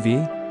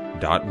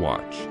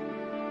adtv.watch.